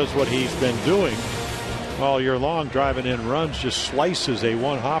Cruz does what he's been doing all year long, driving in runs, just slices a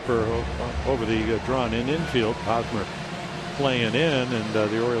one-hopper over the drawn-in infield. Hosmer playing in, and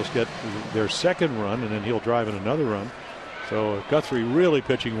the Orioles get their 2nd run, and then he'll drive in another run. So Guthrie really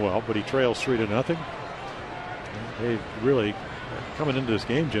pitching well, but he trails 3-0. They really, coming into this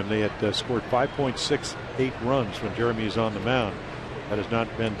game, Jim, they had scored 5.68 runs when Jeremy is on the mound. That has not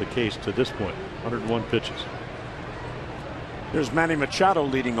been the case to this point. 101 pitches. There's Manny Machado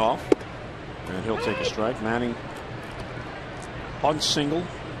leading off, and he'll take a strike. Manny bunt single,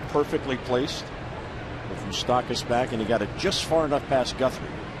 perfectly placed with Moustakas back, and he got it just far enough past Guthrie.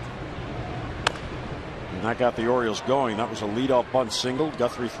 And that got the Orioles going. That was a leadoff bunt single.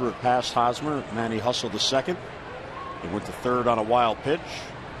 Guthrie threw it past Hosmer. Manny hustled the 2nd. He went to 3rd on a wild pitch.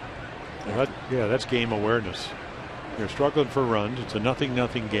 Yeah, that's game awareness. They're struggling for runs. It's a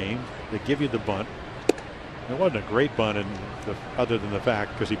 0-0 game. They give you the bunt. It wasn't a great bunt, other than the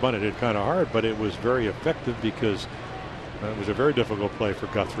fact because he bunted it kind of hard, but it was very effective because it was a very difficult play for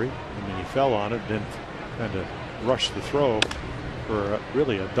Guthrie. I mean, he fell on it, then kind of rushed the throw for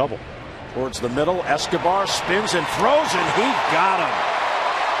really a double. Towards the middle, Escobar spins and throws, and he got him.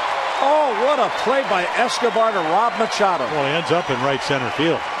 Oh, what a play by Escobar to Rob Machado. Well, he ends up in right center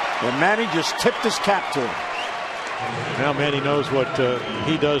field. And Manny just tipped his cap to him. Now Manny knows what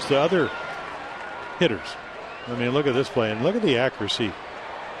he does to other hitters. I mean, look at this play, and look at the accuracy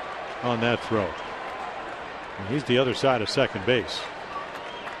on that throw. And he's the other side of second base.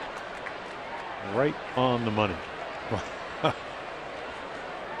 Right on the money.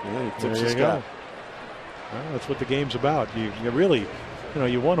 Yeah, he tips there his you go. guy. Well, that's what the game's about. You really,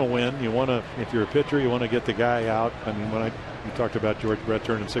 you want to win. You want to, if you're a pitcher, you want to get the guy out. I mean, you talked about George Brett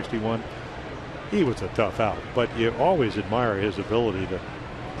turning 61, he was a tough out. But you always admire his ability to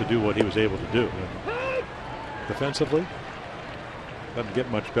do what he was able to do. And defensively, doesn't get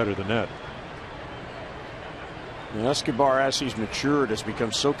much better than that. And Escobar, as he's matured, has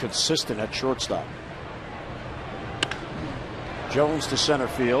become so consistent at shortstop. Jones to center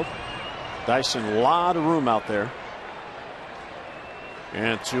field. Dyson, a lot of room out there.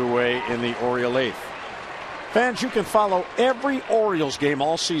 And 2 away in the Oriole eighth. Fans, you can follow every Orioles game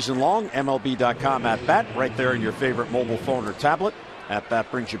all season long. MLB.com at bat, right there in your favorite mobile phone or tablet. At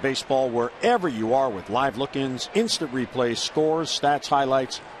Bat brings you baseball wherever you are with live look-ins, instant replays, scores, stats,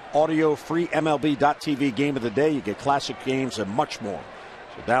 highlights, audio, free MLB.tv game of the day. You get classic games and much more.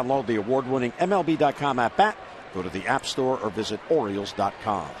 So download the award-winning MLB.com at bat. Go to the App Store or visit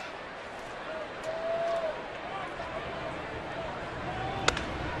Orioles.com.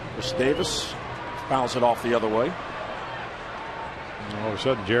 Chris Davis fouls it off the other way. And all of a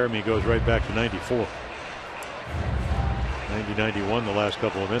sudden, Jeremy goes right back to 94. 90-91 the last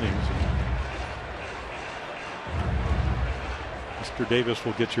couple of innings. Mr. Davis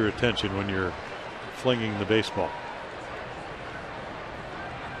will get your attention when you're flinging the baseball.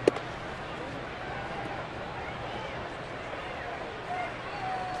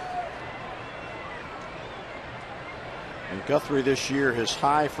 And Guthrie this year, his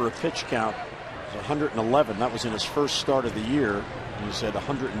high for a pitch count is 111. That was in his first start of the year. And he's at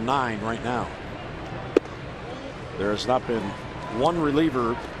 109 right now. There has not been one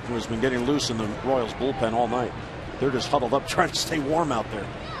reliever who has been getting loose in the Royals bullpen all night. They're just huddled up trying to stay warm out there.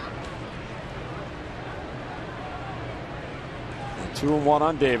 And 2-1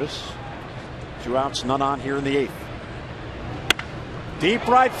 on Davis. 2 outs, none on here in the eighth. Deep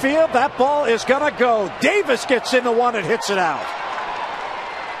right field. That ball is going to go. Davis gets in the one and hits it out.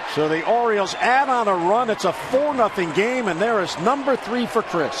 So the Orioles add on a run. It's a 4-0 game, and there is number 3 for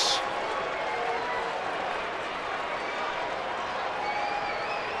Chris.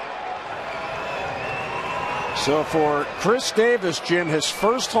 So for Chris Davis, Jim, his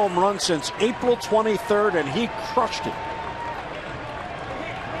first home run since April 23rd, and he crushed it.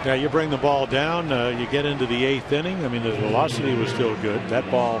 Yeah, you bring the ball down, you get into the 8th inning. I mean, the velocity was still good. That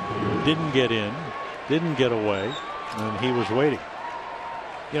ball didn't get in, didn't get away, and he was waiting.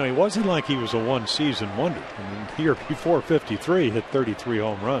 He wasn't like he was a one-season wonder. I mean, year before 53, hit 33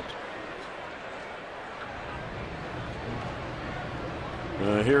 home runs.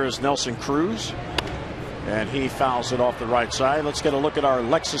 Here is Nelson Cruz. And he fouls it off the right side. Let's get a look at our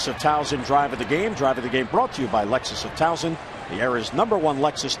Lexus of Towson drive of the game. Drive of the game brought to you by Lexus of Towson, the area's #1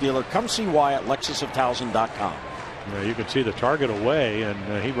 Lexus dealer. Come see why at LexusofTowson.com. You can see the target away,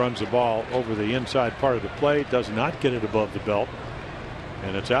 and he runs the ball over the inside part of the plate, does not get it above the belt,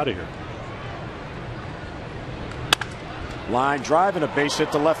 and it's out of here. Line drive and a base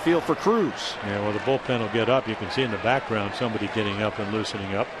hit to left field for Cruz. Yeah, well, the bullpen will get up. You can see in the background somebody getting up and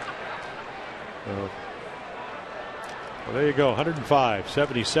loosening up. Well, there you go. 105.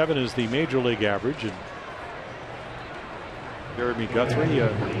 77 is the major league average. And Jeremy Guthrie,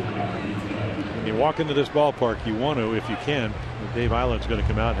 when you walk into this ballpark, you want to, if you can. Dave Island's going to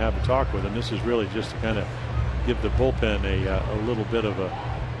come out and have a talk with him. This is really just to kind of give the bullpen a little bit of a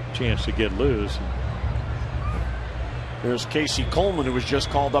chance to get loose. There's Casey Coleman, who was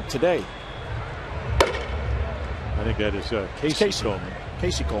just called up today. I think that is Casey Coleman.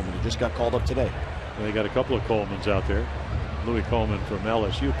 Casey Coleman, who just got called up today. Well, they got a couple of Colemans out there. Louis Coleman from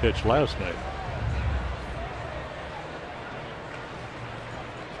LSU pitched last night.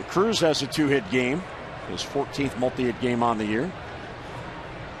 So Cruz has a 2-hit game, his 14th multi-hit game on the year.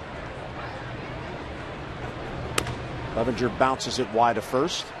 Clevenger bounces it wide to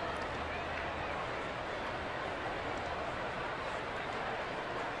first.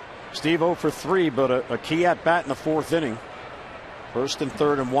 Steve 0 for 3, but a key at bat in the 4th inning. 1st and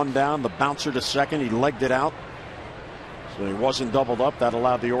 3rd and 1 down. The bouncer to second. He legged it out. So he wasn't doubled up. That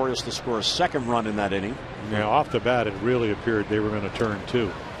allowed the Orioles to score a 2nd run in that inning. Now, off the bat, it really appeared they were going to turn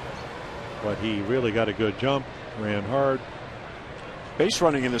 2. But he really got a good jump, ran hard. Base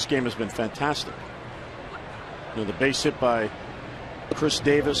running in this game has been fantastic. The base hit by Chris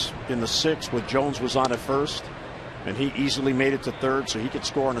Davis in the 6th with Jones was on at first. And he easily made it to 3rd, so he could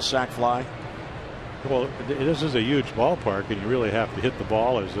score on a sac fly. Well, this is a huge ballpark, and you really have to hit the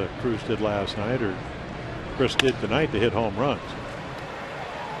ball as Cruz did last night, or Chris did tonight, to hit home runs.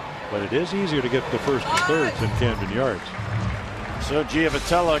 but it is easier to get the first and thirds than Camden Yards. So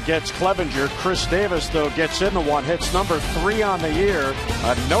Giavotella gets Clevenger. Chris Davis, though, gets into one. Hits number 3 on the year.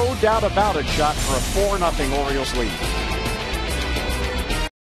 A no doubt about it shot for a 4-0 Orioles lead.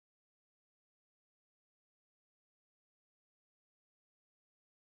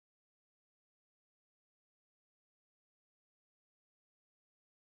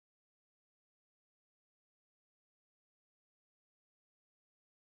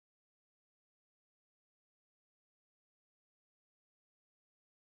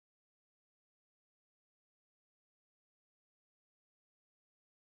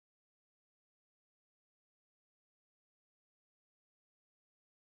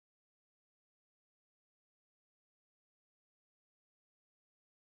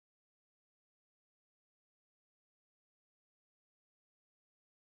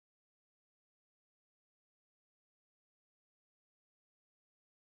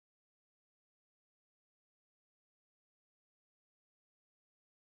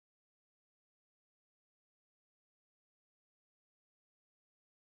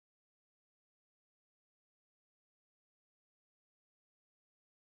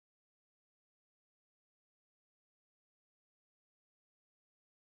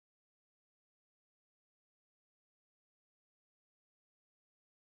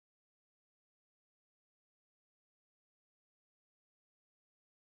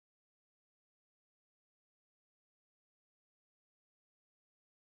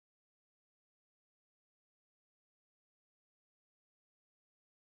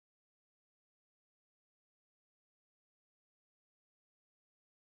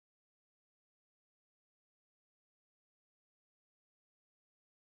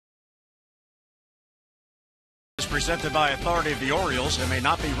 Presented by authority of the Orioles and may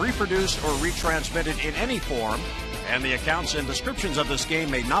not be reproduced or retransmitted in any form, and the accounts and descriptions of this game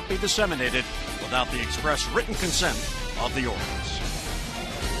may not be disseminated without the express written consent of the Orioles.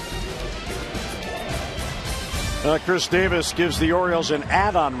 Chris Davis gives the Orioles an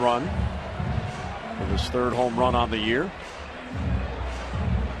add-on run for his 3rd home run on the year.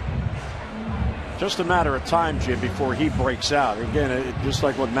 Just a matter of time, Jim, before he breaks out. Again, just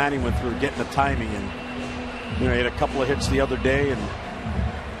like what Manning went through, getting the timing. And he had a couple of hits the other day, and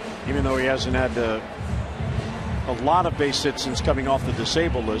even though he hasn't had a lot of base hits since coming off the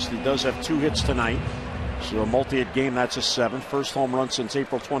disabled list, he does have 2 hits tonight. So a multi-hit game, that's his 7th. First home run since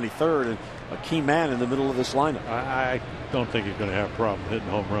April 23rd, and a key man in the middle of this lineup. I don't think he's going to have a problem hitting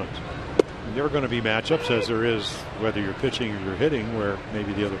home runs. There are going to be matchups, as there is whether you're pitching or you're hitting, where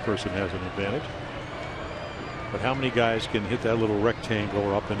maybe the other person has an advantage. But how many guys can hit that little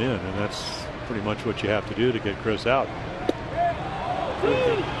rectangle up and in? And that's pretty much what you have to do to get Chris out.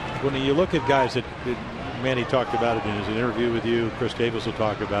 When you look at guys that Manny talked about it in his interview with you, Chris Davis will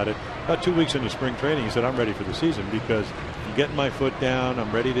talk about it. About 2 weeks into spring training, he said, I'm ready for the season because I'm getting my foot down,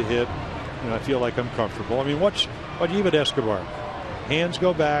 I'm ready to hit, I feel like I'm comfortable. I mean, watch Yves Escobar. Hands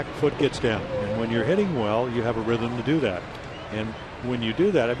go back, foot gets down. And when you're hitting well, you have a rhythm to do that. And when you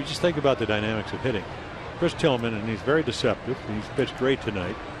do that, I mean, just think about the dynamics of hitting. Chris Tillman, and he's very deceptive, and he's pitched great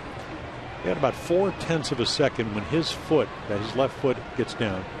tonight. He had about 4/10 of a second when his left foot gets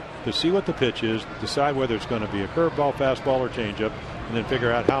down to see what the pitch is, decide whether it's going to be a curveball, fastball, or changeup, and then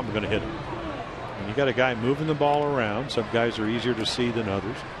figure out how I'm going to hit it. And you got a guy moving the ball around. Some guys are easier to see than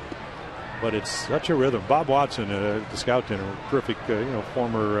others, but it's such a rhythm. Bob Watson at the Scout Dinner, terrific,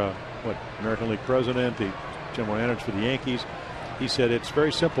 former American League president, the general manager for the Yankees. He said it's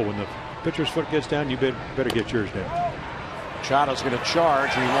very simple. When the pitcher's foot gets down, you better get yours down. Machado's going to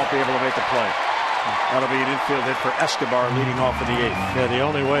charge, and he won't be able to make the play. That'll be an infield hit for Escobar leading off in the 8th. Yeah, the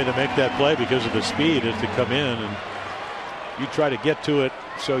only way to make that play because of the speed is to come in and you try to get to it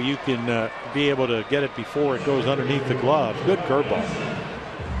so you can be able to get it before it goes underneath the glove. Good curveball.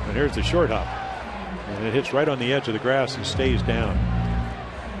 And here's the short hop. And it hits right on the edge of the grass and stays down.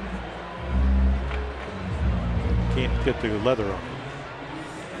 Can't get the leather on.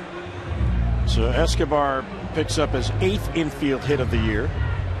 So Escobar picks up his 8th infield hit of the year,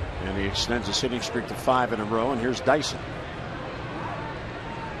 and he extends his hitting streak to 5 in a row. And here's Dyson.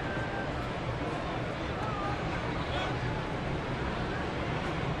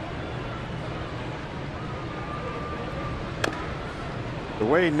 The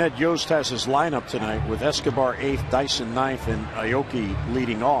way Ned Yost has his lineup tonight, with Escobar 8th, Dyson 9th, and Aoki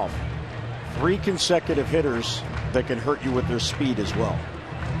leading off, 3 consecutive hitters that can hurt you with their speed as well.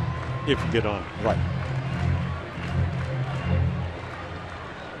 If you get on. Right.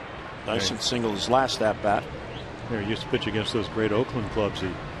 Dyson singled his last at bat. He used to pitch against those great Oakland clubs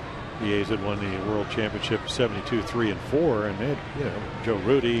he The A's had won the World Championship 72, 3 and 4, and they had, you know, Joe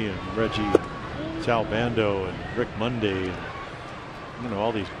Rudy and Reggie, and Sal Bando and Rick Monday, and, you know,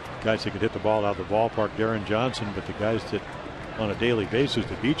 all these guys that could hit the ball out of the ballpark. Darren Johnson, but the guys that on a daily basis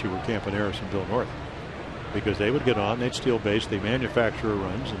that beat you were Campaneris and Bill North, because they would get on, they'd steal base, they manufacture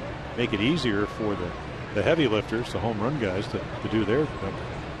runs and make it easier for the heavy lifters, the home run guys, to do their number.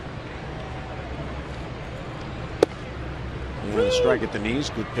 And a strike at the knees,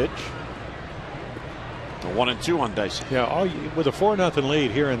 good pitch. A 1-2 on Dyson. Yeah, with a 4-0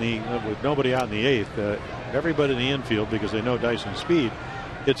 lead here with nobody out in the 8th, everybody in the infield, because they know Dyson's speed,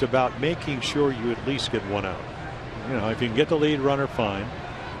 it's about making sure you at least get one out. You know, if you can get the lead runner, fine.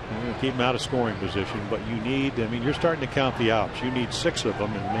 Keep him out of scoring position, but you need, I mean, you're starting to count the outs. You need 6 of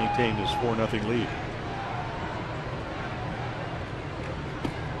them and maintain this 4-0 lead.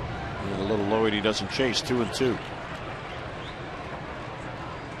 And a little low, he doesn't chase. 2-2.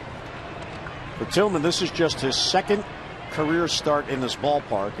 For Tillman, this is just his second career start in this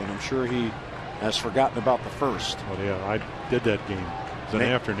ballpark, and I'm sure he has forgotten about the first. Oh yeah, I did that game. It was an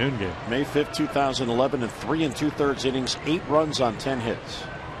afternoon game. May 5th, 2011, in 3 2/3 innings, 8 runs on 10 hits.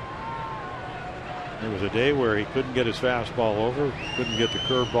 There was a day where he couldn't get his fastball over, couldn't get the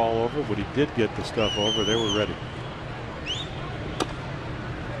curveball over, but he did get the stuff over. They were ready.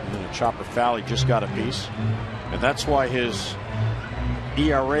 And then a chopper foul, he just got a piece, and that's why his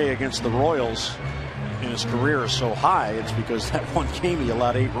ERA against the Royals in his career is so high. It's because that one game he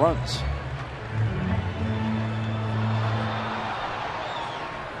allowed 8 runs.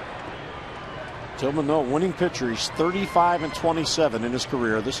 Tillman, though, winning pitcher. He's 35-27 in his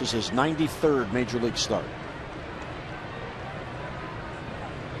career. This is his 93rd major league start.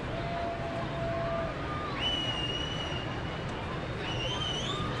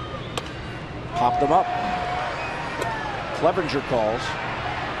 Popped him up. Clevenger calls,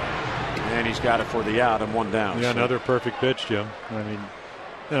 and he's got it for the out and 1 down. Yeah, another perfect pitch, Jim. I mean,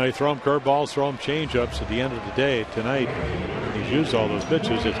 you know, you throw him curveballs, throw him changeups. At the end of the day, tonight, he's used all those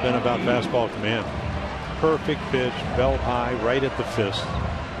pitches. It's been about fastball command. Perfect pitch, belt high, right at the fist.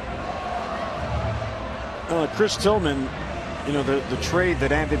 Chris Tillman, you know, the trade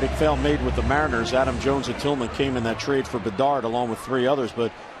that Andy McPhail made with the Mariners, Adam Jones and Tillman came in that trade for Bedard along with 3 others,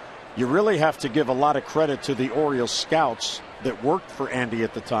 but you really have to give a lot of credit to the Orioles scouts that worked for Andy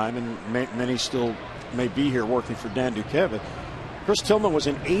at the time, and many still may be here working for Dan Duquette. Chris Tillman was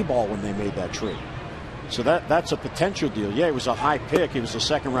an A-ball when they made that trade. So that's a potential deal. Yeah, it was a high pick. He was a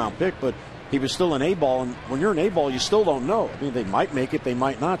 2nd-round pick, but he was still an A-ball. And when you're an A-ball, you still don't know. I mean, they might make it, they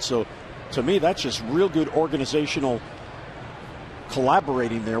might not. So to me, that's just real good organizational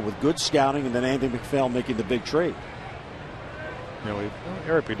collaborating there with good scouting, and then Andy McPhail making the big trade. You know,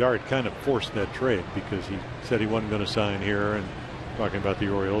 Eric Bedard kind of forced that trade because he said he wasn't going to sign here, and talking about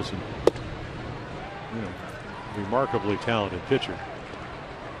the Orioles, and, you know, remarkably talented pitcher.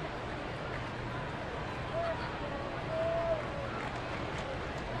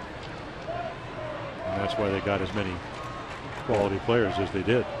 And that's why they got as many quality players as they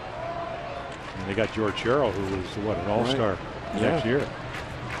did. And they got George Sherrill, who was, what, an all-star next year.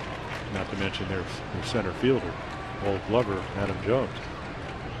 Not to mention their center fielder, old Glover, Adam Jones.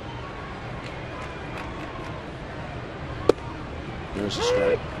 There's a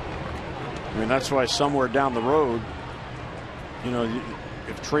strike. I mean, that's why somewhere down the road, you know,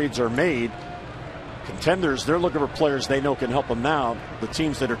 if trades are made, contenders, they're looking for players they know can help them now. The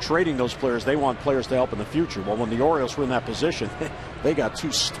teams that are trading those players, they want players to help in the future. Well, when the Orioles were in that position, they got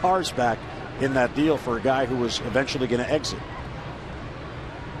 2 stars back in that deal for a guy who was eventually going to exit.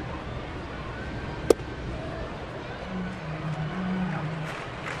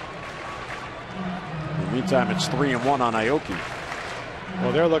 In the meantime, it's 3-1 on Aoki.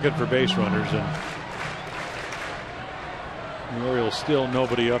 Well, they're looking for base runners, and the Orioles still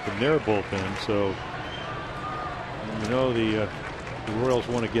nobody up in their bullpen. So, you know, the Orioles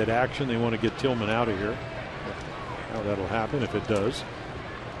want to get action. They want to get Tillman out of here. How that'll happen, if it does,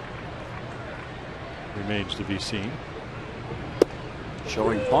 remains to be seen.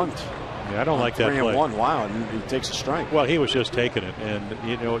 Showing bunt. Yeah, I don't like that play. 3-1. Wow, and he takes a strike. Well, he was just taking it, and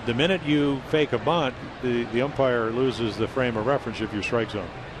you know, the minute you fake a bunt, the umpire loses the frame of reference if you're strike zone.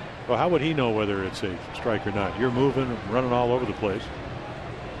 Well, how would he know whether it's a strike or not? You're moving, running all over the place.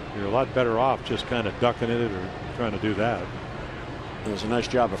 You're a lot better off just kind of ducking it or trying to do that. It was a nice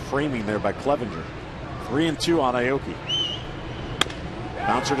job of framing there by Clevenger. 3-2 on Aoki.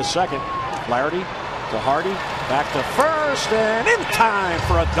 Bouncer to second. Flaherty to Hardy, back to first, and in time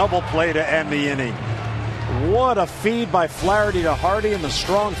for a double play to end the inning. What a feed by Flaherty to Hardy, and the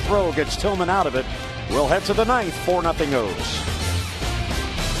strong throw gets Tillman out of it. We'll head to the ninth. 4-0 O's.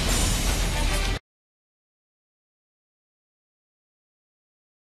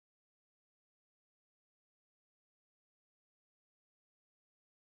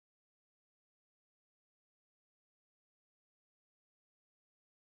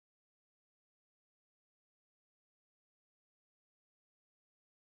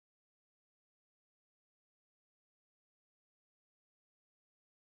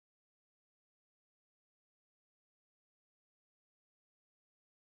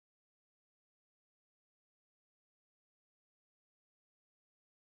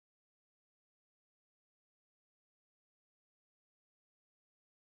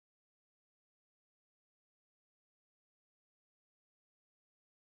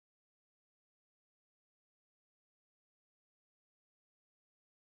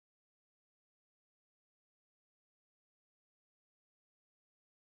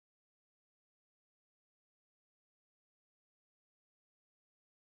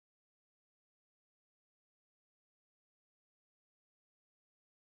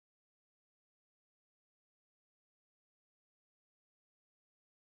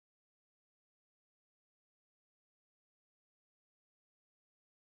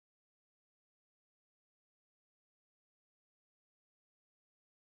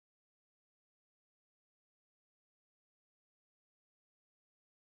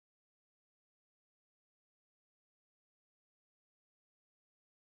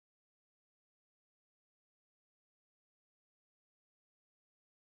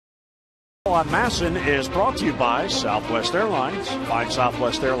 On Masson is brought to you by Southwest Airlines. Find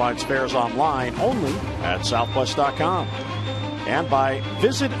Southwest Airlines fares online only at southwest.com. And by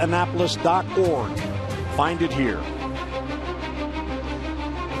visitannapolis.org. Find it here.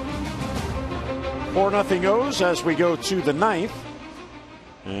 4-0 O's as we go to the ninth.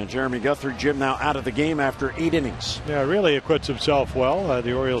 And Jeremy Guthrie, Jim, now out of the game after 8 innings. Yeah, really acquits himself well.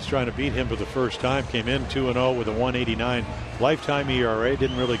 The Orioles trying to beat him for the first time. Came in 2-0 with a 1.89 lifetime ERA.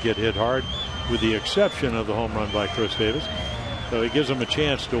 Didn't really get hit hard, with the exception of the home run by Chris Davis. So he gives them a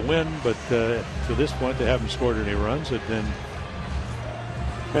chance to win, but to this point they haven't scored any runs.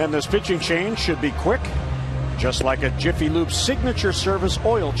 And this pitching change should be quick, just like a Jiffy Lube signature service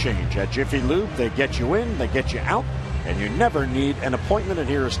oil change. At Jiffy Lube, they get you in, they get you out, and you never need an appointment. And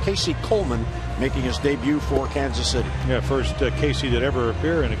here is Casey Coleman making his debut for Kansas City. Yeah, first Casey that ever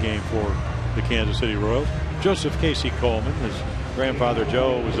appear in a game for the Kansas City Royals. Joseph Casey Coleman. His grandfather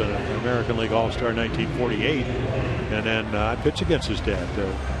Joe was an American League All-Star in 1948, and then I pitched against his dad.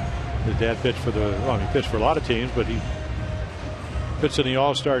 His dad pitched for he pitched for a lot of teams, but he pitched in the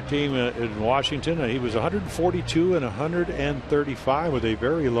All-Star team in Washington. He was 142 and 135 with a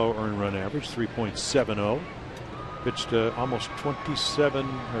very low earned run average, 3.70. Pitched almost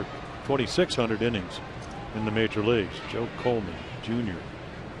 2,600 innings in the major leagues. Joe Coleman Jr.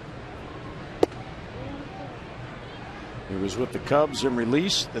 He was with the Cubs and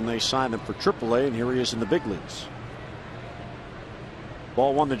released. Then they signed him for AAA, and here he is in the big leagues.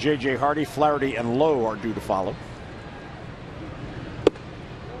 Ball one to J.J. Hardy. Flaherty and Lowe are due to follow.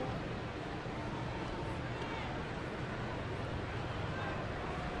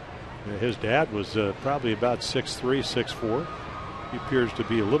 His dad was probably about 6'3", 6'4". He appears to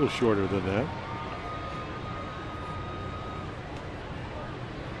be a little shorter than that.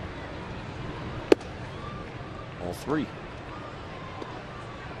 All three.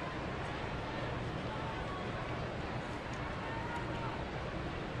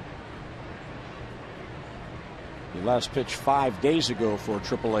 He last pitched 5 days ago for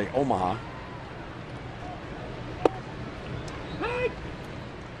AAA Omaha.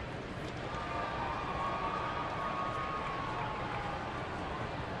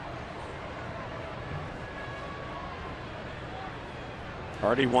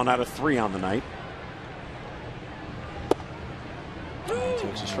 Hardy 1 out of 3 on the night.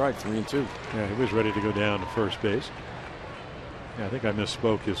 Takes a strike, 3-2. Yeah, he was ready to go down to first base. Yeah, I think I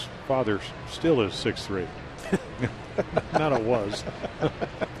misspoke. His father still is 6'3". Not a was.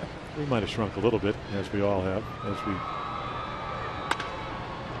 We might have shrunk a little bit, as we all have.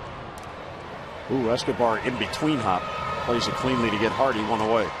 Ooh, Escobar in between hop. Plays it cleanly to get Hardy 1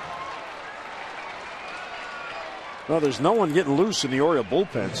 away. Well, there's no one getting loose in the Oriole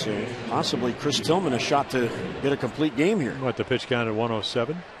bullpen, so possibly Chris Tillman a shot to get a complete game here. What, the pitch count at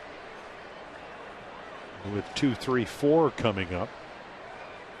 107? With 2, 3, 4 coming up.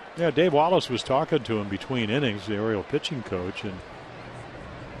 Yeah, Dave Wallace was talking to him between innings, the Oriole pitching coach, and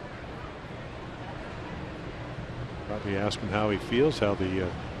probably asked him how he feels, how the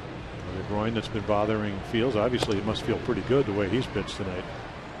groin that's been bothering feels. Obviously, it must feel pretty good the way he's pitched tonight.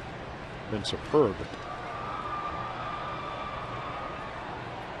 Been superb.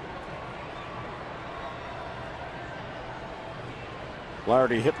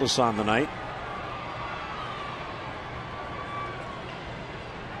 Flaherty hitless on the night.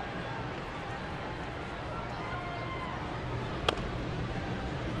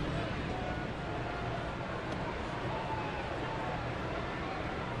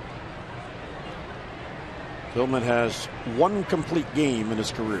 Tillman has 1 complete game in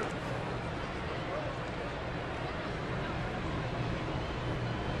his career.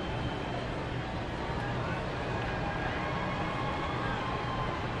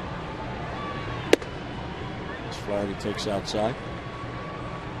 Flaherty takes outside.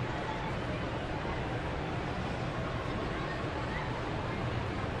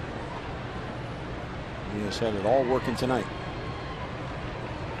 He has had it all working tonight.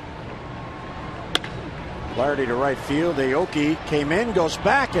 Flaherty to right field. Aoki came in, goes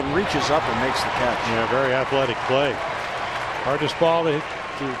back, and reaches up and makes the catch. Yeah, very athletic play. Hardest ball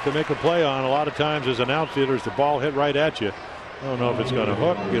to make a play on. A lot of times as an outfielder, the ball hit right at you. You don't know if it's going to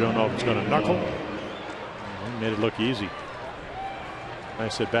hook. You don't know if it's going to knuckle. He made it look easy.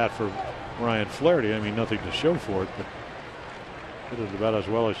 Nice at bat for Ryan Flaherty. I mean, nothing to show for it, but did it about as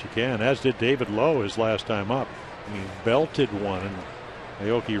well as you can. As did David Lowe his last time up. He belted one, and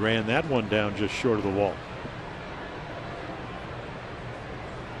Aoki ran that one down just short of the wall.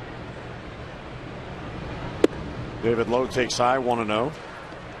 David Lowe takes high, 1-0.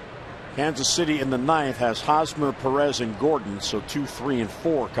 Kansas City in the ninth has Hosmer, Perez, and Gordon, so 2, 3, and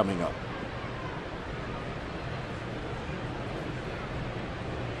 4 coming up.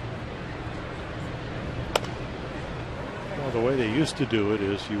 way they used to do it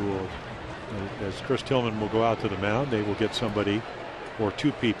is you will, as Chris Tillman will go out to the mound, they will get somebody or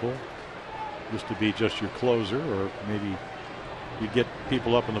two people just to be just your closer, or maybe you get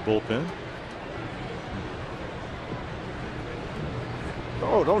people up in the bullpen.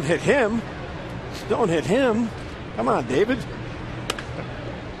 Oh, don't hit him. Don't hit him. Come on, David.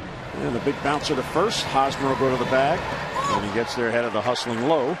 And a big bouncer to first. Hosmer will go to the bag. And he gets there ahead of the hustling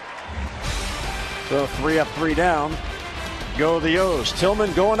Lowe. So 3 up, 3 down. Go the O's.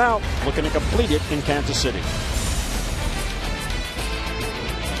 Tillman going out, looking to complete it in Kansas City.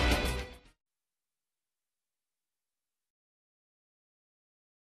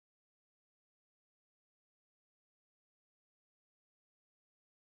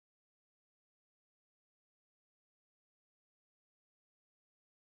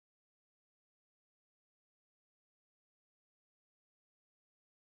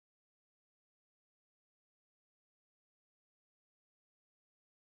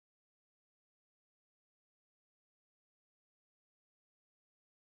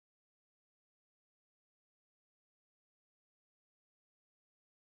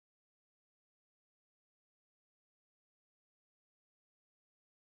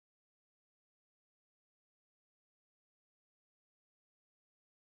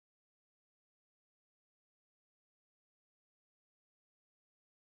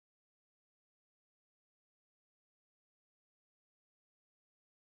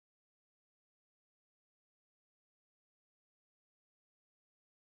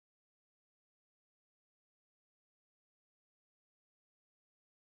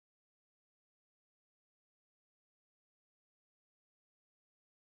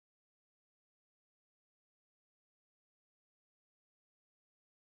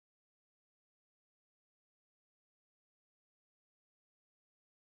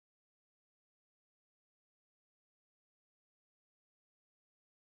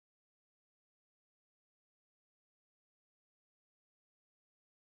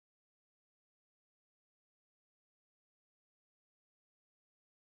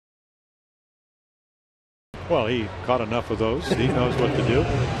 Well, he caught enough of those. He knows what to do.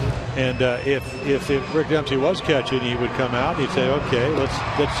 And if Rick Dempsey was catching, he would come out. He'd say, "Okay,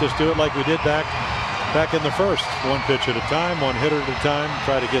 let's just do it like we did back in the first. One pitch at a time, one hitter at a time.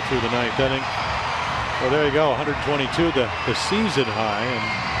 Try to get through the 9th inning." Well, there you go, 122, the season high, and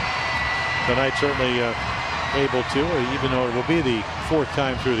tonight certainly able to, even though it will be the 4th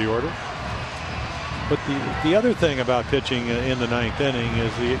time through the order. But the other thing about pitching in the 9th inning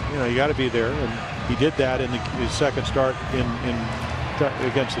is you got to be there, and he did that in his second start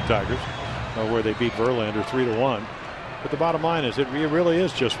against the Tigers, where they beat Verlander 3-1. But the bottom line is it really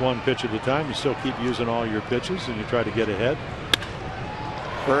is just one pitch at a time. You still keep using all your pitches, and you try to get ahead.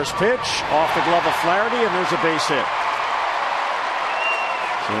 First pitch off the glove of Flaherty, and there's a base hit.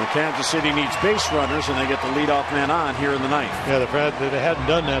 So Kansas City needs base runners, and they get the leadoff man on here in the 9th. Yeah, they hadn't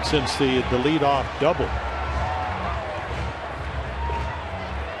done that since the leadoff double.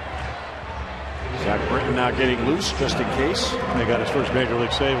 Zach Britton now getting loose just in case. He got his first major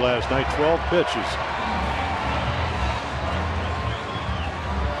league save last night, 12 pitches.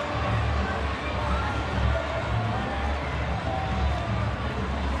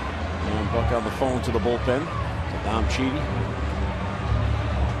 And Buck on the phone to the bullpen, to Dom Cheedy.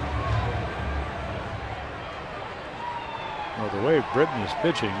 Well, the way Britton is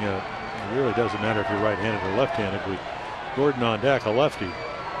pitching, it really doesn't matter if you're right-handed or left-handed. With Gordon on deck, a lefty,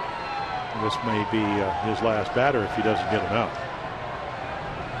 this may be his last batter if he doesn't get him out.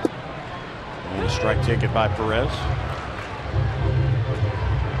 And a strike taken by Perez.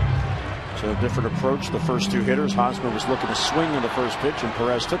 So a different approach. The first two hitters, Hosmer was looking to swing on the first pitch, and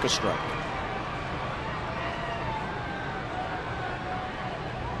Perez took a strike.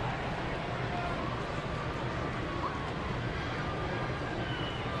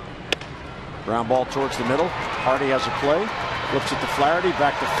 Ground ball towards the middle. Hardy has a play. Looks at the Flaherty,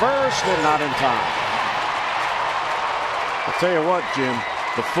 back to first, and not in time. I'll tell you what, Jim,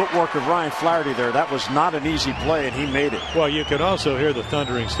 the footwork of Ryan Flaherty there, that was not an easy play, and he made it. Well, you can also hear the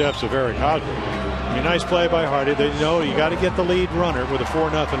thundering steps of Eric Hosmer. I mean, nice play by Hardy. They know you got to get the lead runner with a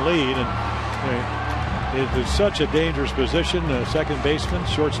 4-0 lead, and it's such a dangerous position. Second baseman,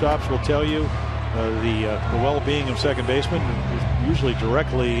 shortstops will tell you the well-being of second baseman is usually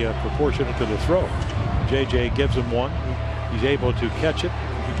directly proportionate to the throw. JJ gives him one. He's able to catch it.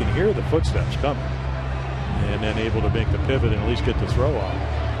 You can hear the footsteps coming, and then able to make the pivot and at least get the throw off.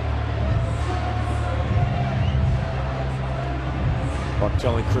 Buck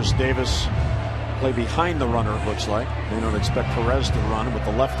telling Chris Davis, play behind the runner, it looks like. They don't expect Perez to run. With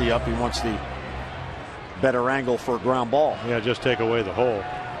the lefty up, he wants the better angle for a ground ball. Yeah, just take away the hole.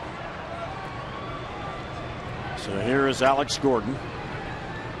 So here is Alex Gordon.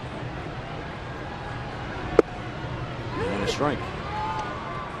 And a strike.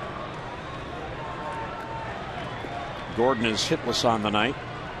 Gordon is hitless on the night,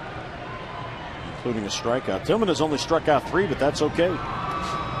 including a strikeout. Tillman has only struck out 3, but that's okay.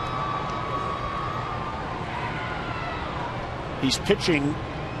 He's pitching,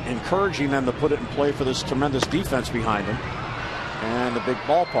 encouraging them to put it in play for this tremendous defense behind him and the big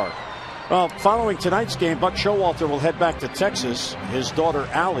ballpark. Well, following tonight's game, Buck Showalter will head back to Texas. His daughter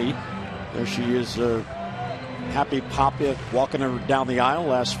Allie, there she is, happy Papa, walking her down the aisle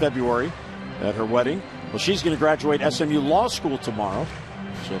last February at her wedding. Well, she's going to graduate SMU Law School tomorrow.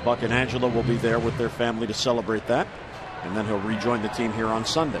 So Buck and Angela will be there with their family to celebrate that. And then he'll rejoin the team here on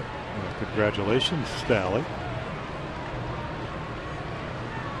Sunday. Well, congratulations, Sally.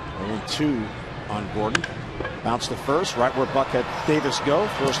 0-2 on Gordon. Bounce to first, right where Buck had Davis go.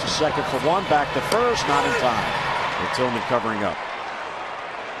 First to second for one, back to first, not in time. With Tillman covering up.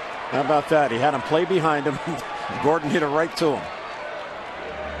 How about that? He had him play behind him. Gordon hit it right to him.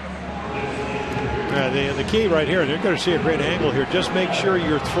 The key right here, and you're going to see a great angle here. Just make sure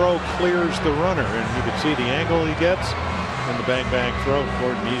your throw clears the runner, and you can see the angle he gets, and the bang bang throw.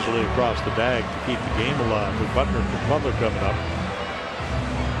 Gordon easily across the bag to keep the game alive with Butler coming up.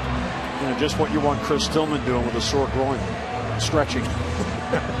 You know, just what you want Chris Tillman doing with a sore groin, stretching.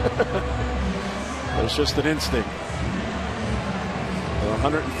 It's just an instinct.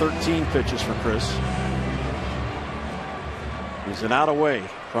 113 pitches for Chris. He's an out away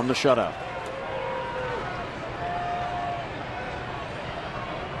from the shutout.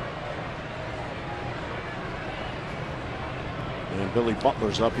 And Billy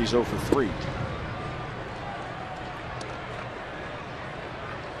Butler's up. He's 0 for 3.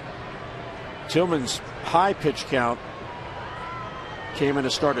 Tillman's high pitch count came in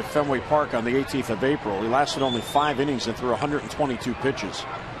to start at Fenway Park on the 18th of April. He lasted only 5 innings and threw 122 pitches.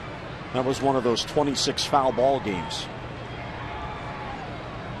 That was one of those 26 foul ball games.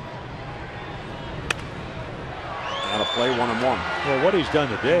 Out of play, 1-1. Well, what he's done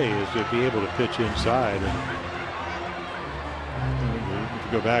today is to be able to pitch inside. And if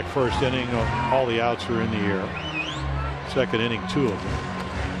you go back first inning, all the outs were in the air. Second inning, 2 of them.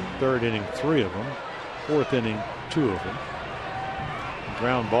 Third inning, 3 of them. Fourth inning, 2 of them.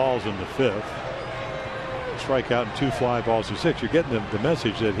 Ground balls in the 5th. Strikeout and 2 fly balls in 6. You're getting the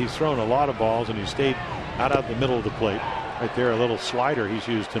message that he's thrown a lot of balls and he stayed out of the middle of the plate. Right there, a little slider he's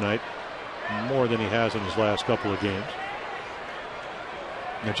used tonight, more than he has in his last couple of games.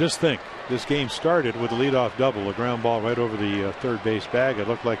 Now just think, this game started with a leadoff double, a ground ball right over the third base bag. It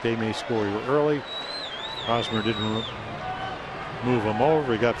looked like they may score early. Hosmer didn't move him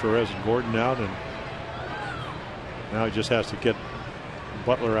over. He got Perez and Gordon out, and now he just has to get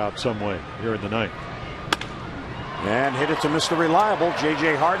Butler out some way here in the ninth. And hit it to Mr. Reliable,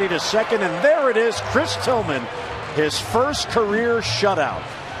 J.J. Hardy to second, and there it is, Chris Tillman, his first career shutout.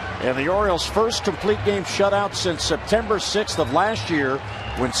 And the Orioles' first complete game shutout since September 6th of last year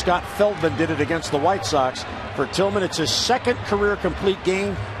when Scott Feldman did it against the White Sox. For Tillman, it's his second career complete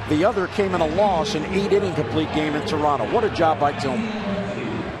game. The other came in a loss, an 8-inning complete game in Toronto. What a job by Tillman.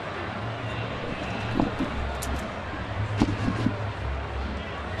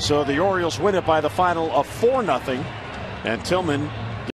 So the Orioles win it by the final of 4-0. And Tillman